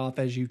payoff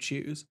as you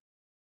choose.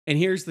 And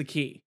here's the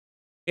key.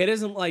 It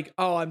isn't like,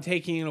 oh, I'm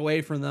taking it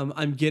away from them,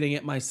 I'm getting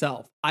it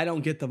myself. I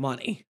don't get the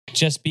money.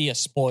 Just be a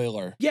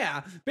spoiler.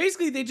 Yeah.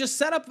 Basically, they just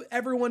set up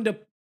everyone to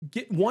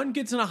get, one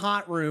gets in a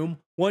hot room,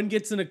 one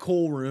gets in a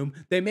cool room.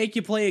 They make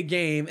you play a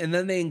game, and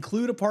then they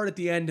include a part at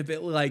the end of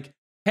it like,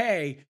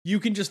 hey, you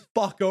can just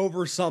fuck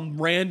over some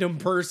random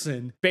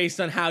person based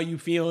on how you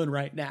feeling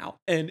right now.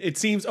 And it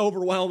seems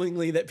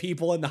overwhelmingly that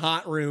people in the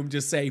hot room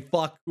just say,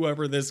 fuck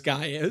whoever this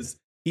guy is.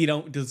 He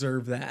don't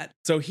deserve that.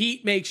 So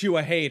heat makes you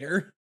a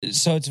hater.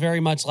 So it's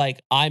very much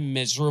like, I'm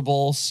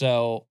miserable,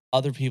 so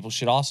other people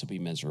should also be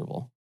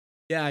miserable.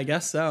 Yeah, I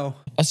guess so.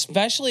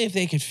 Especially if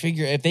they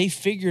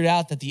figured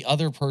out that the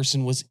other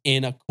person was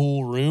in a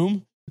cool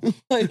room.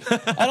 Like,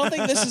 I don't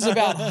think this is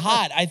about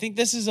hot. I think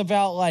this is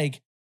about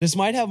like, this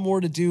might have more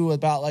to do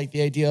about like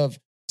the idea of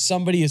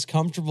somebody is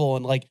comfortable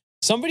and like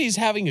somebody's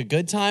having a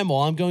good time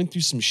while I'm going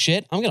through some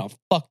shit. I'm going to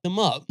fuck them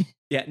up.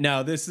 Yeah,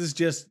 no, this is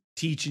just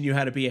teaching you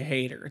how to be a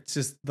hater. It's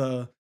just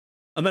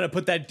I'm going to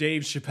put that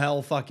Dave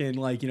Chappelle fucking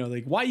like, you know,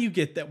 like, why you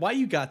get that? Why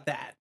you got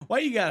that? Why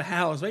you got a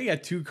house? Why you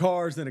got 2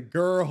 cars and a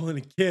girl and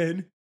a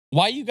kid?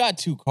 Why you got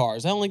 2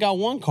 cars? I only got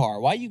 1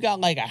 car. Why you got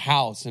like a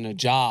house and a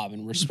job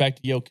and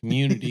respect to your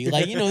community?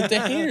 Like, you know,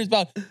 the haters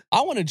about,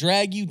 I want to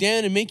drag you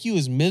down and make you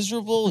as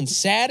miserable and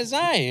sad as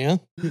I am.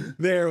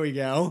 There we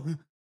go.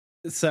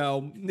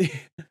 So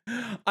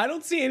I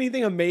don't see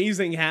anything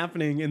amazing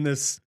happening in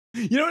this.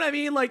 You know what I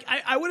mean? Like,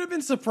 I would have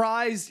been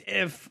surprised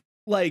if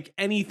like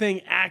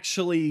anything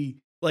actually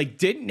like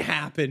didn't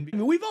happen. I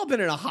mean, we've all been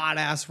in a hot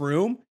ass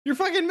room. You're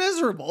fucking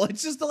miserable.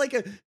 It's just like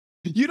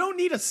you don't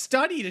need a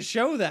study to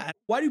show that.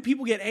 Why do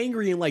people get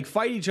angry and like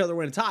fight each other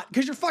when it's hot?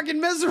 Because you're fucking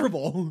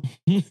miserable.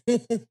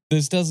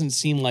 This doesn't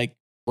seem like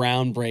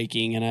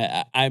groundbreaking,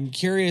 and I'm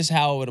curious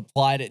how it would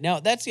apply to. Now,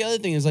 that's the other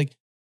thing is like,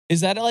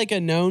 is that like a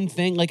known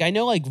thing? Like, I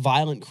know like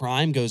violent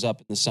crime goes up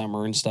in the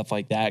summer and stuff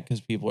like that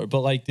because people are.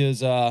 But like, do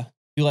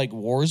like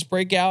wars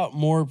break out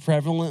more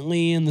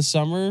prevalently in the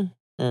summer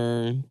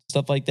or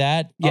stuff like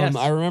that? Yes,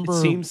 I remember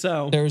it seems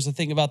so. There was a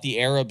thing about the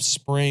Arab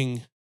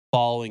Spring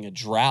following a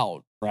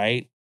drought,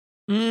 right?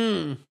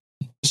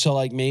 So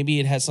like maybe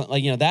it has something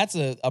like, you know, that's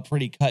a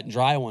pretty cut and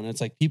dry one.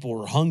 It's like people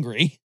were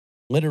hungry,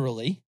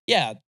 literally.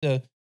 Yeah.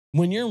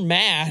 When you're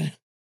mad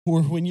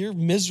or when you're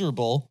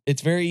miserable,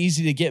 it's very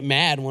easy to get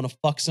mad and want to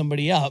fuck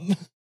somebody up.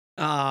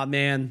 Ah,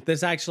 man,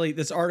 this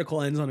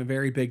article ends on a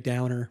very big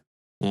downer.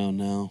 Oh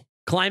no.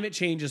 Climate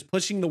change is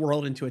pushing the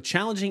world into a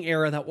challenging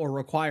era that will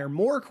require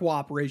more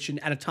cooperation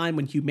at a time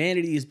when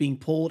humanity is being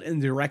pulled in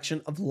the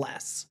direction of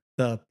less,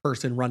 the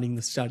person running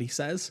the study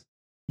says.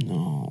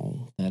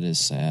 No, that is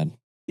sad.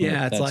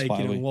 Yeah, it's like,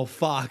 you know, well,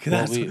 fuck.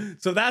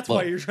 That's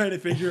why you're trying to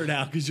figure it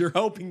out, because you're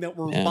hoping that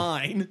we're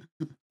fine.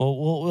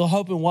 Well, we're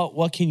hoping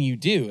what can you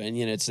do? And,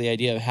 you know, it's the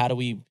idea of how do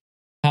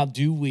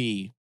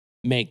we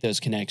make those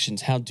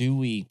connections? How do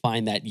we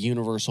find that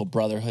universal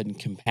brotherhood and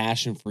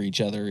compassion for each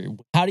other?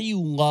 How do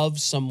you love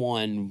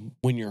someone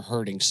when you're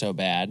hurting so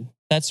bad?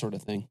 That sort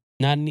of thing.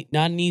 Not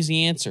an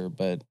easy answer,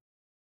 but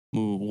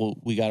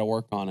we got to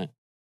work on it.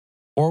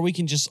 Or we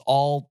can just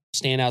all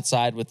stand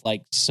outside with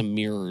like some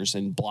mirrors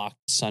and block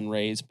the sun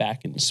rays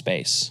back into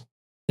space.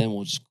 Then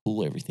we'll just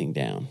cool everything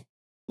down.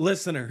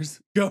 Listeners,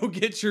 go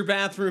get your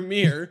bathroom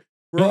mirror.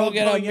 We're go all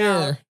get a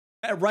mirror.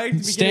 Right at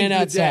the Stand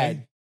beginning of the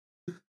outside.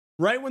 day.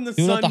 Right when the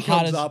sun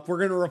comes up, we're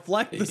going to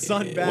reflect the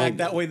sun back.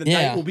 That way the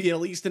night will be at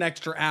least an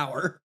extra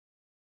hour.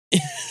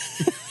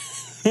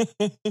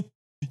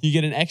 You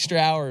get an extra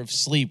hour of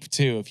sleep,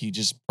 too, if you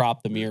just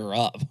prop the mirror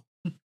up.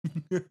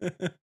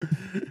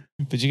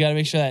 But you got to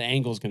make sure that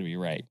angle is going to be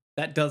right.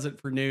 That does it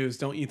for news,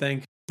 don't you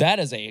think? That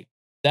is a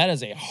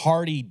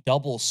hearty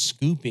double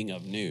scooping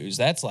of news.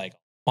 That's like a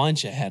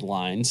bunch of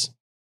headlines.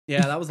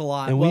 Yeah, that was a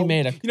lot. And we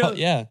made a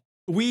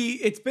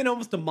it's been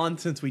almost a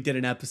month since we did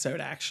an episode,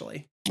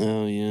 actually.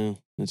 Oh yeah,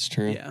 that's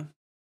true. Yeah.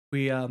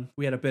 We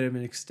had a bit of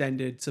an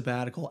extended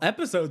sabbatical.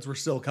 Episodes were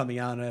still coming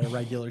out at a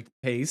regular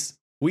pace.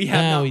 We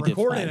have not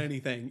recorded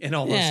anything in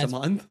almost a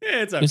month.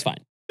 It's okay. It's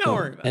fine. Don't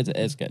worry about it.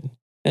 It's good.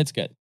 It's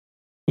good.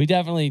 We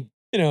definitely,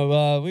 you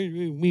know,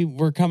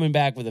 we're coming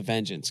back with a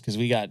vengeance because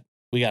we got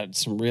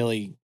some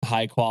really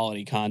high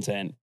quality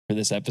content for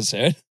this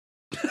episode.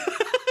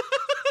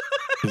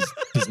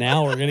 Because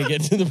now we're gonna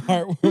get to the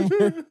part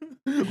where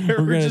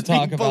we're going to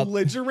talk about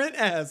belligerent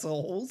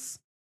assholes.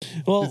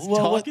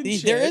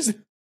 The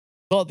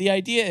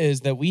idea is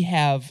that we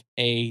have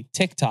a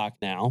TikTok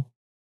now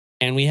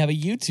and we have a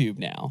YouTube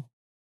now.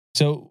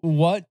 So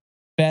what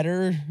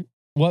better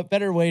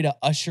way to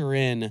usher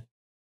in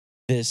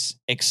this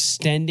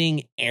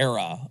extending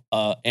era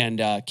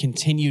and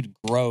continued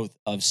growth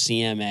of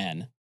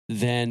CMN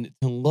than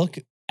to look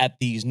at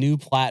these new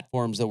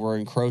platforms that we're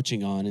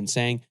encroaching on and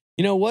saying,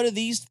 you know, what do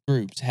these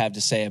groups have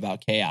to say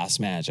about chaos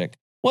magic?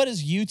 What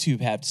does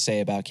YouTube have to say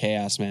about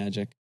chaos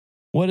magic?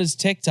 What does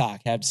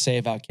TikTok have to say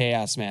about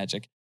chaos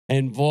magic?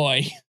 And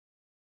boy,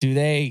 do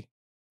they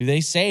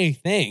say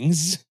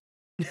things.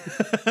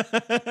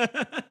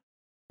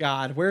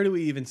 God, where do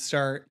we even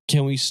start?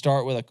 Can we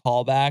start with a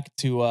callback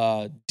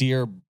to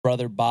dear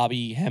brother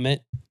Bobby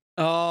Hemmett?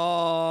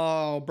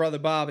 Oh, brother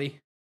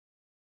Bobby.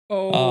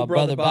 Oh,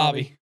 brother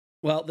Bobby.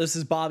 Well, this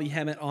is Bobby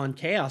Hemmett on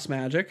Chaos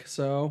Magic,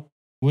 so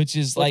which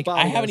is like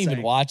I have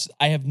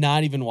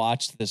not even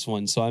watched this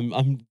one, so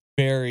I'm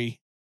very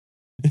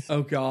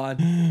Oh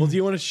God. Well, do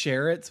you want to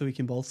share it so we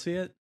can both see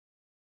it?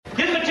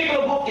 This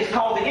particular book is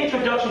called The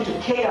Introduction to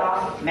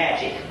Chaos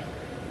Magic.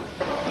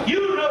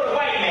 You know the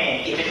white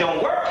man, if it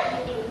don't work,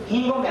 he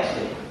ain't gonna mess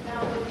with it.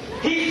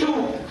 He's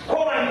too,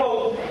 quote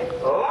unquote,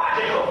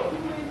 logical.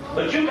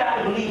 But you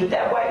got to believe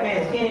that white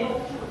man's in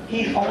it.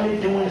 He's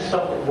only doing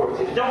stuff that works.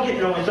 If it don't get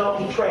no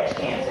result, he trash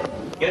cans it.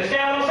 You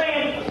understand what I'm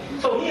saying?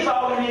 So he's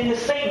all in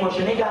this Satan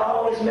worship. They got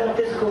all this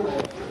metaphysical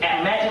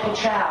and magical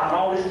child and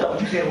all this stuff.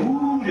 You say,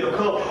 ooh, they'll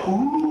come,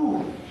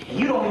 ooh. And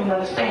you don't even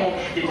understand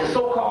that the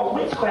so-called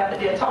witchcraft that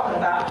they're talking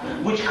about,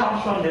 which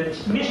comes from the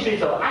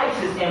mysteries of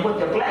Isis and what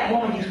the black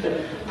woman used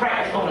to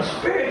practice on a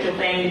spiritual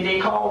thing that they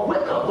call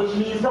Wicca, which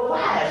means the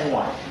wise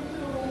one,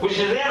 which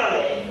is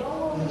intellect,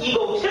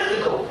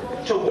 egotistical,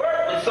 to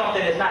work with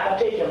something that's not going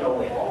to take him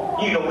nowhere.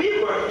 You know,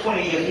 we've worked for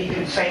 20 years, he do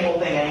the same old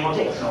thing that ain't going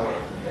to take us nowhere.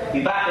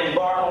 We about to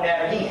embark on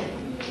that again.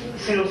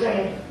 See what I'm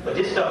saying? But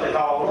this stuff is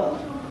all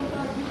up.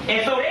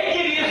 And so they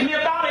give you this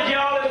mythology,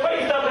 all this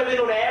fake stuff, because they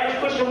know the average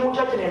Christian won't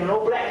touch it, and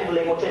no black people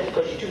ain't going to touch it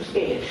because you're too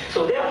scared.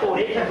 So therefore,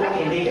 they can go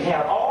and they can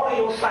have all of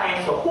your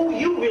science for who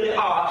you really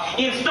are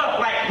in stuff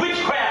like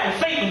witchcraft and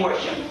Satan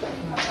worship.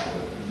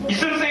 You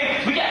see what I'm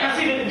saying? We got to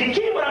see the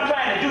key. What I'm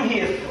trying to do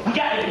here is we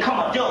got to become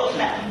adults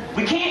now.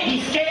 We can't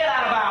be scared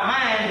out of our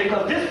minds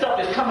because this stuff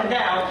is coming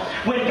down.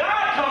 When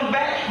God comes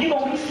back, you're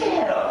going to be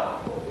scared of.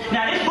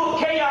 Now, this book,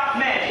 Chaos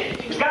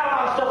Magic, it's got a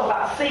lot of stuff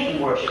about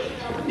Satan worship.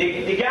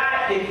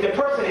 The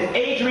person is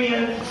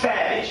Adrian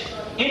Savage.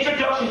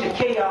 Introduction to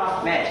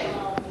Chaos Magic.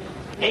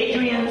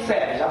 Adrian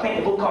Savage. I think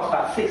the book costs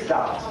about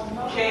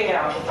 $6.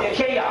 Chaos.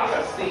 Chaos.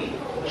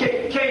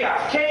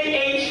 Chaos.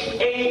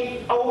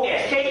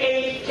 K-H-A-O-S.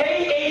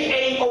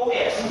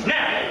 K-H-A-O-S.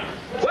 Now,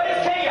 what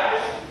is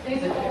chaos? I'm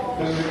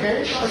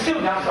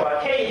sorry.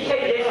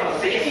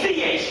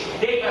 C-H.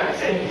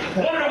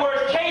 One of the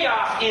words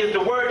chaos is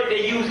the word that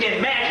they use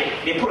in magic.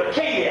 They put a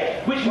K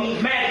there, which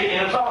means magic.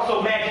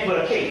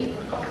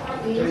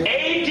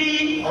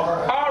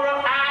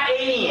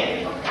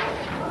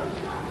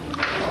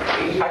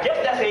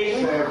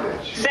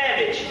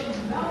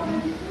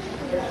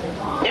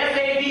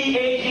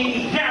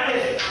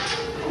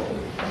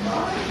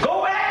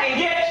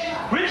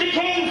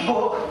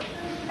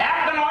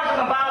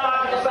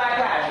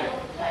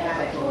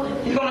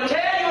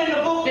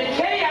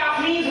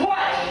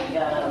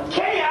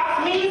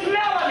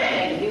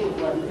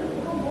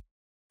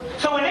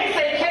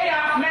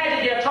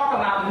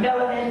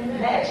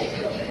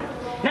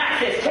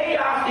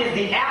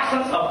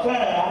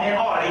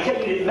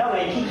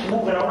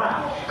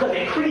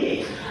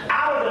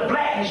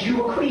 as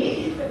you were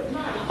created.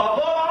 Above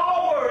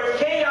all words,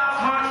 chaos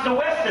haunts the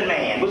Western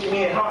man, which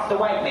means it haunts the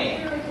white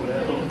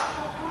man.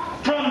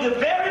 From the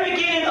very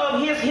beginning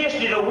of his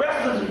history, the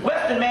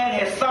Western man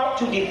has sought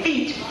to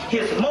defeat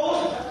his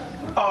most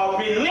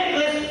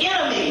relentless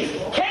enemies,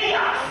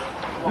 chaos,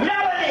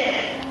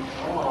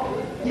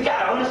 melanin. You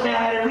gotta understand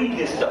how to read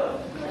this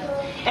stuff.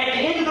 At the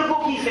end of the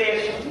book, he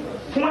says,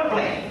 point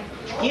blank.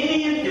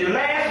 In the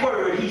last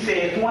word, he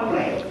says, point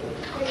blank.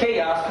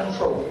 Chaos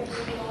controls.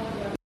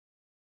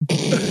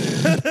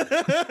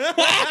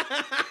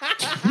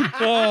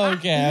 Oh,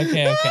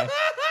 okay.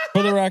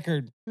 For the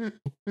record.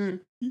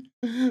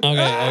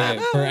 Okay.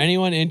 For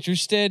anyone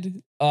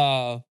interested,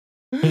 for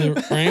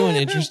anyone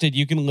interested,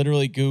 you can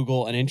literally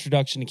Google An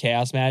Introduction to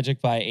Chaos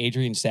Magic by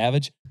Adrian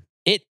Savage.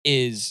 It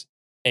is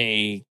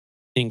a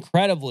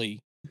incredibly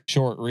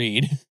short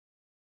read.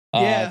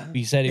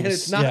 He said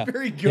it's not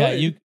very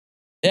good.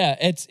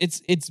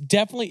 It's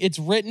definitely, it's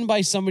written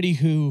by somebody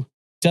who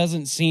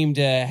doesn't seem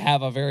to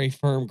have a very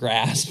firm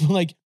grasp.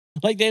 like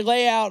they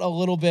lay out a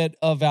little bit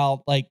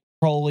about like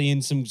Crowley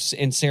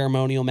and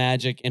ceremonial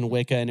magic and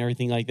Wicca and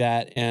everything like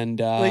that. And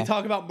they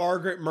talk about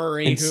Margaret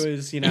Murray, who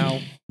is,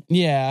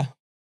 yeah,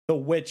 the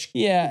witch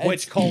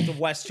cult of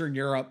Western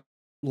Europe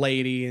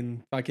lady,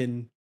 and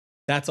fucking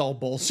that's all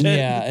bullshit.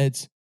 Yeah,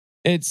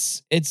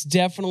 it's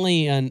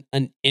definitely an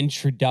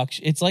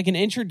introduction. It's like an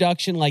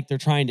introduction, like they're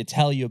trying to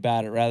tell you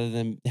about it rather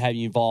than have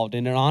you involved.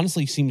 And it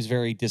honestly seems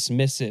very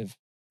dismissive.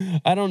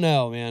 I don't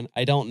know, man.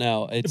 I don't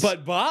know.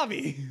 But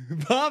Bobby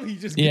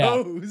just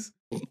goes.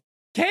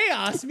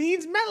 Chaos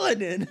means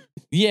melanin.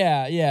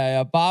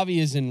 Yeah. Bobby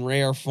is in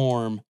rare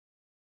form.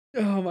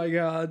 Oh my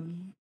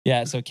god.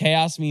 Yeah. So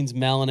chaos means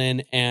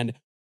melanin, and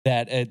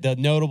that the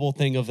notable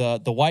thing of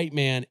the white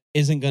man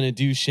isn't going to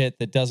do shit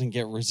that doesn't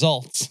get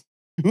results,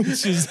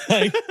 which is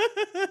like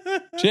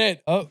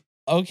shit. Oh,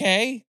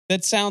 okay.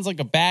 That sounds like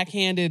a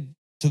backhanded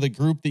to the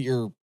group that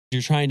you're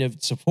trying to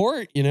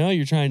support.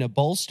 You're trying to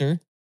bolster.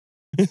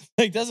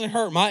 Like, it doesn't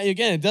hurt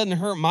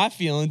my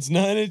feelings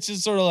none. It's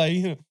just sort of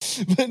like,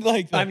 but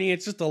like, I mean,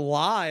 it's just a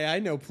lie. I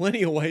know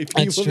plenty of white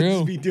people that's true. that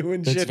just be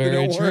doing That's shit very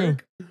that don't true.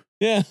 work.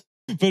 Yeah,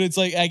 but it's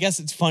like, I guess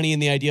it's funny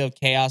in the idea of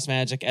chaos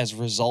magic as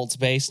results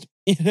based,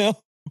 where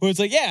it's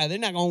like, yeah, they're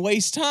not going to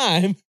waste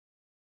time,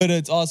 but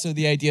it's also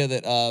the idea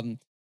that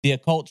the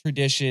occult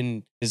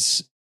tradition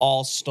is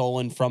all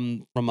stolen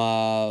from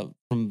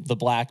the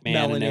black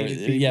man and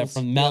everything. Yeah,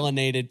 from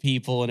melanated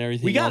people and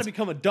everything. We got to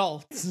become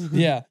adults.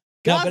 Yeah.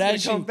 God's going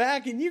to come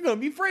back and you're going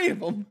to be afraid of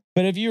him.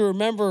 But if you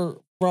remember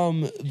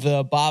from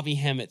the Bobby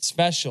Hemmett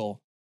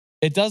special,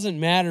 it doesn't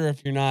matter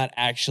if you're not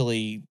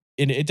actually,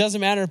 it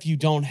doesn't matter if you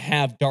don't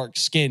have dark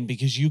skin,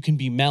 because you can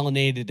be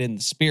melanated in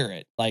the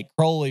spirit. Like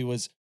Crowley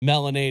was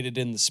melanated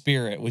in the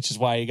spirit, which is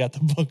why he got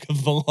the Book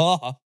of the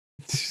Law.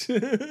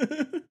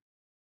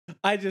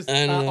 I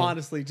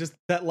honestly, just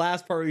that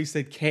last part where you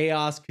said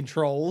chaos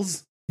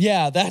controls.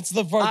 Yeah, that's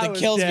the part that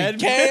kills me.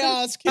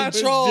 Chaos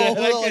control. I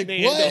like,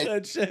 what?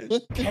 That shit.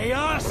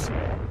 Chaos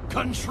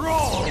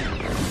control.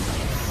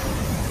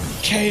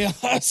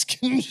 Chaos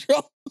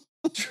control.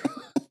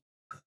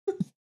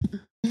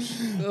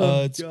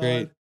 Oh, it's God.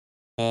 great.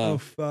 Oh,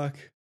 fuck.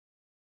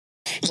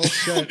 Well,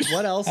 shit.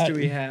 What else do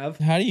we have?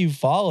 How do you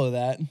follow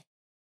that?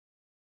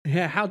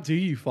 Yeah, how do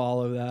you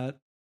follow that?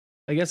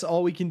 I guess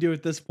all we can do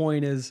at this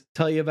point is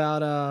tell you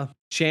about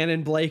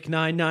Shannon Blake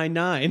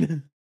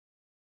 999.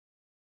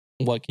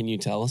 What can you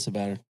tell us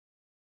about her?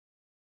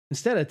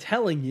 Instead of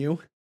telling you,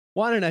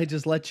 why don't I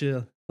just let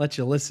you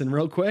listen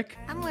real quick?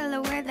 I'm well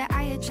aware that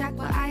I attract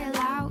what I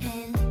allow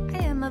in. I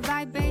am a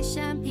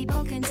vibration,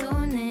 people can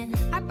tune in.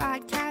 I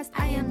broadcast,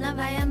 I am love,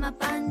 I am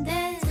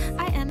abundance.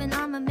 I am an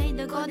armor made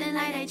the golden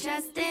light, I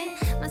trust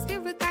it. My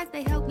spirit guides,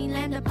 they help me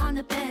land upon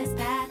the best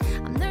path.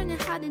 I'm learning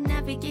how to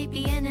navigate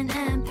being an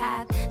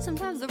empath.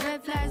 Sometimes the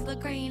red flags look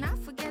green, I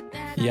forget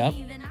that. Yep.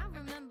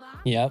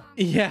 Yep.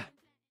 Yeah.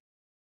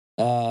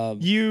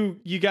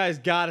 You guys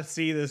gotta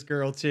see this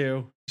girl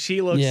too.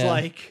 She looks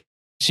like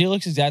she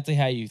looks exactly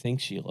how you think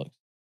she looks.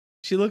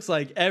 She looks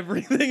like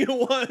everything at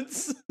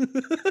once.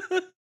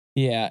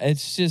 Yeah,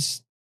 it's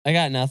just, I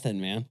got nothing,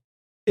 man.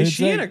 Is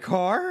she in a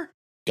car?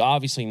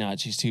 Obviously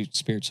not. She's too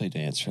spiritually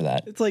advanced for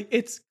that. It's like,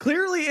 it's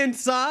clearly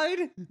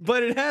inside,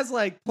 but it has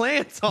like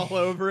plants all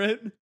over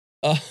it.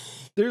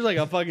 There's like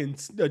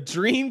a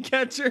dream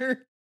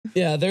catcher.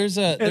 Yeah, there's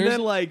then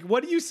like,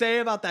 what do you say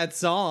about that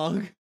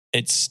song?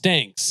 It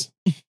stinks.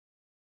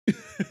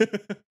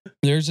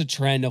 There's a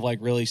trend of like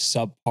really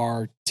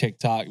subpar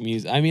TikTok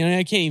music. I mean,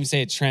 I can't even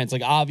say it's trends.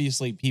 Like,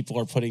 obviously people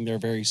are putting their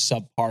very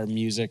subpar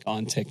music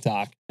on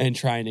TikTok and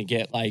trying to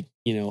get like,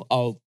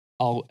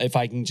 if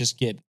I can just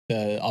get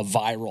a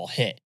viral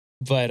hit.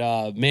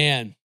 But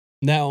man,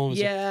 that one was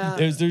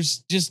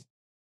there's just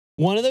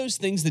one of those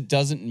things that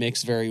doesn't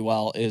mix very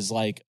well is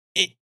like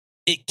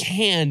it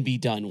can be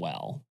done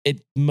well.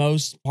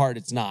 Most part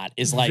it's not.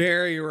 Is like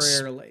very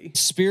rarely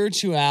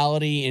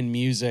spirituality in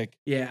music.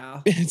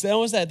 Yeah. It's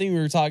almost that thing we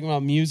were talking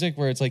about music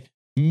where it's like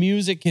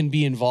music can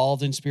be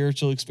involved in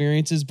spiritual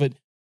experiences, but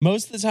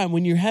most of the time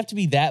when you have to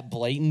be that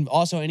blatant,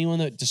 also anyone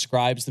that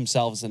describes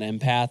themselves as an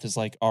empath is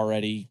like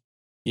already,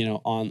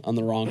 on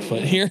the wrong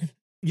foot here.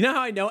 You know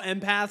how I know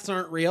empaths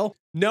aren't real?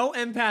 No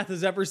empath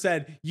has ever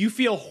said, you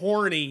feel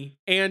horny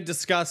and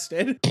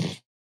disgusted.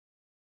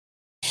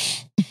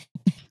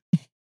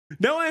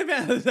 No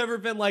empath has ever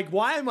been like,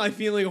 why am I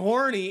feeling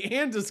horny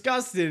and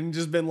disgusted? And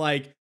just been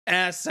like,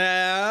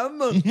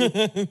 SM.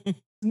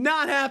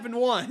 Not happened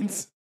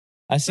once.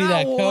 I see Not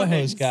that co-host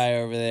once. guy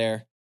over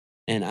there,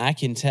 and I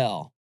can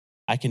tell,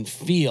 I can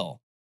feel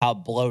how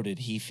bloated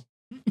he.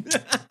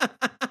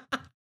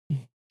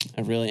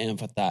 I really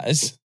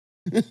empathize.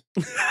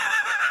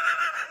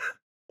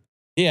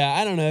 Yeah,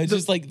 I don't know. It's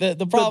just like the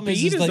problem the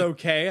beat is is like,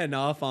 okay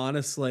enough,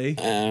 honestly.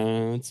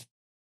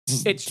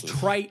 It's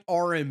trite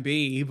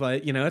R&B,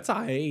 but it's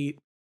alright.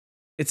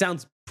 It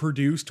sounds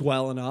produced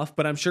well enough,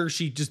 but I'm sure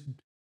she just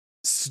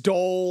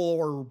stole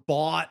or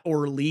bought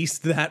or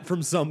leased that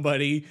from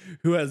somebody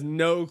who has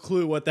no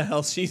clue what the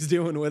hell she's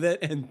doing with it,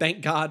 and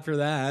thank God for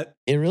that.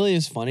 it really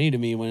is funny to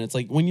me when it's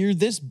like when you're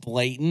this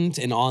blatant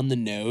and on the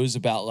nose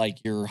about like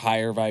your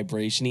higher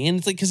vibration, and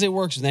it's like because it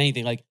works with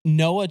anything. Like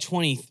Noah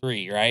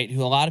 23, right?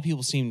 Who a lot of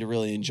people seem to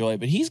really enjoy,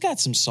 but he's got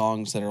some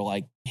songs that are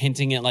like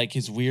hinting at like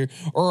his weird.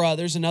 Or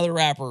there's another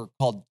rapper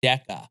called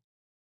Decca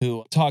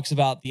who talks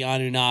about the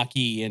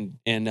Anunnaki and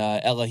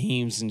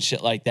Elohims and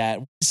shit like that.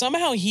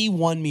 Somehow he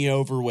won me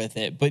over with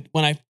it, but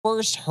when I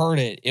first heard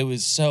it, it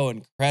was so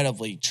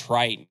incredibly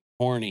trite and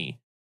corny.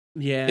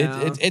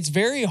 Yeah. It's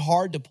very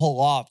hard to pull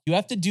off. You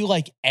have to do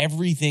like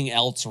everything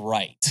else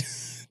right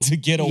to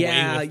get away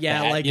with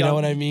that. Like, you know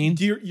what I mean?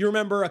 Do you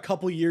remember a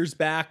couple years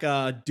back,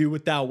 Do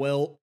What Thou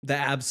Wilt, the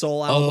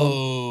Absol album?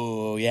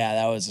 Oh, yeah,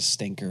 that was a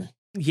stinker.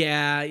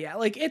 Yeah,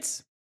 like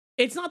it's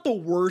not the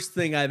worst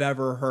thing I've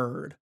ever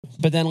heard.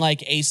 But then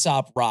like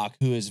Aesop Rock,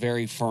 who is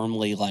very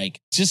firmly like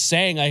just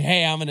saying like,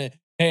 hey,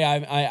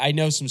 I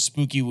know some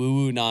spooky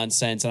woo-woo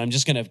nonsense and I'm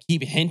just going to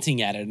keep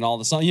hinting at it and all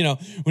the song,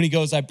 when he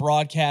goes, I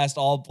broadcast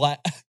all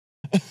black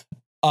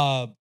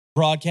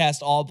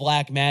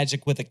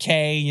magic with a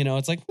K,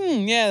 it's like,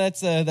 yeah,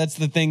 that's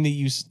the thing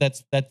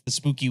that's the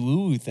spooky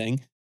woo-woo thing.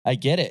 I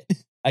get it.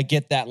 I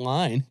get that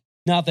line.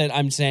 Not that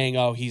I'm saying,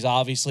 oh, he's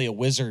obviously a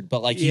wizard,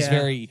 but like he's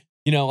very,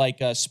 like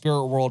a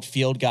Spirit World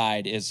Field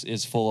Guide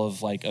is full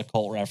of like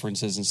occult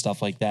references and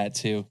stuff like that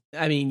too.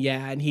 I mean,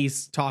 yeah, and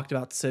he's talked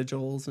about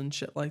sigils and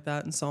shit like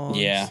that in songs.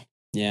 Yeah.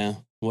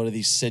 What do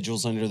these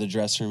sigils under the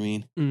dresser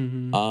mean?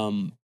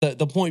 Mm-hmm.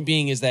 The point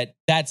being is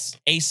that's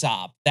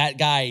Aesop. That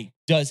guy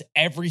does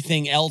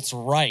everything else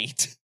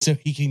right, so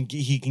he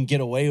can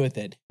get away with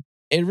it.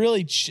 It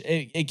really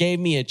it gave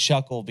me a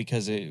chuckle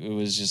because it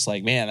was just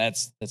like, man,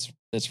 that's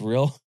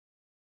real.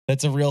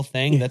 That's a real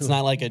thing. That's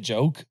not like a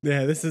joke.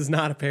 Yeah, this is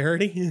not a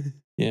parody.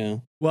 Yeah.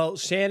 Well,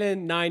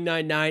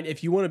 Shannon999,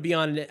 if you want to be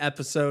on an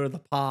episode of the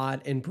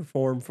pod and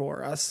perform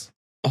for us.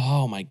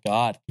 Oh my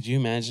God. Could you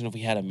imagine if we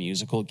had a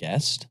musical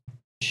guest?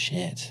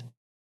 Shit.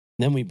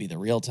 Then we'd be the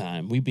real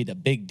time. We'd be the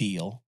big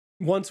deal.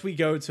 Once we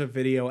go to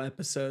video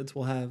episodes,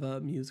 we'll have a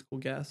musical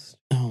guest.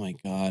 Oh my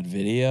God.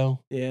 Video?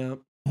 Yeah.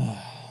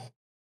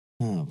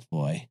 Oh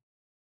boy.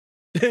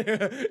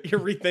 You're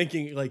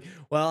rethinking like,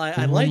 well,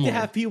 I'd like to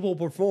have people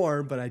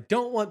perform, but I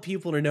don't want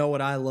people to know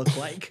what I look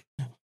like.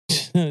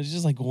 It's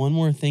just like one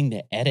more thing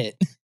to edit.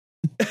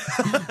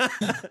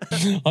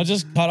 I'll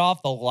just cut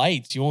off the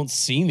lights. You won't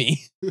see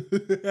me.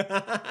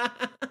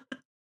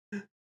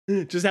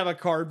 Just have a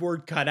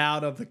cardboard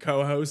cutout of the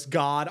co-host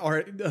God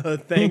art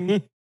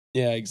thing.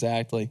 Yeah,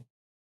 exactly.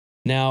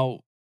 Now,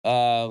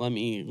 let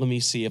me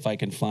see if I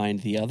can find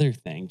the other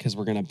thing because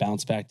we're gonna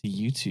bounce back to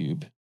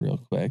YouTube real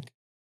quick.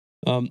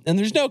 And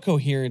there's no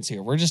coherence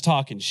here. We're just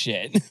talking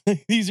shit.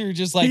 These are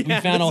just like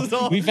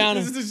we found.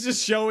 This is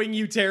just showing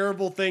you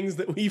terrible things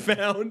that we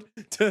found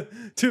to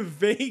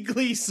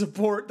vaguely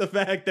support the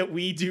fact that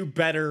we do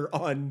better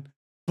on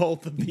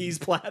both of these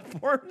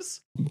platforms.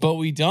 But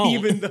we don't,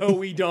 even though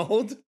we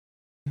don't.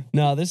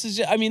 No, this is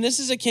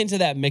akin to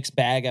that mixed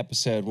bag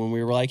episode when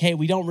we were like, hey,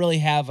 we don't really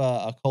have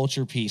a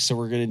culture piece, so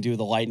we're going to do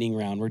the lightning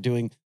round. We're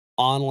doing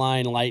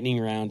online lightning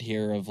round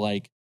here of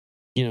like,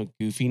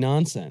 goofy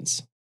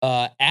nonsense.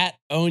 At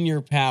Own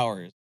Your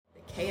Powers.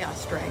 The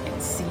Chaos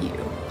Dragons see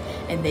you,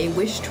 and they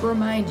wish to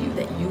remind you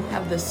that you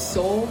have the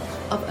soul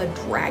of a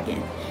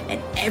dragon,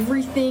 and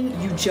everything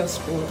you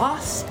just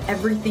lost,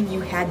 everything you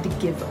had to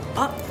give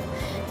up,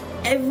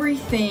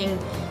 everything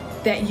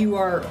that you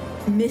are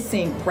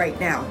missing right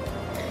now.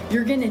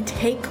 You're going to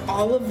take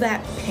all of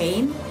that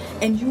pain,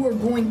 and you are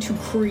going to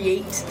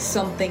create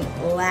something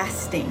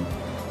lasting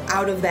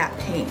out of that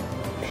pain.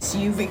 So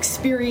you've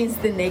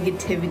experienced the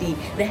negativity,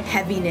 the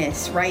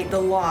heaviness, right? The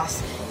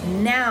loss.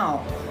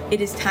 Now it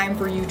is time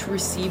for you to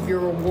receive your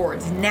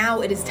rewards.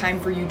 Now it is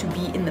time for you to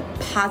be in the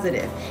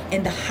positive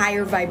and the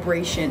higher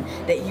vibration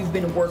that you've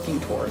been working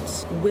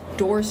towards.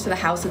 Doors to the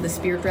House of the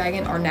Spirit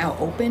Dragon are now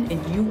open,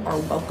 and you are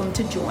welcome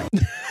to join.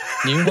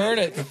 You heard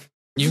it.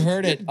 You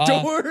heard it.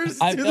 Doors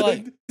to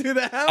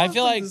the House of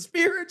the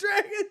Spirit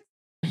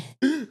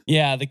Dragon.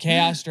 Yeah, the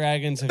Chaos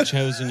Dragons have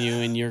chosen you,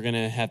 and you're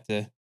gonna have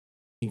to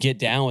get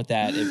down with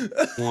that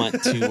if you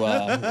want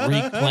to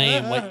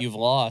reclaim what you've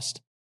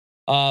lost.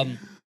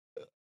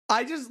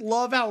 I just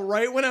love how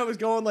right when I was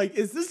going like,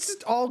 is this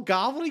just all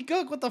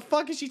gobbledygook? What the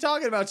fuck is she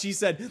talking about? She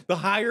said, the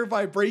higher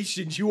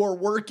vibrations you are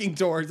working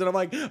towards. And I'm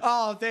like,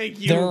 oh,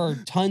 thank you. There are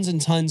tons and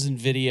tons of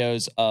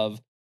videos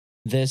of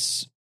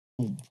this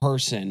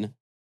person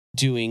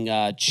doing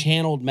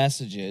channeled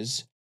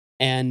messages.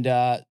 And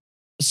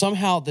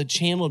somehow the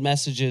channeled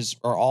messages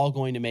are all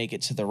going to make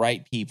it to the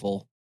right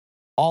people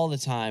all the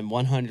time,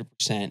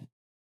 100%.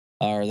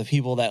 Or the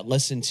people that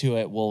listen to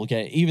it will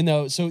get, even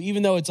though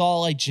it's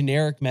all like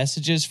generic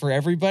messages for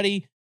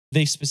everybody,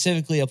 they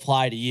specifically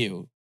apply to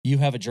you. You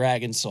have a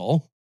dragon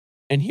soul.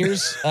 And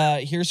here's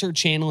her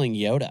channeling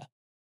Yoda.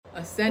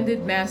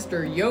 Ascended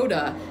Master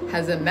Yoda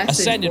has a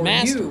message Ascended for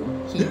Master.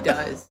 you. He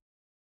does.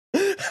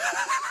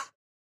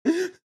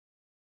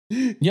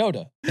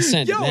 Yoda,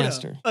 Ascended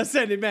Master.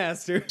 Ascended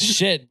Master.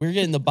 Shit, we're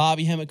getting the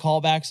Bobby Hemmett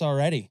callbacks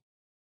already.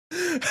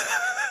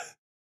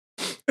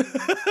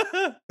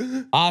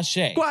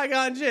 Ashe.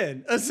 Qui-Gon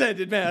Jinn,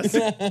 Ascended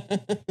Master.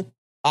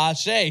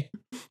 Ashe.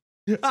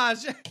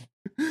 Ashe.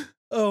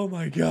 Oh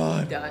my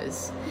God. He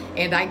does.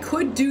 And I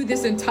could do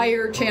this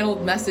entire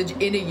channeled message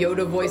in a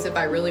Yoda voice if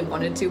I really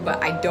wanted to,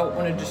 but I don't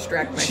want to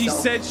distract myself. She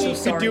said she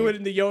So could do sorry. it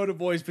in the Yoda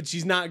voice, but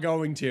she's not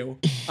going to.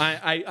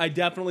 I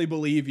definitely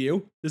believe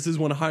you. This is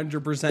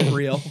 100%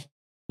 real.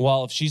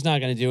 Well, if she's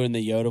not going to do it in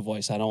the Yoda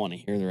voice, I don't want to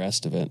hear the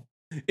rest of it.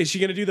 Is she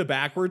going to do the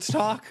backwards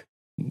talk?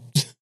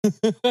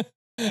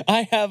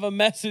 I have a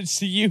message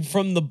to you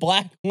from the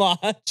Black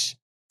Lodge.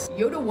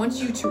 Yoda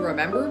wants you to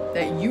remember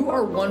that you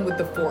are one with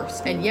the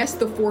Force. And yes,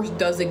 the Force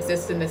does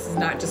exist, and this is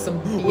not just some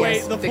BS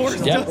Wait, the Force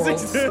fictional does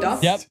world exist?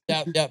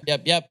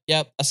 stuff.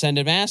 Yep.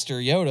 Ascended Master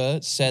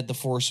Yoda said the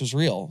Force was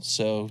real,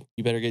 so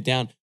you better get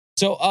down.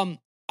 So,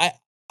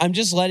 I'm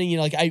just letting you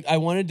know, like, I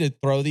wanted to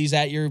throw these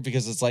at you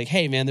because it's like,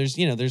 hey man,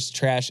 there's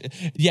trash.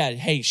 Yeah,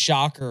 hey,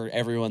 shocker,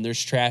 everyone,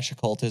 there's trash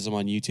occultism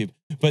on YouTube.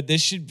 But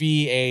this should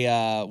be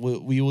a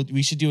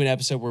we should do an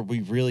episode where we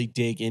really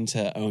dig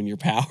into Own Your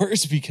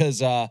Powers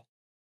because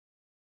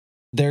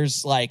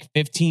there's like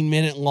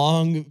 15-minute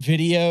long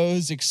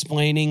videos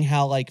explaining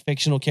how like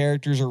fictional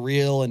characters are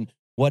real and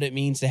what it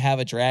means to have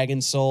a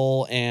dragon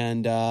soul.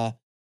 And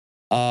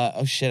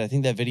oh shit, I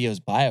think that video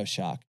is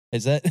BioShock.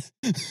 Is that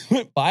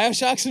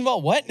BioShock's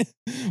involved? What?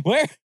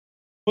 Where?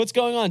 What's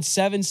going on?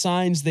 7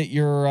 signs that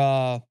you're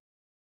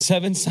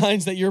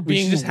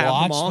being just have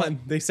watched. them on.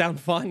 They sound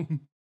fun.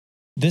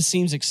 This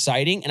seems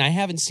exciting, and I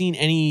haven't seen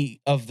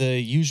any of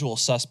the usual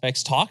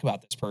suspects talk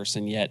about this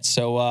person yet.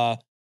 So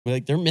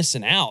they're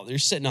missing out. They're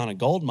sitting on a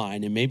gold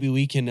mine, and maybe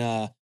we can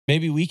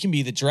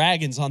be the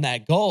dragons on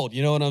that gold.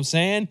 You know what I'm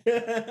saying?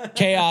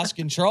 Chaos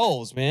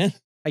controls, man.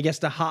 I guess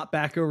to hop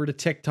back over to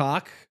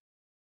TikTok.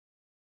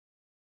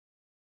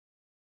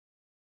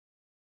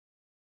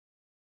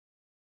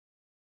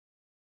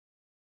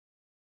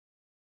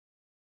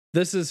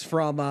 This is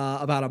from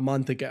about a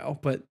month ago,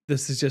 but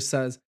this just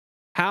says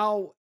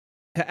how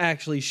to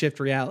actually shift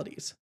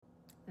realities.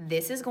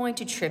 This is going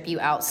to trip you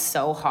out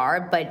so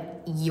hard,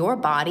 but your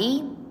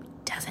body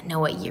doesn't know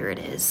what year it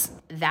is.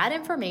 That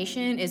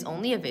information is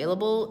only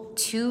available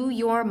to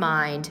your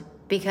mind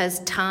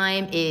because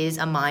time is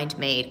a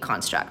mind-made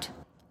construct.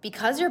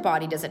 Because your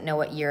body doesn't know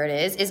what year it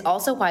is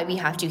also why we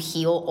have to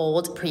heal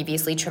old,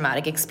 previously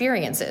traumatic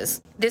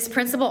experiences. This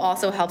principle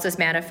also helps us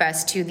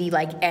manifest to the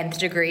nth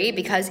degree,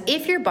 because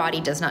if your body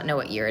does not know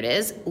what year it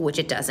is, which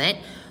it doesn't,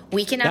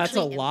 we can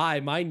actually... That's a lie.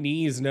 My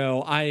knees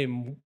know I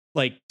am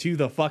like to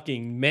the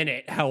fucking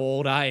minute how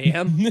old I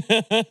am.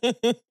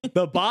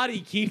 The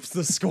body keeps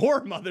the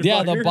score, motherfucker.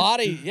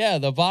 Yeah,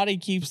 the body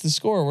keeps the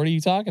score. What are you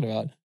talking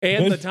about?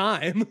 And the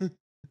time.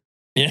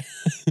 Yeah.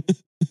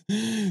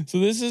 So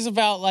this is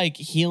about like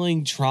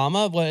healing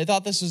trauma, but I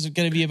thought this was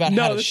going to be about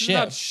how to this shift. is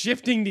about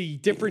shifting to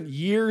different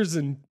years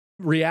and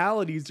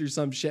realities or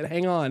some shit.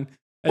 Hang on.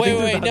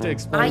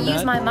 I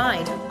use my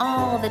mind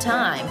all the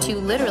time to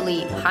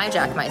literally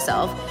hijack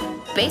myself,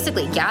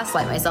 basically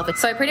gaslight myself.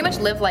 So I pretty much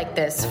live like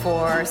this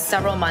for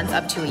several months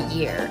up to a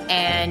year,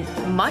 and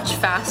much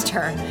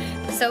faster.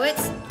 So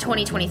it's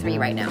 2023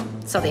 right now,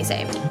 so they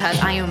say, because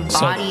I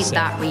embodied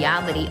that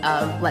reality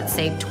of, let's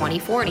say,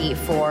 2040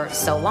 for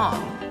so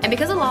long. And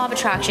because the law of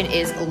attraction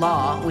is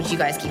law, which you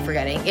guys keep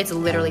forgetting, it's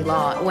literally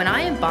law. When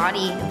I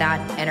embody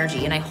that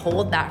energy and I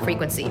hold that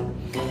frequency,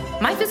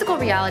 my physical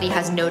reality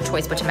has no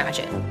choice but to match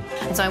it.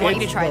 And so I want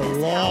you to try this.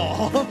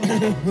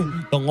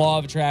 The law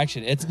of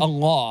attraction. It's a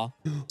law.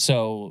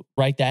 So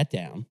write that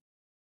down.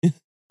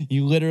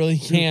 You literally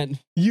can't.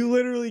 You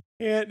literally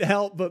can't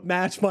help but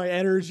match my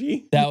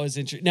energy. That was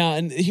interesting. Now,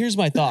 and here's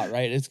my thought,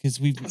 right? It's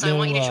because we've. So I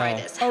want you to try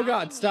this. Oh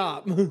God,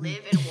 stop! Live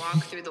and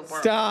walk through the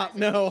world. Stop!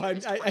 No,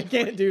 I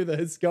can't do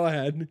this. Go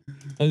ahead.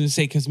 I was gonna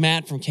say, because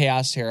Matt from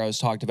Chaos Heroes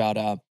talked about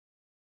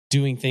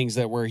doing things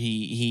that where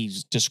he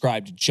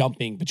described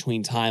jumping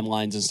between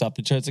timelines and stuff.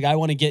 It's like, I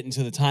want to get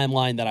into the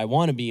timeline that I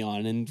want to be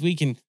on, and we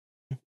can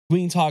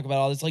talk about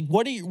all this. Like,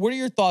 what are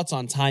your thoughts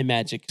on time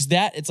magic? Because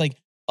it's like,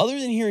 other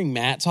than hearing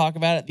Matt talk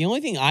about it, the only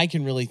thing I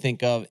can really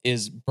think of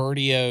is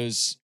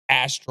Bertio's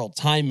astral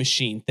time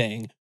machine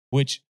thing,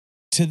 which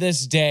to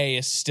this day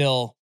is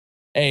still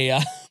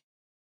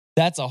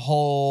that's a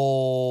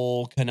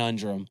whole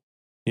conundrum.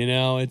 You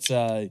know, it's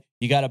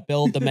you got to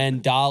build the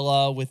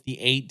mandala with the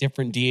 8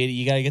 different deity.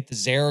 You got to get the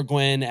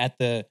Zeragwin at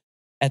the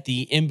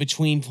in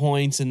between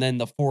points, and then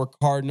the 4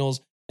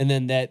 cardinals, and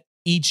then that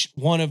each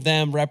one of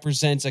them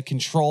represents a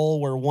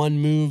control where one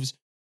moves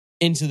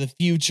into the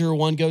future,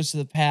 one goes to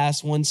the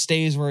past, one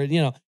stays where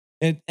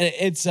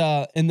it's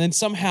and then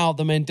somehow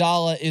the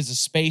mandala is a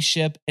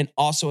spaceship and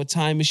also a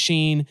time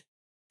machine.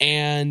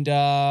 And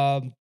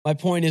my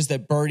point is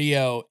that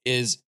Bertio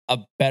is a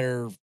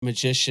better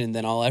magician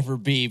than I'll ever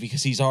be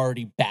because he's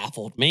already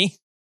baffled me.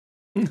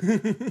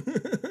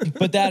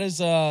 But that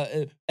is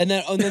and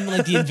then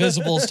like the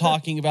Invisibles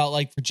talking about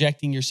like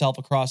projecting yourself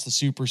across the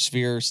super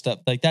sphere, stuff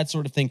like that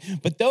sort of thing.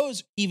 But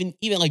those even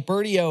like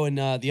Bertio and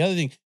the other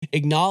thing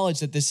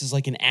acknowledge that this is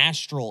like an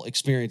astral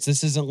experience.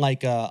 This isn't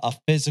like a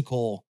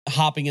physical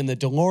hopping in the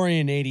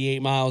DeLorean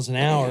 88 miles an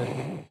hour.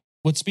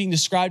 What's being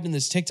described in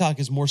this TikTok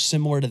is more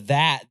similar to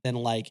that than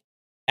like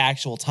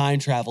actual time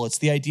travel. It's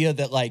the idea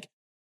that like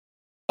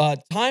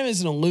time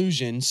is an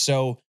illusion.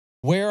 So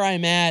where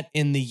I'm at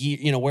in the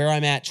year, where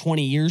I'm at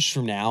 20 years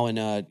from now in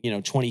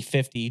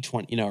 2050,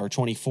 or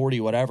 2040,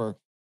 whatever,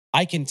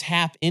 I can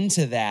tap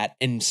into that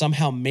and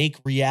somehow make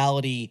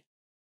reality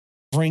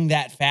bring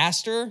that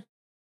faster.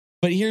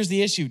 But here's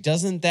the issue.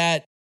 Doesn't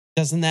that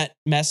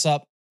mess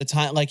up the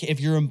time? Like if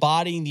you're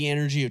embodying the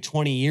energy of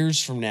 20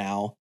 years from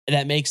now,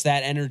 that makes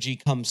that energy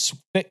come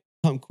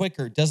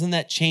quicker. Doesn't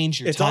that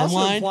change your timeline? It's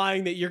also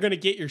implying that you're going to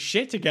get your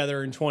shit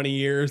together in 20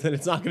 years and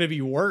it's not going to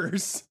be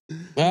worse.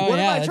 Oh, what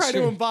if I try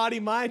to embody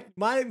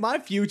my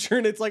future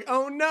and it's like,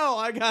 oh no,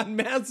 I got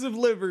massive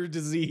liver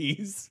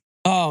disease.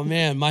 Oh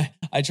man,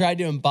 I tried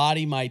to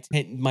embody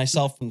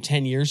myself from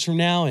 10 years from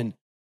now, and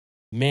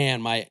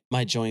man, my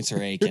joints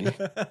are aching.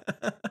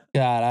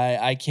 God,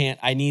 I can't.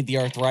 I need the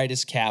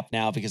arthritis cap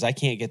now because I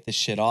can't get this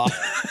shit off.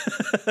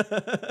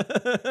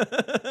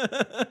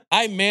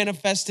 I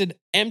manifested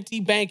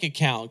empty bank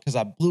account because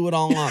I blew it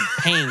all on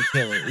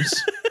painkillers.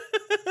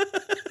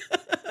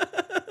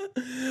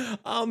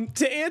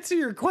 To answer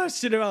your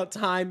question about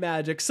time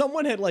magic,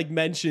 someone had like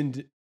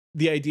mentioned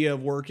the idea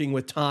of working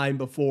with time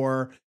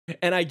before,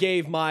 and I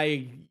gave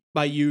my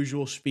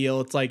usual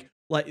spiel. It's like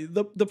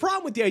the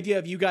problem with the idea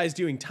of you guys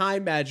doing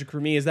time magic for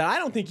me is that I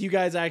don't think you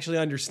guys actually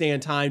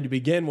understand time to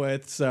begin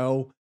with.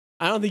 So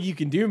I don't think you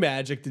can do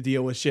magic to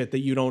deal with shit that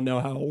you don't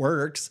know how it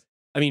works.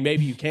 I mean,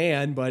 maybe you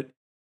can, but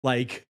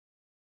like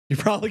you're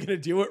probably going to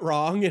do it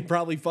wrong and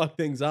probably fuck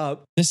things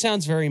up. This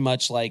sounds very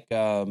much like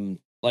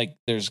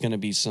there's going to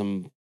be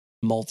some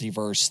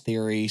multiverse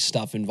theory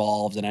stuff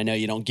involved, and I know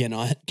you don't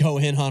go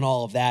in on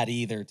all of that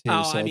either too.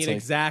 Oh, so I mean,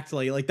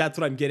 exactly. Like that's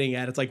what I'm getting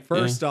at. It's like,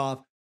 first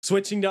off,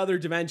 switching to other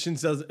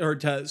dimensions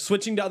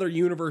switching to other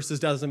universes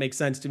doesn't make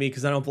sense to me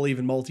because I don't believe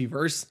in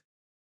multiverse.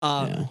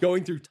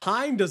 Going through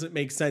time doesn't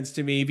make sense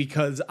to me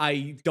because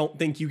I don't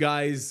think you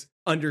guys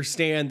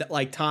understand that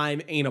like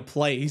time ain't a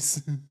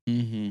place.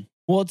 Mm-hmm.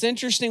 Well, it's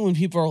interesting when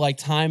people are like,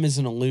 time is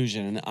an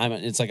illusion, and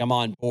it's like, I'm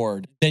on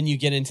board. Then you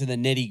get into the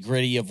nitty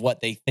gritty of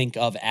what they think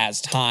of as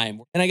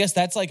time. And I guess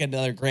that's like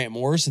another Grant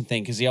Morrison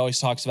thing, because he always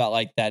talks about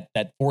like that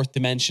fourth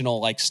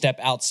dimensional, like step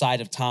outside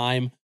of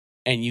time,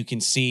 and you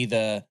can see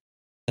the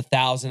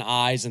 1,000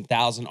 eyes and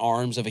 1,000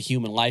 arms of a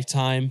human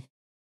lifetime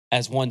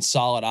as one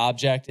solid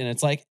object. And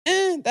it's like,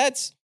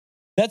 that's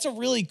a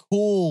really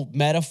cool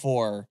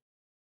metaphor.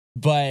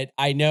 But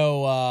I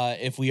know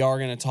if we are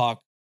going to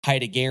talk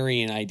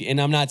Heideggerian idea,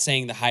 and I'm not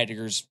saying that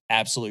Heidegger's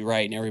absolutely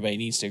right and everybody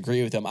needs to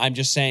agree with him. I'm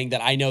just saying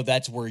that I know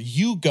that's where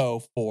you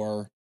go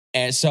for.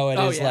 And so it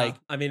is like,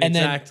 I mean, and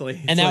exactly.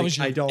 Then, and that was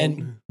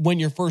and when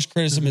your first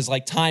criticism is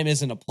like, time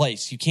isn't a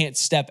place. You can't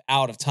step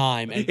out of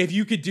time. And if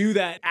you could do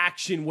that,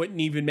 action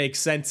wouldn't even make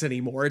sense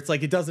anymore. It's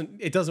like, it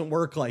doesn't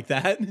work like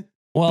that.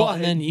 Well,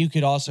 and then you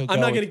could also I'm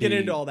not going to get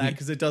into all that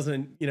because it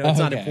doesn't, it's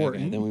not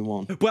important. Okay, then we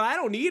won't. But I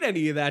don't need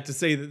any of that to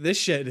say that this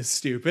shit is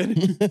stupid.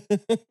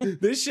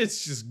 This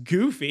shit's just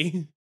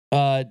goofy.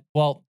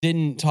 Well,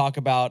 didn't talk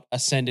about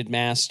Ascended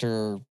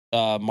Master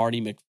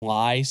Marty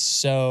McFly,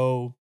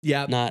 so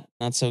yeah,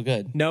 not so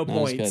good. No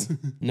points.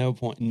 No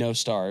point. No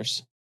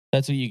stars.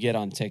 That's what you get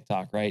on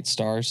TikTok, right?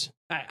 Stars.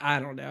 I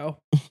don't know.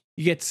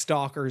 You get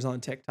stalkers on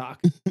TikTok.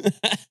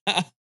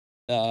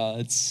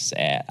 It's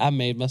sad. I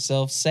made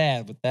myself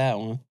sad with that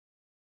one.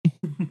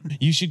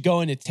 You should go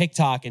into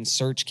TikTok and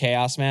search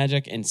Khaos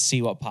Magic and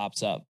see what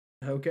pops up.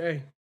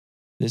 Okay.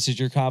 This is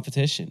your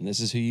competition. This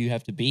is who you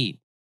have to beat.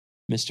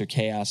 Mr.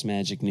 Khaos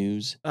Magic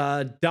News.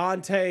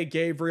 Dante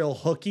Gabriel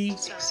Hookie.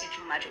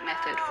 Sigil magic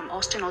method from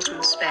Austin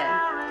Osman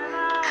Spare.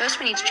 First,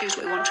 we need to choose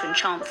what we want to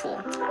enchant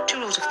for. 2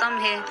 rules of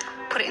thumb here.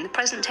 Put it in the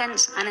present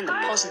tense and in the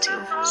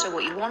positive. So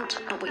what you want,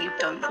 not what you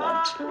don't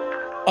want.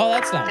 Oh,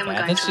 that's not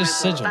bad. That's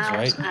just sigils,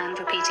 right? And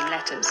repeating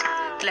letters.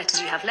 The letters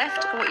you have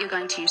left are what you're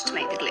going to use to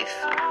make the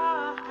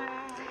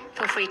glyph.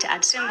 Feel free to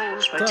add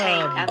symbols, rotate,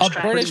 abstract.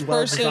 A British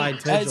person,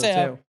 I'd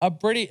say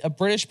a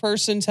British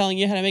person telling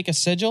you how to make a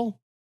sigil?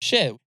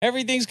 Shit,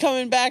 everything's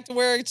coming back to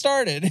where it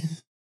started.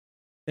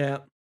 Yeah.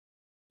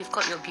 You've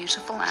got your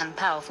beautiful and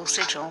powerful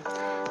sigil.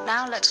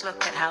 Now let's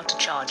look at how to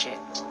charge it.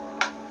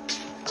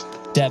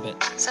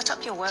 Debit. Set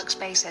up your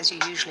workspace as you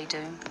usually do.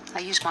 I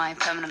use my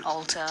permanent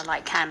altar,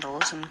 light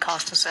candles, and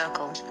cast a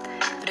circle.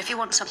 But if you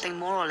want something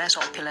more or less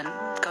opulent,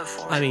 go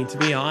for it. I mean, to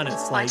be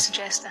honest, I like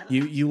suggest that.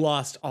 you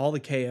lost all the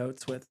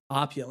chaos with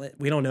opulent.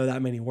 We don't know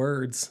that many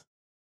words.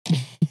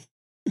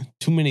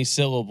 Too many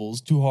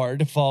syllables, too hard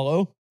to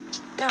follow.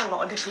 There are a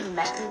lot of different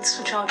methods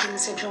for charging the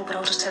sigil, but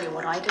I'll just tell you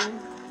what I do.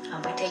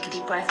 I take a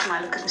deep breath and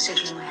I look at the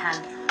sigil in my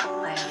hand.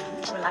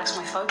 I relax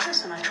my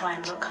focus and I try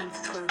and look kind of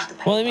through the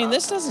paper. Well, I mean,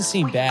 this doesn't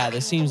seem bad.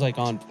 This seems like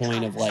on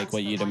point of like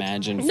what you'd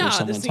imagine for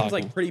someone this seems talking.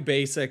 like pretty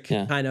basic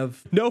kind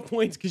of. No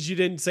points because you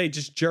didn't say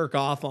just jerk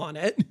off on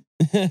it.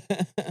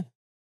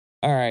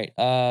 All right.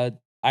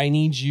 I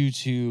need you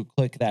to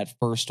click that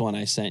first one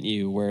I sent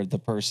you where the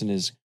person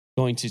is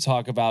going to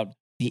talk about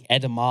the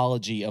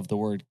etymology of the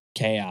word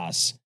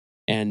chaos.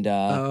 And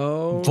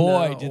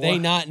do they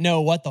not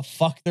know what the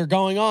fuck they're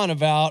going on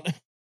about.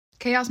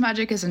 Chaos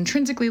magic is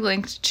intrinsically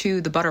linked to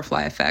the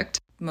butterfly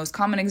effect. The most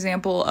common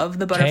example of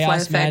the butterfly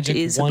effect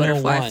is a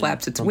butterfly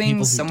flaps its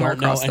wings somewhere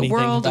across the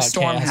world. A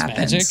storm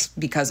happens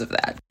because of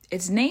that.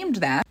 It's named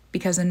that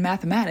because in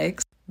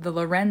mathematics, the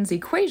Lorentz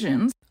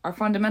equations are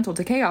fundamental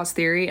to chaos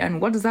theory, and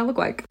what does that look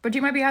like? But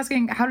you might be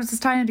asking, how does this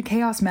tie into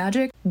chaos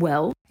magic?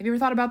 Well, have you ever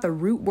thought about the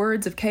root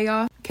words of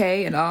chaos?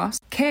 K and os.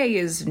 K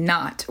is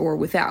not or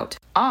without.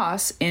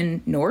 Os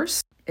in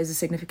Norse is a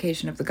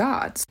signification of the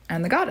gods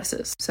and the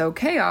goddesses. So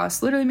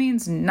chaos literally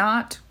means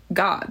not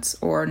gods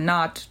or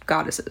not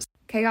goddesses.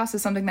 Chaos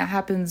is something that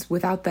happens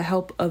without the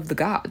help of the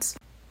gods.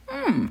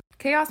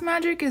 Chaos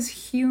magic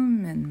is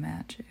human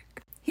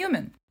magic.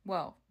 Human.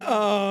 Well.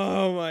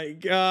 Oh my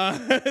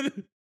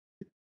god.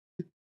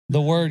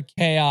 The word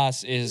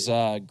chaos is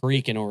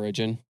Greek in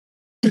origin.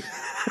 For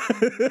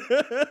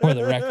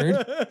the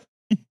record.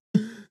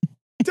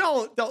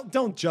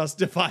 Don't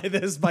justify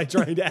this by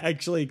trying to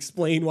actually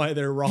explain why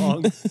they're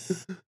wrong.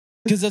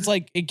 Because it's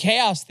like a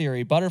chaos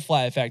theory,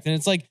 butterfly effect. And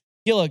it's like,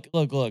 yeah,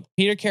 look.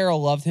 Peter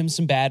Carroll loved him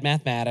some bad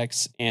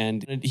mathematics,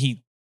 and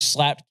he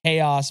slapped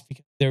chaos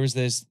because there was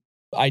this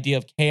idea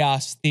of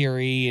chaos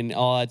theory and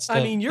all that stuff.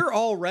 I mean, you're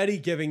already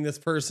giving this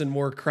person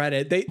more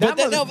credit. They've got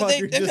told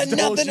nothing.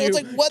 It's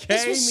like, what?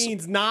 K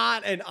means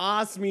not and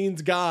os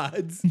means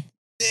gods.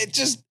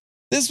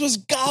 This was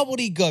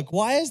gobbledygook.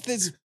 Why is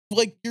this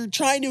like you're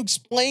trying to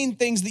explain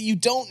things that you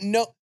don't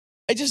know?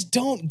 I just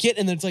don't get.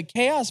 And it's like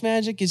chaos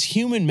magic is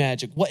human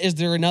magic. What is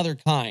there another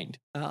kind?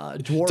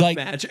 Dwarf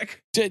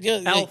magic,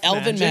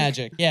 elven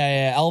magic.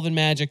 Yeah, elven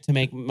magic to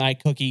make my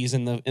cookies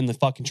in the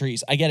fucking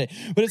trees. I get it,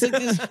 but it's like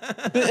this.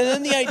 And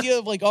then the idea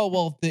of like, oh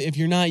well, if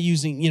you're not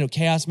using,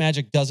 chaos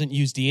magic doesn't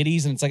use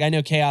deities, and it's like I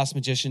know chaos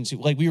magicians who,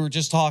 like we were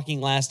just talking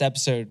last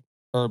episode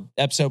or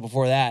episode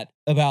before that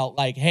about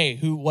like, hey,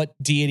 what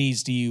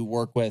deities do you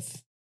work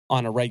with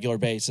on a regular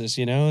basis?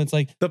 It's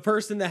like the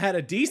person that had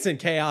a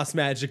decent chaos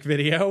magic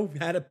video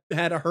had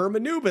a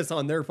Hermanubis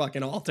on their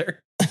fucking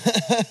altar.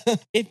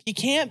 If you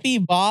can't be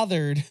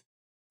bothered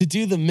to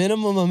do the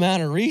minimum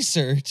amount of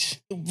research,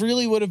 it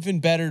really would have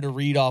been better to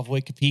read off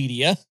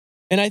Wikipedia.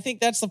 And I think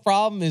that's the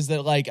problem is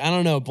that, like, I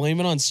don't know, blame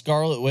it on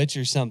Scarlet Witch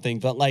or something,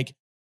 but like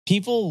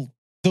people,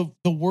 the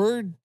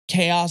word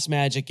chaos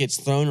magic gets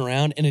thrown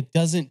around and it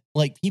doesn't,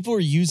 like, people are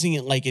using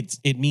it like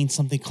it means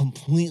something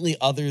completely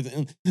other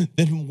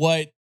than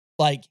what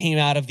like came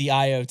out of the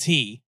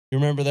IoT. You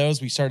remember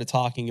those? We started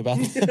talking about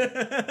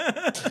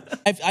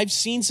I've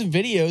seen some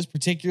videos,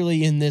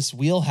 particularly in this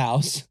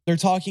wheelhouse. They're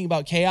talking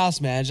about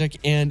chaos magic,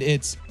 and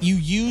it's you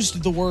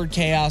used the word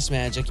chaos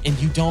magic and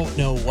you don't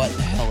know what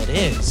the hell it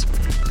is.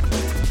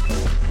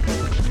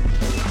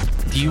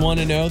 Do you want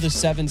to know the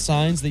 7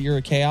 signs that you're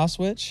a chaos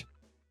witch?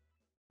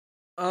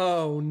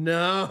 Oh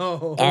no.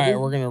 All right,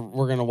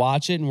 we're gonna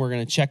watch it and we're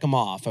gonna check them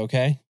off,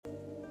 okay?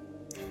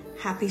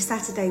 Happy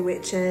Saturday,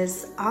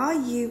 witches. Are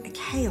you a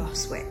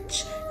chaos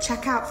witch?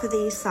 Check out for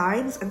these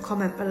signs and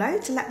comment below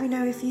to let me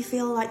know if you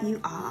feel like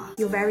you are.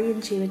 You're very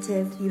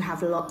intuitive, you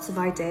have lots of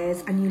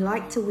ideas, and you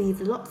like to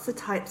weave lots of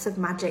types of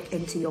magic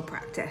into your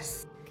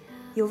practice.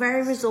 You're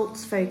very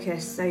results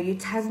focused, so you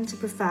tend to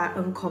prefer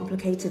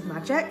uncomplicated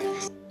magic.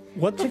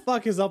 What the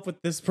fuck is up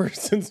with this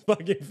person's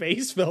fucking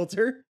face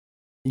filter?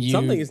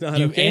 Something is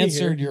not okay. You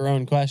answered your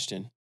own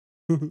question.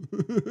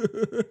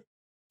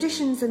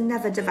 Traditions are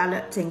never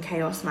developed in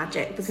chaos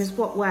magic because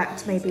what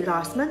worked maybe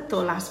last month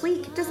or last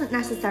week doesn't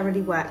necessarily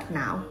work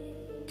now.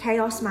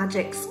 Chaos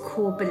magic's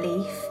core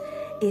belief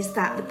is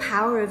that the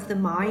power of the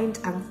mind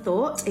and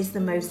thought is the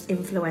most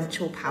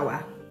influential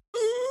power.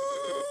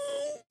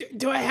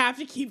 Do I have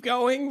to keep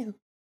going?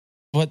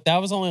 But that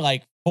was only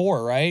like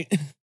 4, right?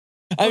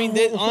 I mean,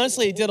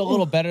 honestly, it did a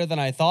little better than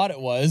I thought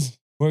it was,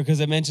 because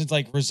it mentions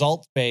like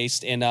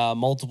result-based and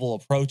multiple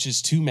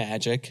approaches to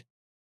magic.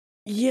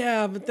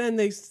 Yeah, but then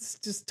they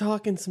just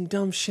talking some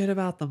dumb shit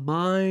about the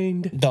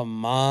mind. The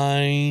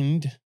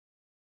mind.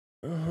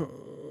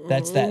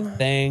 That's that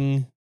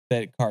thing.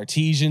 that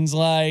Cartesians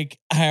like.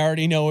 I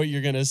already know what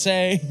you're going to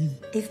say.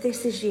 If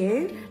this is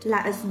you,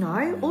 let us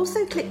know.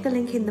 Also, click the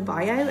link in the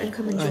bio and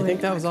come and join. I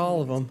think that was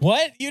all of them.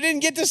 What? You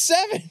didn't get to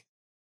 7?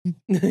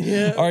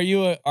 Yeah. Are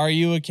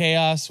you a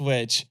chaos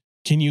witch?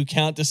 Can you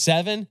count to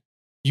 7?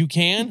 You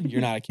can?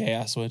 You're not a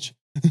chaos witch.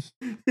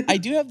 I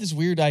do have this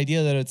weird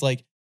idea that it's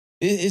like,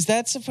 is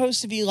that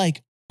supposed to be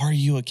like, are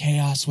you a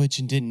chaos witch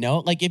and didn't know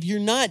it? Like, if you're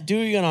not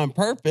doing it on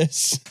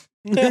purpose,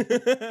 like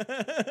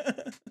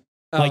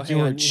you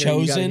were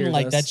chosen,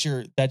 like that's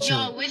your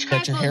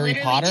Harry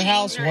Potter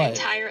house. What?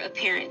 Entire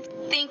appearance.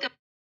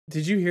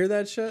 Did you hear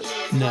that shit?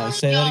 No,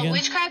 say that again.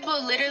 Witchcraft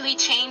will literally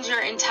change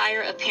your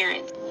entire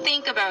appearance.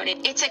 Think about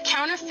it. It's a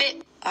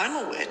counterfeit.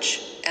 I'm a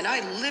witch, and I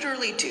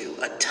literally do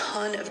a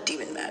ton of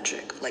demon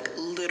magic, like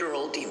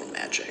literal demon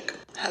magic.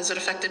 Has it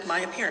affected my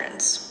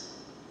appearance?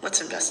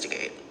 Let's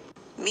investigate.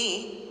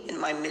 Me in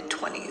my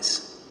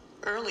mid-20s,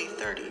 early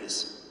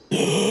 30s,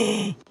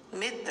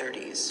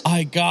 mid-30s.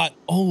 I got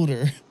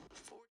older.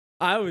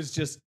 I was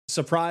just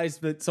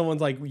surprised that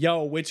someone's like,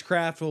 yo,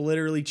 witchcraft will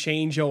literally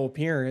change your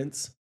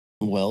appearance.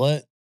 Will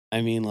it?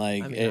 I mean,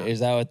 is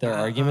that what their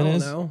argument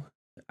is? I don't know.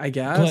 I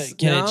guess. But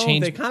can it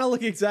change? They kind of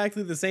look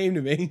exactly the same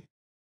to me.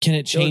 Can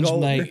it change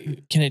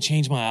Can it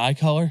change my eye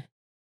color?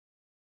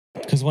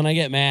 Because when I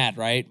get mad,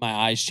 right, my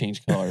eyes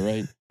change color,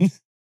 right?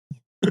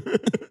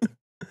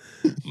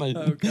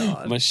 Oh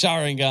God. My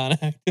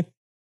Sharingan.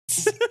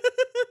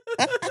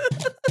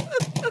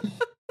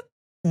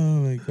 Oh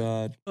my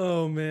God.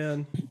 Oh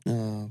man.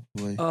 Oh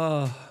boy.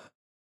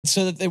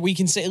 So that we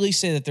can at least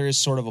say that there is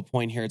sort of a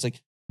point here. It's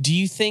like, do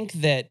you think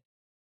that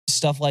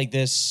stuff like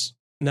this?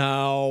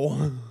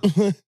 No.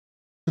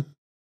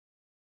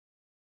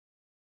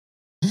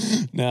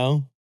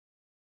 No.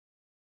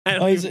 I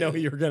don't even know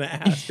what you were going to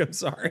ask. I'm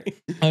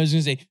sorry. I was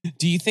going to say,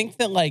 do you think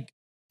that like,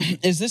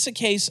 is this a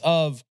case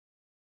of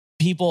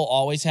people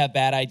always have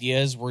bad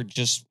ideas where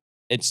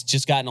it's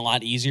just gotten a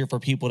lot easier for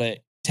people to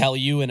tell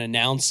you and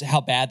announce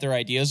how bad their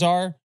ideas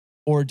are?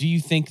 Or do you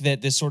think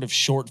that this sort of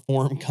short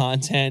form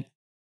content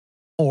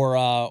or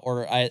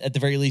at the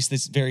very least,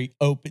 these very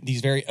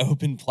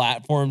open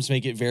platforms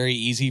make it very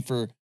easy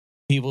for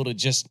people to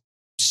just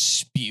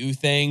spew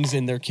things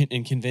and they're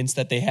convinced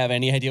that they have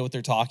any idea what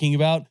they're talking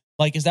about?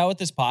 Like, is that what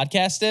this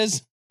podcast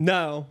is?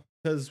 No,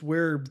 because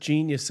we're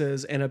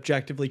geniuses and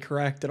objectively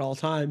correct at all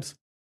times.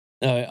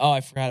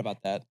 I forgot about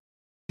that.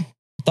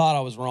 Thought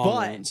I was wrong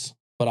once,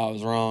 but I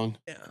was wrong.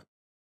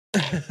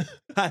 Yeah.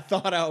 I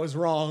thought I was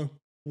wrong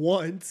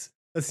once.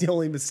 That's the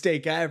only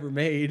mistake I ever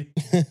made.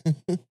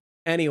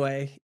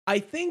 Anyway, I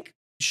think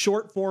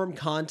short form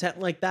content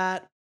like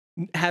that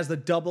has the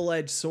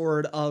double-edged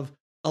sword of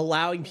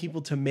allowing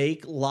people to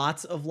make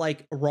lots of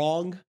like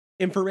wrong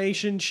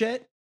information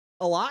shit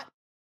a lot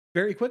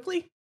very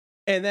quickly.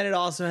 And then it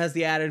also has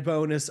the added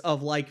bonus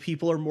of like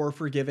people are more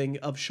forgiving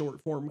of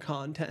short form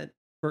content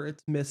for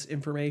its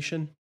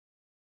misinformation,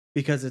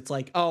 because it's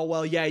like, oh,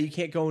 well, yeah, you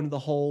can't go into the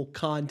whole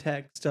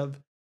context of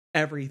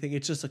everything.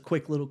 It's just a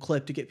quick little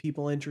clip to get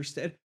people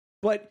interested.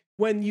 But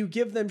when you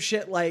give them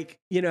shit like,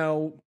 you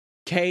know,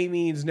 K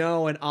means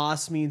no and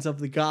Os means of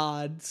the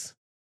gods,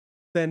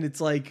 then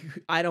it's like,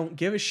 I don't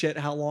give a shit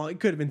how long. It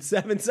could have been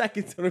 7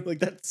 seconds. And I'm like,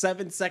 that's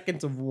 7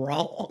 seconds of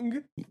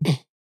wrong.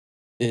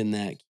 Isn't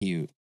that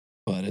cute?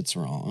 But it's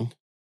wrong.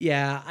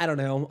 Yeah, I don't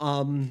know.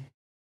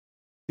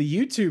 The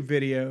YouTube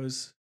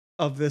videos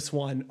of this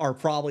one are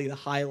probably the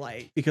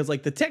highlight, because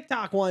like the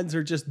TikTok ones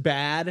are just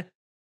bad,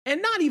 and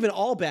not even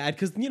all bad,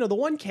 because you know the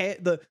one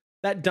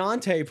that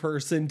Dante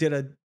person did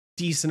a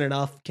decent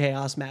enough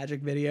chaos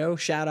magic video.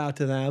 Shout out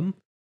to them.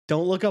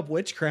 Don't look up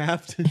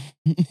witchcraft.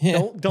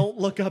 Yeah. Don't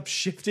look up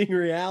shifting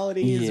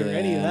realities or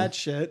any of that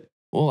shit.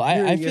 Well,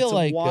 I feel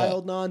like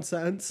wild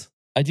nonsense.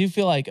 I do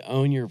feel like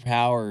Own Your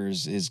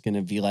Powers is going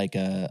to be like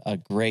a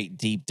great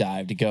deep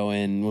dive to go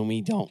in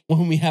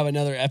when we have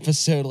another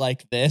episode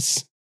like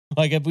this.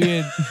 Like if we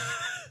had,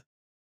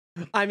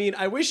 I mean,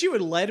 I wish you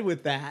had led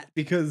with that,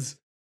 because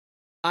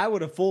I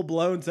would have full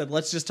blown said,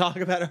 let's just talk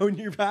about Own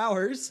Your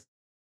Powers.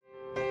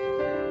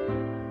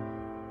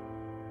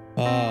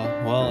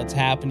 Well, it's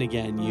happened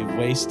again. You've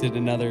wasted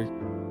another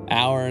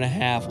hour and a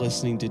half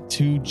listening to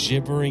two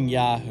gibbering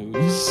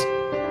yahoos.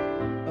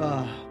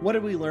 What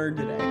did we learn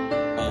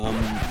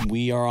today?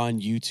 We are on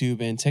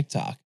YouTube and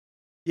TikTok.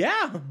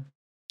 Yeah.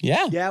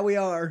 Yeah, we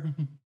are.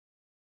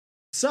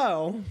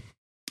 So,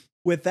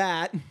 with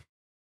that,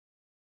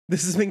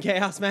 this has been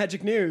Chaos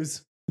Magic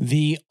News.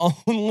 The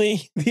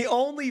only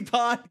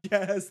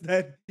podcast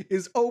that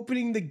is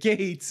opening the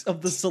gates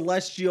of the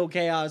celestial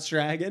chaos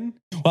dragon.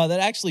 Wow, that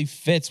actually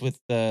fits with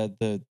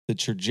the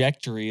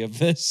trajectory of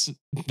this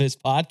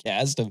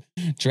podcast of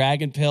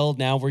Dragon Pill.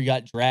 Now we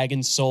got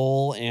Dragon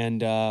Soul,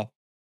 and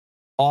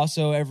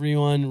also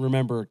everyone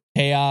remember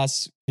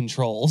chaos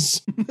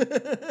controls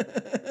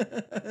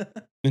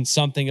and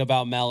something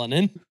about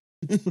melanin.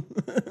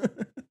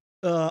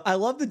 I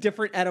love the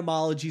different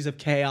etymologies of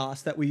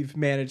chaos that we've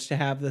managed to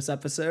have this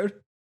episode.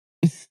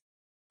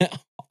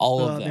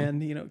 All of them.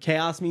 Man, you know,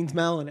 chaos means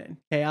melanin.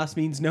 Chaos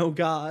means no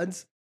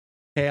gods.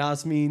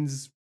 Chaos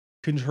means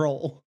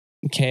control.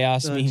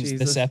 Chaos Oh, means Jesus.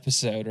 this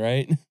episode,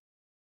 right?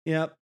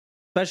 Yep.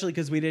 Especially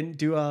because we didn't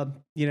do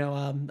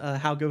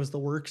how goes the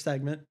work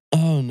segment.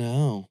 Oh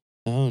no.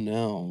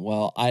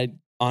 Well, I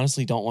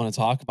honestly don't want to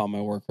talk about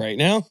my work right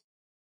now.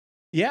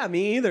 Yeah,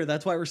 me either.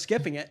 That's why we're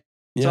skipping it.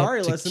 Yep,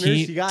 Sorry,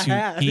 listeners, you got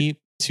had.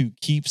 To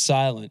keep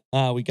silent.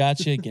 We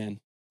got you again.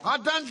 I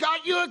done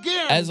got you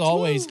again. As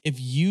always, if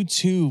you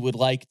too would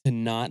like to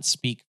not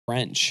speak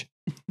French,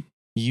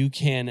 you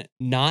can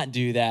not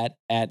do that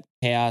at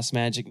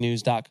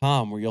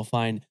chaosmagicnews.com, where you'll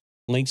find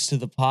links to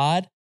the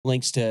pod,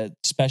 links to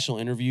special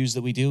interviews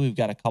that we do. We've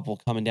got a couple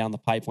coming down the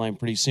pipeline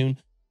pretty soon.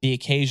 The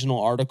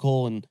occasional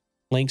article and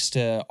links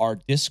to our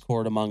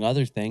Discord, among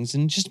other things,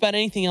 and just about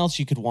anything else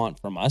you could want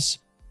from us.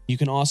 You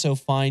can also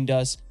find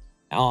us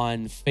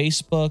on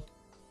Facebook,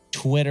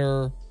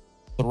 Twitter,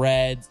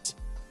 Threads,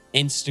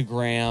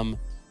 Instagram,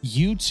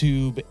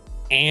 YouTube,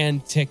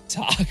 and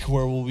TikTok,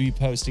 where we'll be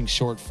posting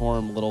short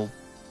form little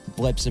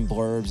blips and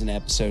blurbs and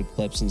episode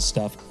clips and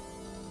stuff.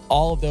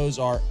 All of those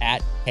are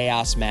at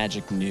Chaos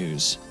Magic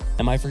News.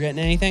 Am I forgetting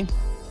anything?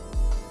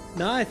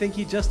 No, I think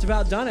you just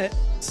about done it.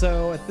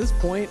 So at this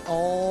point,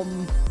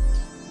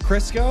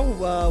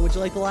 Crisco, would you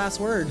like the last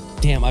word?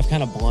 Damn, I've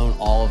kind of blown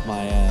all of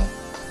my...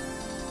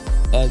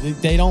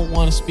 they don't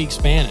want to speak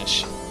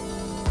Spanish.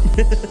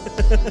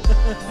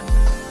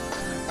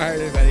 All right,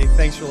 everybody.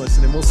 Thanks for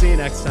listening. We'll see you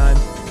next time.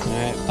 All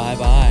right.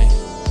 Bye-bye.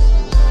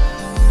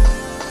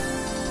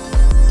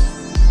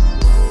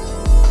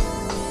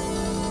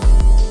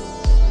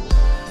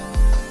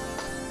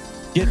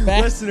 Get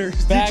back,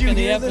 listeners. Back did you in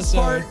the hear episode. This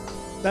part?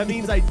 That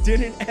means I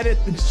didn't edit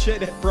this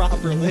shit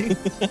properly.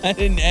 I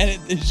didn't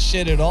edit this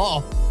shit at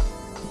all.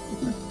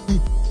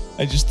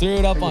 I just threw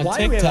it up on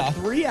Why TikTok.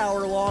 do we have a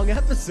 3-hour-long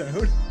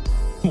episode?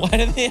 Why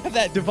do they have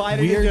that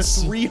divided weird into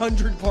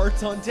 300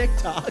 parts on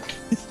TikTok?